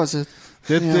 How much was it?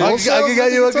 I could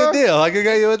get you a good deal. I could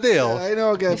get you a deal. I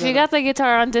know. Get If you got the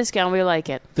guitar on discount, we like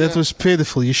it. That was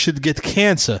pitiful. You should get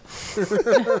cancer.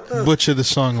 Butcher the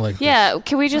song like that. Yeah,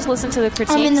 can we just listen to the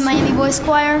critiques? I'm in the Miami Boys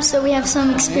Choir, so we have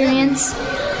some experience.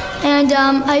 And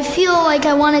I feel like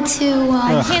I wanted to.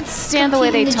 I can't stand the way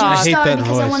they talk. I hate that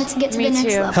because I voice. wanted to get to Me the next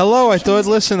too. level. Hello, I thought,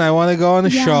 listen, I want to go on a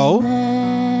show.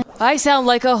 I sound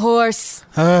like a horse.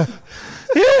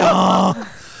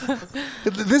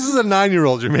 This is a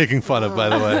 9-year-old you're making fun of, by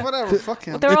the way. Whatever. Fuck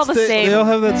him. They're all the same. They all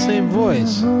have that same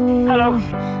voice. Hello.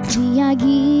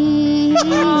 Miyagi.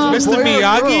 Mr.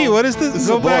 Miyagi? What is this? This is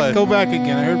Go a back. boy. Go back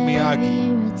again. I heard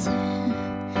Miyagi.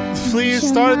 Please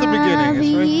start at the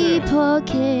beginning. It's right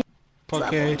there.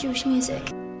 Okay. Jewish music.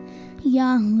 See?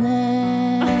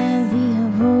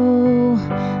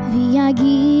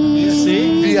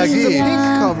 This is a Miyagi. Pink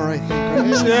cover, I think.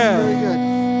 Right? Yeah. Very good.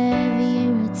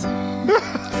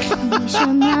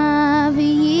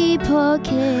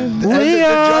 And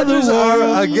the judges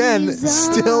are again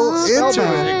still into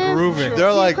it. Grooving.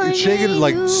 They're like shaking,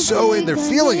 like so in. They're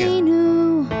feeling it.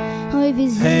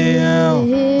 Hey, Al.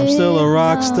 I'm still a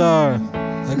rock star.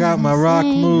 I got my rock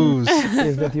moves.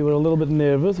 Is that you were a little bit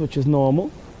nervous, which is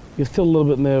normal. You're still a little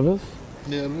bit nervous.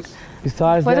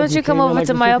 Besides Why that, don't you come came over out like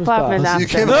to a my superstar. apartment You after?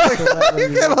 came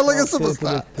out like a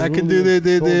superstar. I can do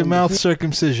the mouth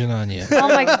circumcision on you. Oh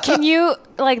my! Can you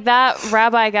like that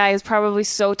rabbi guy is probably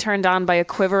so turned on by a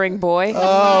quivering boy.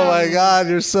 Oh my God,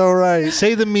 you're so right.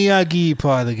 Say the Miyagi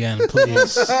part again,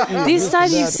 please. This time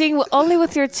you sing only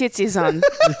with your tzitzis on.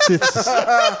 The tits.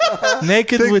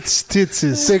 Naked with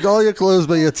tits. Take all your clothes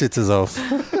but your tits off.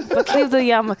 But leave the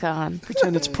yarmulke on.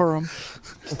 Pretend it's Purim.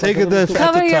 Take it at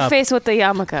Cover the your top. face with the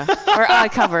yarmulke, or I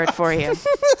cover it for you.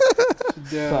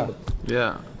 Yeah,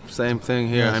 same thing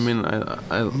here. Yes. I mean,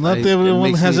 Not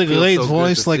everyone has a great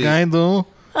voice like I do.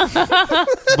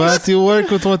 But you work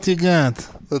with what you got.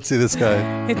 Let's see this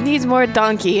guy. It needs more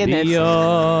donkey in it. So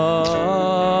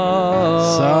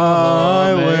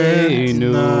silent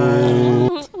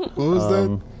night. What was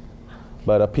that?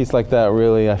 But a piece like that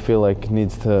really, I feel like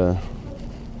needs to,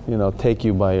 take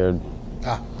you by your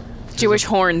Jewish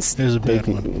horns. There's a bad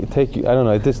one. Take you. I don't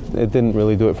know. It didn't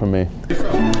really do it for me.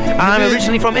 I'm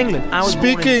originally from England. I was born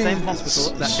in the same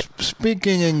hospital.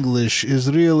 Speaking English is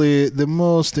really the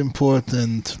most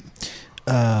important.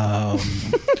 Well,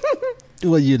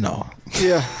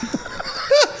 Yeah.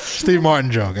 Steve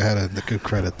Martin joke. I had the good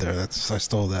credit there. I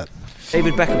stole that.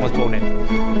 David Beckham was born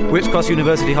in Whips Cross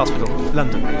University Hospital,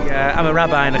 London. I'm a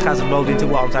rabbi and a chazan rolled into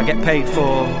one. I get paid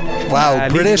for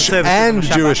British and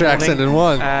Jewish accent in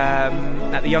one.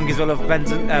 At the Young Israel of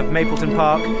Mapleton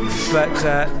Park, but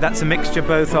that's a mixture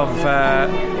both of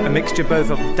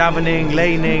davening,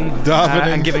 laning,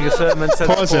 and giving a sermon. So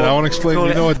Pause it. I want to explain.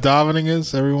 You know what davening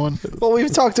is, everyone? Well,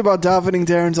 we've talked about davening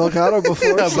Darren Delgado before.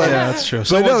 Yeah, that's true. But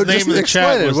Someone's no, name just in the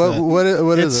chat explain it. was that.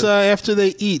 What is It's it? after they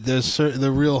eat. There's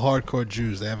the real hardcore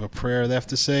Jews. They have a prayer they have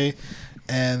to say,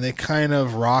 and they kind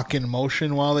of rock in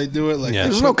motion while they do it. Like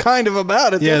There's no kind of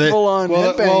about it. Yeah, They're they- full on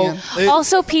well, headbanging.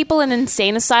 Also, people in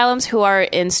insane asylums who are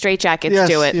in straitjackets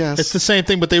do it. It's the same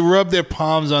thing, but they rub their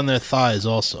palms on their thighs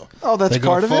also. Oh, that's They go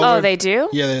part of it? forward. Oh, they do?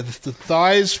 Yeah, the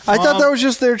thighs. I thought that was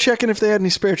just they're checking if they had any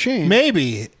spare change.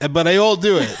 Maybe, but they all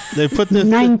do it. They put the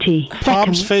 90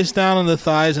 palms face down on the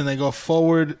thighs, and they go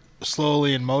forward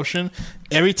slowly in motion.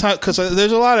 Every time, because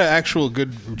there's a lot of actual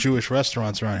good Jewish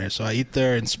restaurants around here, so I eat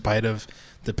there in spite of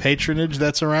the patronage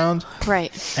that's around.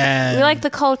 Right. And we like the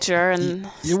culture and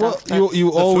stuff. but-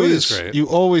 you always is great. you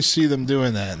always see them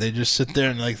doing that. They just sit there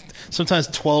and sometimes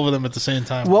 12 of them at the same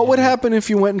time. What would happen if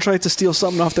you went and tried to steal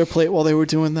something off their plate while they were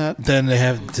doing that? Then they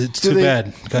have. It's Do too they-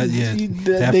 bad. God, yeah, have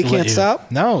they to let can't you-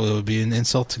 stop? No, it would be an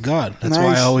insult to God. That's why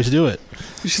Nice. I always do it.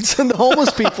 You should send the homeless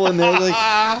people in there.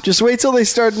 Like, just wait till they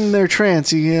start in their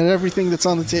trance. You get everything that's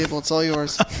on the table. It's all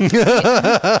yours.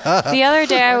 The other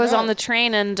day I was on the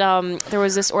train and there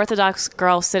was this Orthodox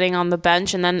girl sitting on the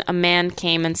bench, and then a man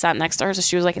came and sat next to her. So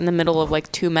she was like in the middle of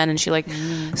like two men, and she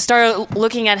started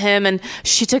looking at him, and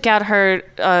she took out her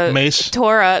Mace?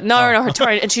 Torah. No, her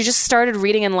Torah, and she just started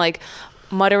reading and like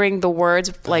muttering the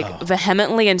words like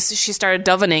vehemently, and she started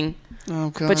davening.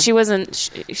 Oh god! But she wasn't.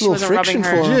 She wasn't rubbing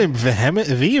her.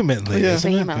 Vehemently. Yeah.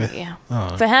 Isn't it? Vehemently, yeah.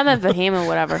 Oh. Vehement,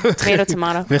 whatever.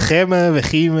 Tomato.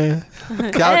 Veheme.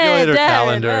 Calculator,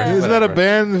 calendar. Isn't that a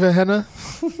band, Vehenna?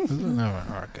 No,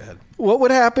 all right, go ahead. What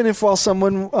would happen if while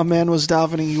a man was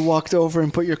davening, you walked over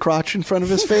and put your crotch in front of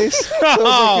his face? So it was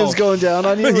like he was going down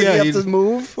on you. Would you have to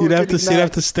move? Or You'd have could to. he You'd not?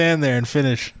 have to stand there and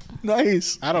finish.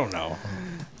 Nice. I don't know.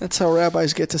 That's how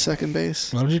rabbis get to second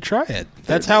base. Why don't you try it?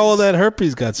 That's how all that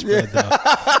herpes got spread, though.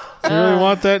 You really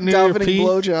want that near your Davening peen?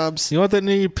 blowjobs. You want that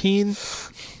near your peen?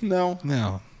 No.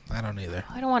 No, I don't either.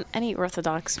 I don't want any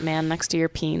Orthodox man next to your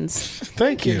peens.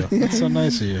 Thank you. That's so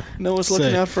nice of you. Noah's looking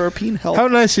Say. out for our peen health. How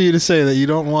nice of you to say that you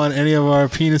don't want any of our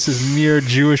penises near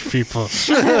Jewish people.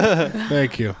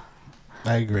 Thank you.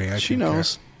 I agree. She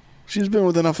knows. She's been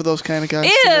with enough of those kind of guys.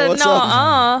 Ew, to know what's no,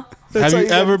 up. That's Have how you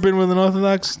get- ever been with an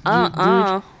Orthodox dude?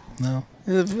 No.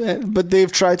 But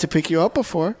they've tried to pick you up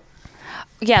before.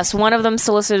 Yes, one of them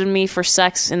solicited me for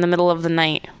sex in the middle of the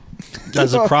night.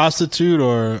 As a prostitute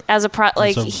or As a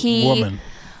as a woman?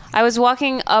 I was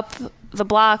walking up the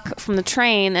block from the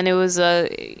train, and it was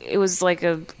like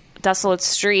a desolate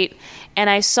street, and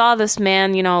I saw this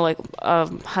man, like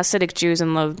Hasidic Jews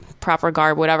in the proper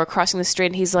garb, whatever, crossing the street,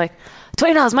 and he's like,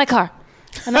 $20, my car.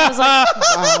 And I was like,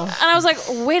 wow. And I was like,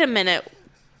 wait a minute,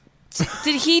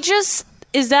 did he just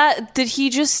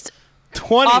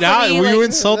 $20? Were you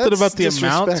insulted about the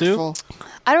amount too?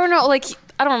 I don't know,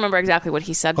 I don't remember exactly what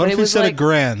he said, What but if it he was said like,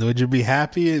 $1,000? Would you be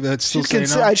happy? That's still She'd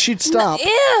say no? she'd stop.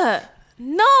 Ew.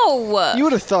 No. You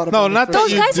would have thought about No, it. not that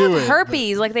Those you guys do have it.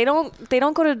 herpes. Like they don't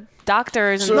go to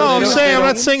doctors. And No, I'm they don't- saying I'm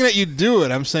not saying that you do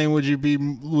it. I'm saying would you be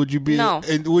No,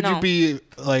 would no. you be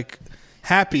like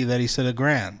happy that he said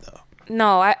 $1,000 though?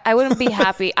 No, I wouldn't be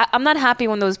happy. I'm not happy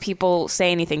when those people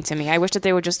say anything to me. I wish that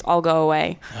they would just all go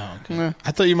away. Oh, okay.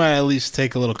 I thought you might at least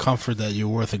take a little comfort that you're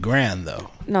worth $1,000 though.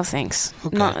 No thanks.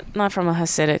 Okay. Not from a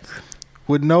Hasidic.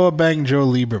 Would Noah bang Joe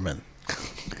Lieberman?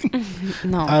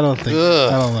 No. I don't think. I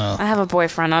don't know. I have a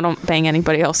boyfriend. I don't bang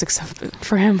anybody else except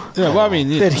for him. Yeah, well, I mean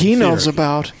That he in knows theory.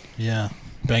 about. Yeah,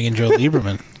 banging Joe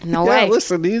Lieberman. No Yeah, way.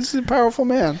 listen, he's a powerful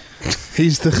man.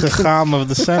 He's the chacham of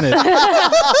the Senate.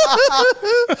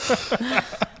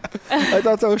 I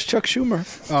thought that was Chuck Schumer.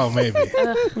 Oh, maybe.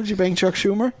 Would you bang Chuck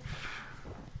Schumer?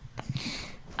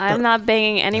 I'm not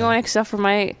banging anyone except for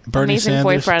my Bernie amazing Sanders.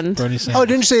 boyfriend. Bernie Sanders. Oh,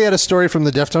 didn't you say you had a story from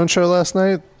the Deftones show last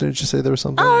night? Didn't you say there was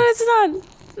something? Oh,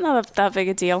 it's not that big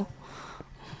a deal.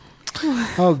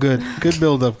 Oh, good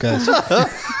build up, guys.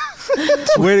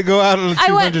 Way to go out on a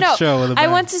 200 show with a I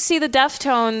bang. went to see the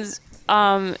Deftones,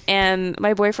 and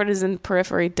my boyfriend is in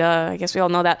Periphery. Duh, I guess we all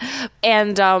know that.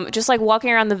 And just like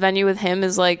walking around the venue with him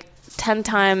is like 10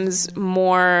 times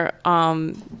more.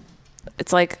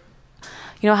 It's like,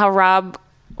 you know how Rob,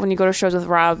 when you go to shows with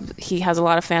Rob, he has a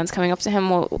lot of fans coming up to him.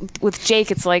 Well, with Jake,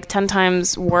 it's like 10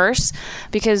 times worse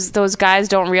because those guys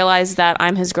don't realize that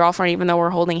I'm his girlfriend, even though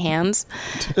we're holding hands.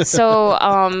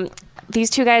 So these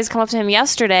two guys come up to him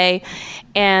yesterday,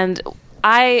 and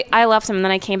I left him, and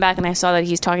then I came back and I saw that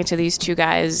he's talking to these two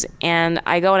guys, and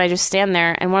I go and I just stand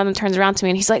there, and one of them turns around to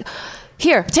me and he's like,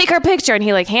 "Here, take our picture," and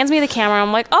he like hands me the camera.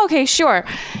 I'm like, oh, okay, sure.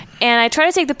 And I try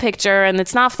to take the picture, and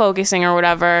it's not focusing or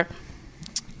whatever.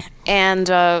 And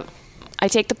I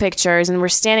take the pictures, and we're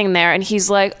standing there, and he's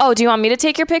like, "Oh, do you want me to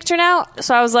take your picture now?"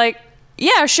 So I was like,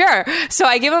 "Yeah, sure." So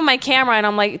I give him my camera, and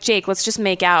I'm like, "Jake, let's just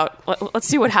make out. Let's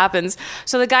see what happens."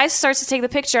 So the guy starts to take the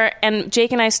picture, and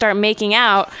Jake and I start making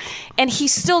out, and he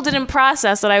still didn't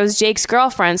process that I was Jake's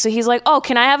girlfriend. So he's like, "Oh,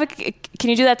 can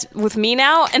you do that with me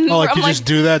now?" And Oh, like I'm you just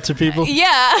do that to people?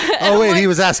 Yeah. Oh, wait, he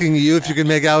was asking you if you could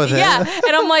make out with him? Yeah.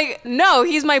 And I'm like, "No,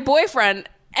 he's my boyfriend."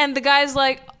 And the guy's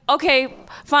like, "Okay,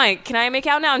 fine. Can I make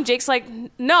out now?" And Jake's like,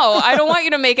 "No, I don't want you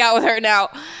to make out with her now."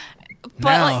 But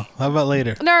now, like, how about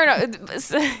later? no.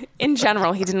 In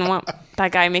general, he didn't want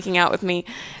that guy making out with me.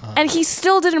 And he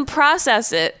still didn't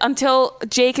process it until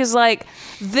Jake is like,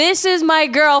 "This is my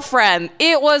girlfriend.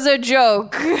 It was a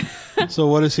joke." So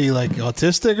what is he, like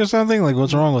autistic or something? Like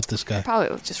what's wrong with this guy? Probably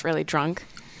was just really drunk.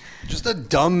 Just a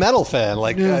dumb metal fan.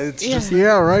 Like, it's just...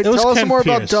 Yeah, right. It was Tell us Ken more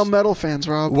about Pierce. dumb metal fans,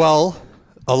 Rob. Well,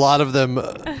 a lot of them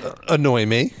annoy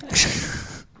me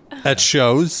at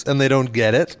shows, and they don't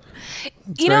get it.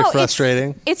 It's very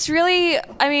frustrating. It's really,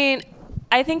 I mean,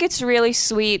 I think it's really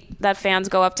sweet that fans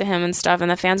go up to him and stuff,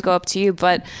 and that fans go up to you,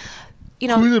 but, you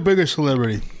know... Who's the biggest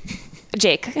celebrity?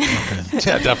 Jake. Okay.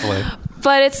 Yeah, definitely.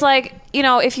 But it's like, you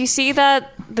know, if you see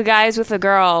that the guy's with a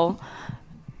girl,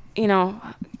 you know,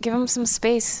 give him some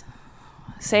space.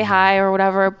 Say hi or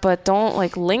whatever, but don't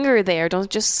like linger there. Don't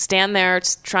just stand there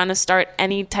trying to start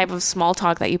any type of small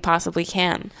talk that you possibly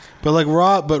can. But like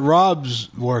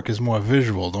Rob's work is more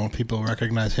visual. Don't people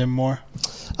recognize him more?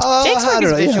 Jake's work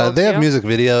is visual, Yeah, they have too. music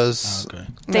videos. Okay.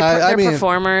 They're mean,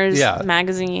 performers, yeah.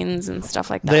 magazines, and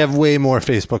stuff like that. They have way more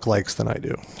Facebook likes than I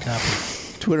do.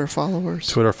 Twitter followers.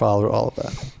 Twitter follower, all of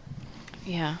that.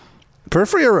 Yeah.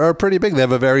 Periphery are pretty big. They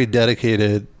have a very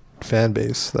dedicated fan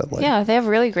base that like. Yeah, they have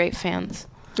really great fans.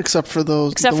 Except for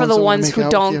those. Except for the ones who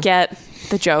don't get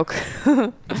the joke.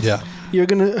 Yeah. You're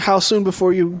gonna. How soon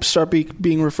before you start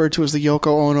being referred to as the Yoko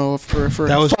Ono of Periphery?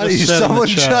 That was Funny, just said someone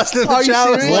in the chat. just in the Are you chat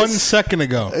was serious? 1 second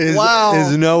ago. Wow.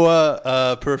 Is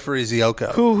Noah Periphery's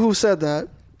Yoko? Who said that?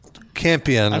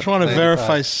 Campion. I just want to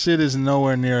verify Sid is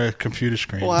nowhere near a computer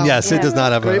screen. Wow. Yeah, Sid does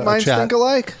not have Great a minds chat. think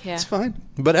alike. Yeah. It's fine.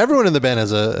 But everyone in the band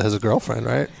has a girlfriend,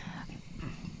 right?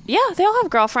 Yeah, they all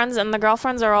have girlfriends, and the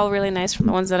girlfriends are all really nice from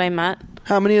the ones that I met.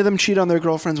 How many of them cheat on their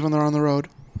girlfriends when they're on the road?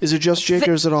 Is it just Jake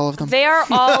or is it all of them? They are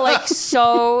all like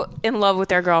so in love with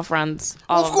their girlfriends.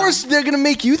 All Of course, they're going to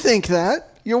make you think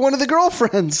that. You're one of the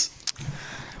girlfriends.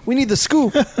 We need the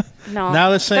scoop. No.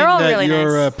 Now they're saying all that really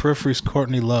your nice. Periphery's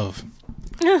Courtney Love.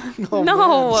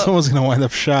 No. Someone's going to wind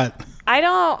up shot. I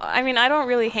don't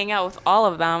really hang out with all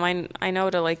of them. I know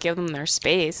to like give them their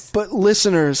space. But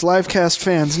listeners, Livecast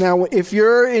fans, now if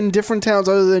you're in different towns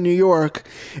other than New York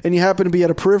and you happen to be at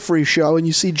a Periphery show and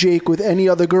you see Jake with any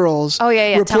other girls, Oh,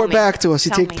 yeah, tell report me. back to us.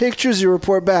 You Tell take me. pictures, you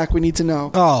report back. We need to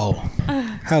know. Oh,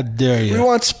 how dare We you.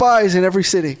 want spies in every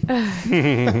city,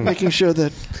 making sure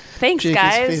that Thanks, Jake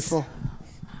guys. is faithful.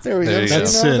 There we There go. you See,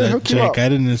 That's now they it, hook you Jake. up. I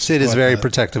didn't Sid is expect very that.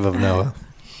 protective of Noah.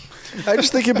 I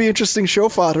just think it'd be interesting show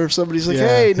fodder if somebody's like, Yeah,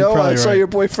 "Hey, you're no, I probably saw right. your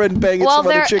boyfriend banging Well, some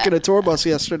other they're- chick in a tour bus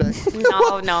yesterday."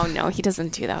 No, he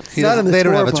doesn't do that. He Not doesn't- in the they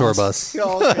don't tour have a tour bus. bus.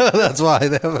 Oh, okay. That's why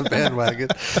they have a bandwagon.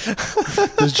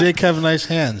 Does Jake have nice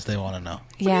hands? They want to know.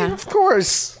 Yeah, Of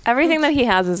course. everything that he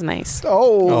has is nice.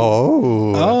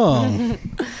 Oh. Oh.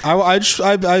 I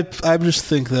just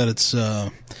think that it's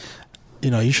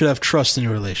you should have trust in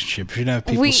your relationship. You shouldn't have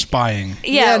people spying.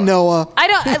 Yeah, Noah.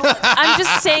 I'm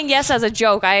just saying yes as a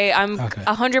joke. I'm Okay.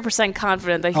 100%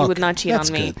 confident that he Okay, would not cheat that's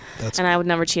on me, good. That's and I would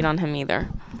never cheat on him either.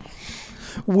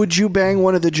 Would you bang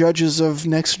one of the judges of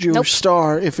Next Jewish Nope.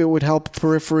 Star if it would help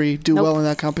Periphery do Nope. well in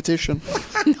that competition?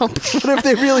 Nope. What if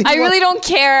they really? I really don't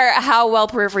care how well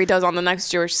Periphery does on the Next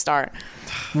Jewish Star.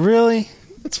 Really?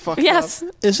 It's fucked Yes. up.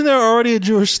 Isn't there already a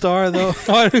Jewish star though?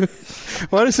 Why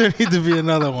does there need to be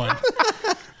another one?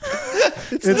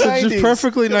 It's It's the a just 90s.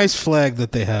 perfectly nice flag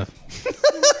that they have.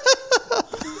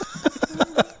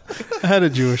 I had a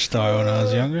Jewish star when I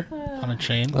was younger on a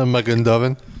chain. I'm Magen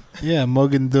David. Yeah,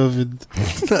 Mogan David.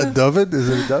 David? Is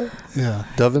it a dove? Yeah.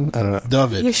 Dovin? I don't know.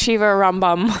 David. Yeshiva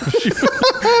Rambam.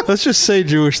 Let's just say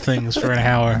Jewish things for an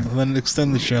hour and then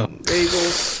extend the show.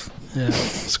 Bagels. Yeah.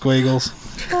 Squiggles.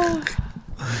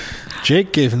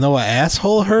 Jake gave Noah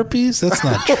asshole herpes? That's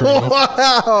not true.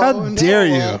 Wow. How dare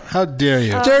you? How dare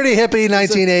you? Dirty hippie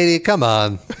 1980. Come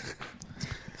on.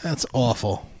 That's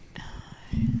awful.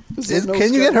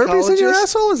 Can you get herpes in your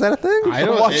asshole? Is that a thing? I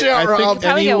don't. Watch out, I Rob. think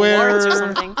Probably get warts or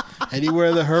something.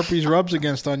 anywhere the herpes rubs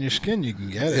against on your skin, you can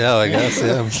get it. Yeah, I guess.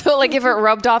 Yeah. So, like, if it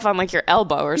rubbed off on, like, your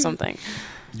elbow or something.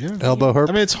 Yeah. Elbow herpes.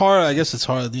 I mean, it's hard. I guess it's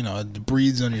hard. You know, it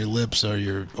breathes on your lips or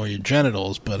your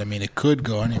genitals, but I mean, it could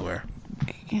go anywhere.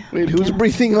 Wait, who's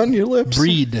breathing on your lips?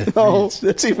 Breed. Oh,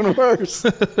 that's even worse.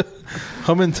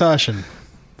 Humintashen.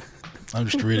 I'm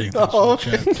just reading things from the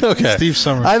chat. Okay. Steve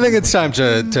Summers. I think it's time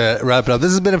to wrap it up.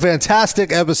 This has been a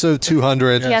fantastic episode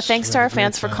 200. Yeah, thanks to our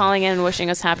fans for calling in and wishing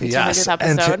us happy 200th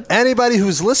And episode. to anybody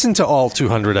who's listened to all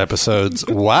 200 episodes,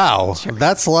 wow,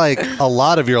 that's like a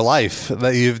lot of your life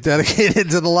that you've dedicated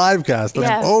to the live cast.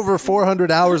 That's Yeah. over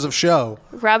 400 hours of show.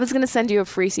 Rob is going to send you a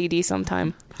free CD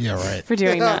sometime. Yeah, right. For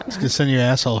doing that. He's gonna send you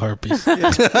asshole herpes.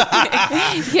 Yeah,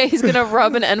 he's going to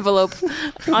rub an envelope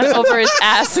over his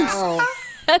ass and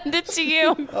send it to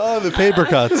you. Oh, the paper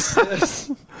cuts.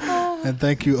 And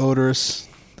thank you, Odorous.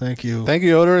 Thank you. Thank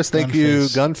you, Odorous. Thank you,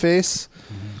 Gunface.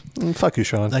 Gunface. Fuck you,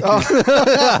 Sean. Thank you.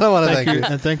 I don't want to thank you.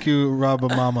 And thank you,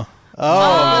 Robamama.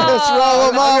 I'm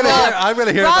going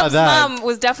to hear Rob's about that. mom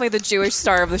was definitely the Jewish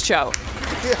star of the show.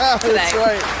 Yeah, today. that's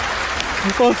right.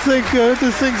 Oh, thank you.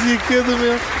 The things you kidding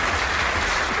me.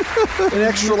 An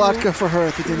extra latke for her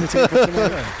at the dinner table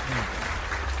tonight.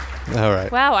 All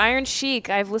right. Wow, Iron Sheik.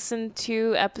 I've listened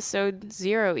to episode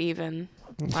 0 even.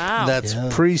 Wow. That's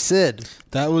pre-Sid.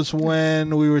 That was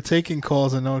when we were taking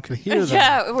calls and no one could hear them.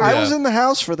 Yeah, I was in the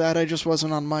house for that. I just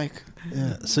wasn't on mic.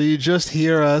 Yeah. So you just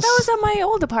hear us. That was at my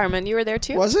old apartment. You were there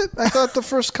too? Was it? I thought the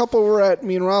first couple were at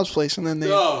me and Rob's place, and then they.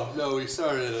 No, we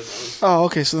started it. Oh,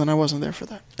 okay. So then I wasn't there for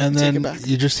that. And Take it then back.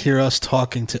 you just hear us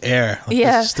talking to air. Like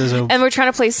Yeah. there's a- And we're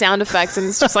trying to play sound effects and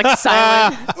it's just like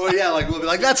silent. Oh, yeah, like we'll be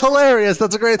like, that's hilarious.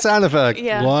 That's a great sound effect.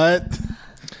 Yeah. What?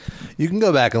 You can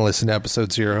go back and listen to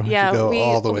episode 0. If you Yeah, go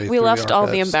all the way we through left the all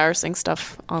the archives. embarrassing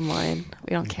stuff online.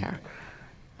 We don't care.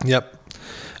 Yep.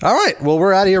 All right. Well,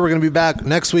 we're out of here. We're going to be back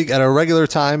next week at our regular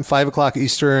time, 5 o'clock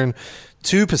Eastern,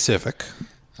 2 Pacific.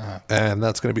 And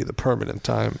that's going to be the permanent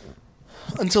time.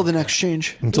 Until the next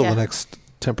change. Until Yeah. the next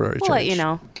temporary We'll change. let you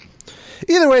know.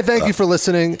 Either way, thank you for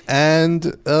listening. And,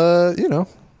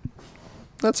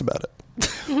 that's about it.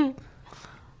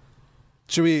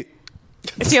 Should we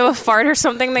Do you have a fart or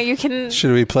something that you can...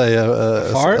 play a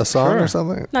Fart? song Sure. or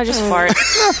something? No, just fart.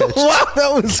 Wow,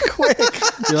 that was quick.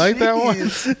 You like that one?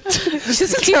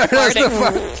 Just keep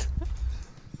farting.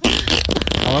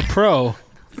 I'm a pro.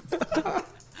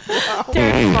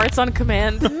 Derek farts on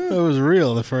command. That was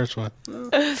real, the first one.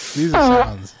 These are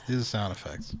sounds. These are sound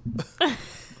effects.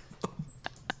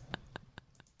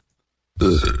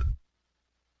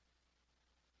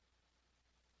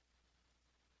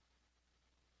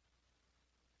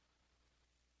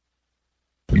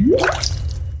 What?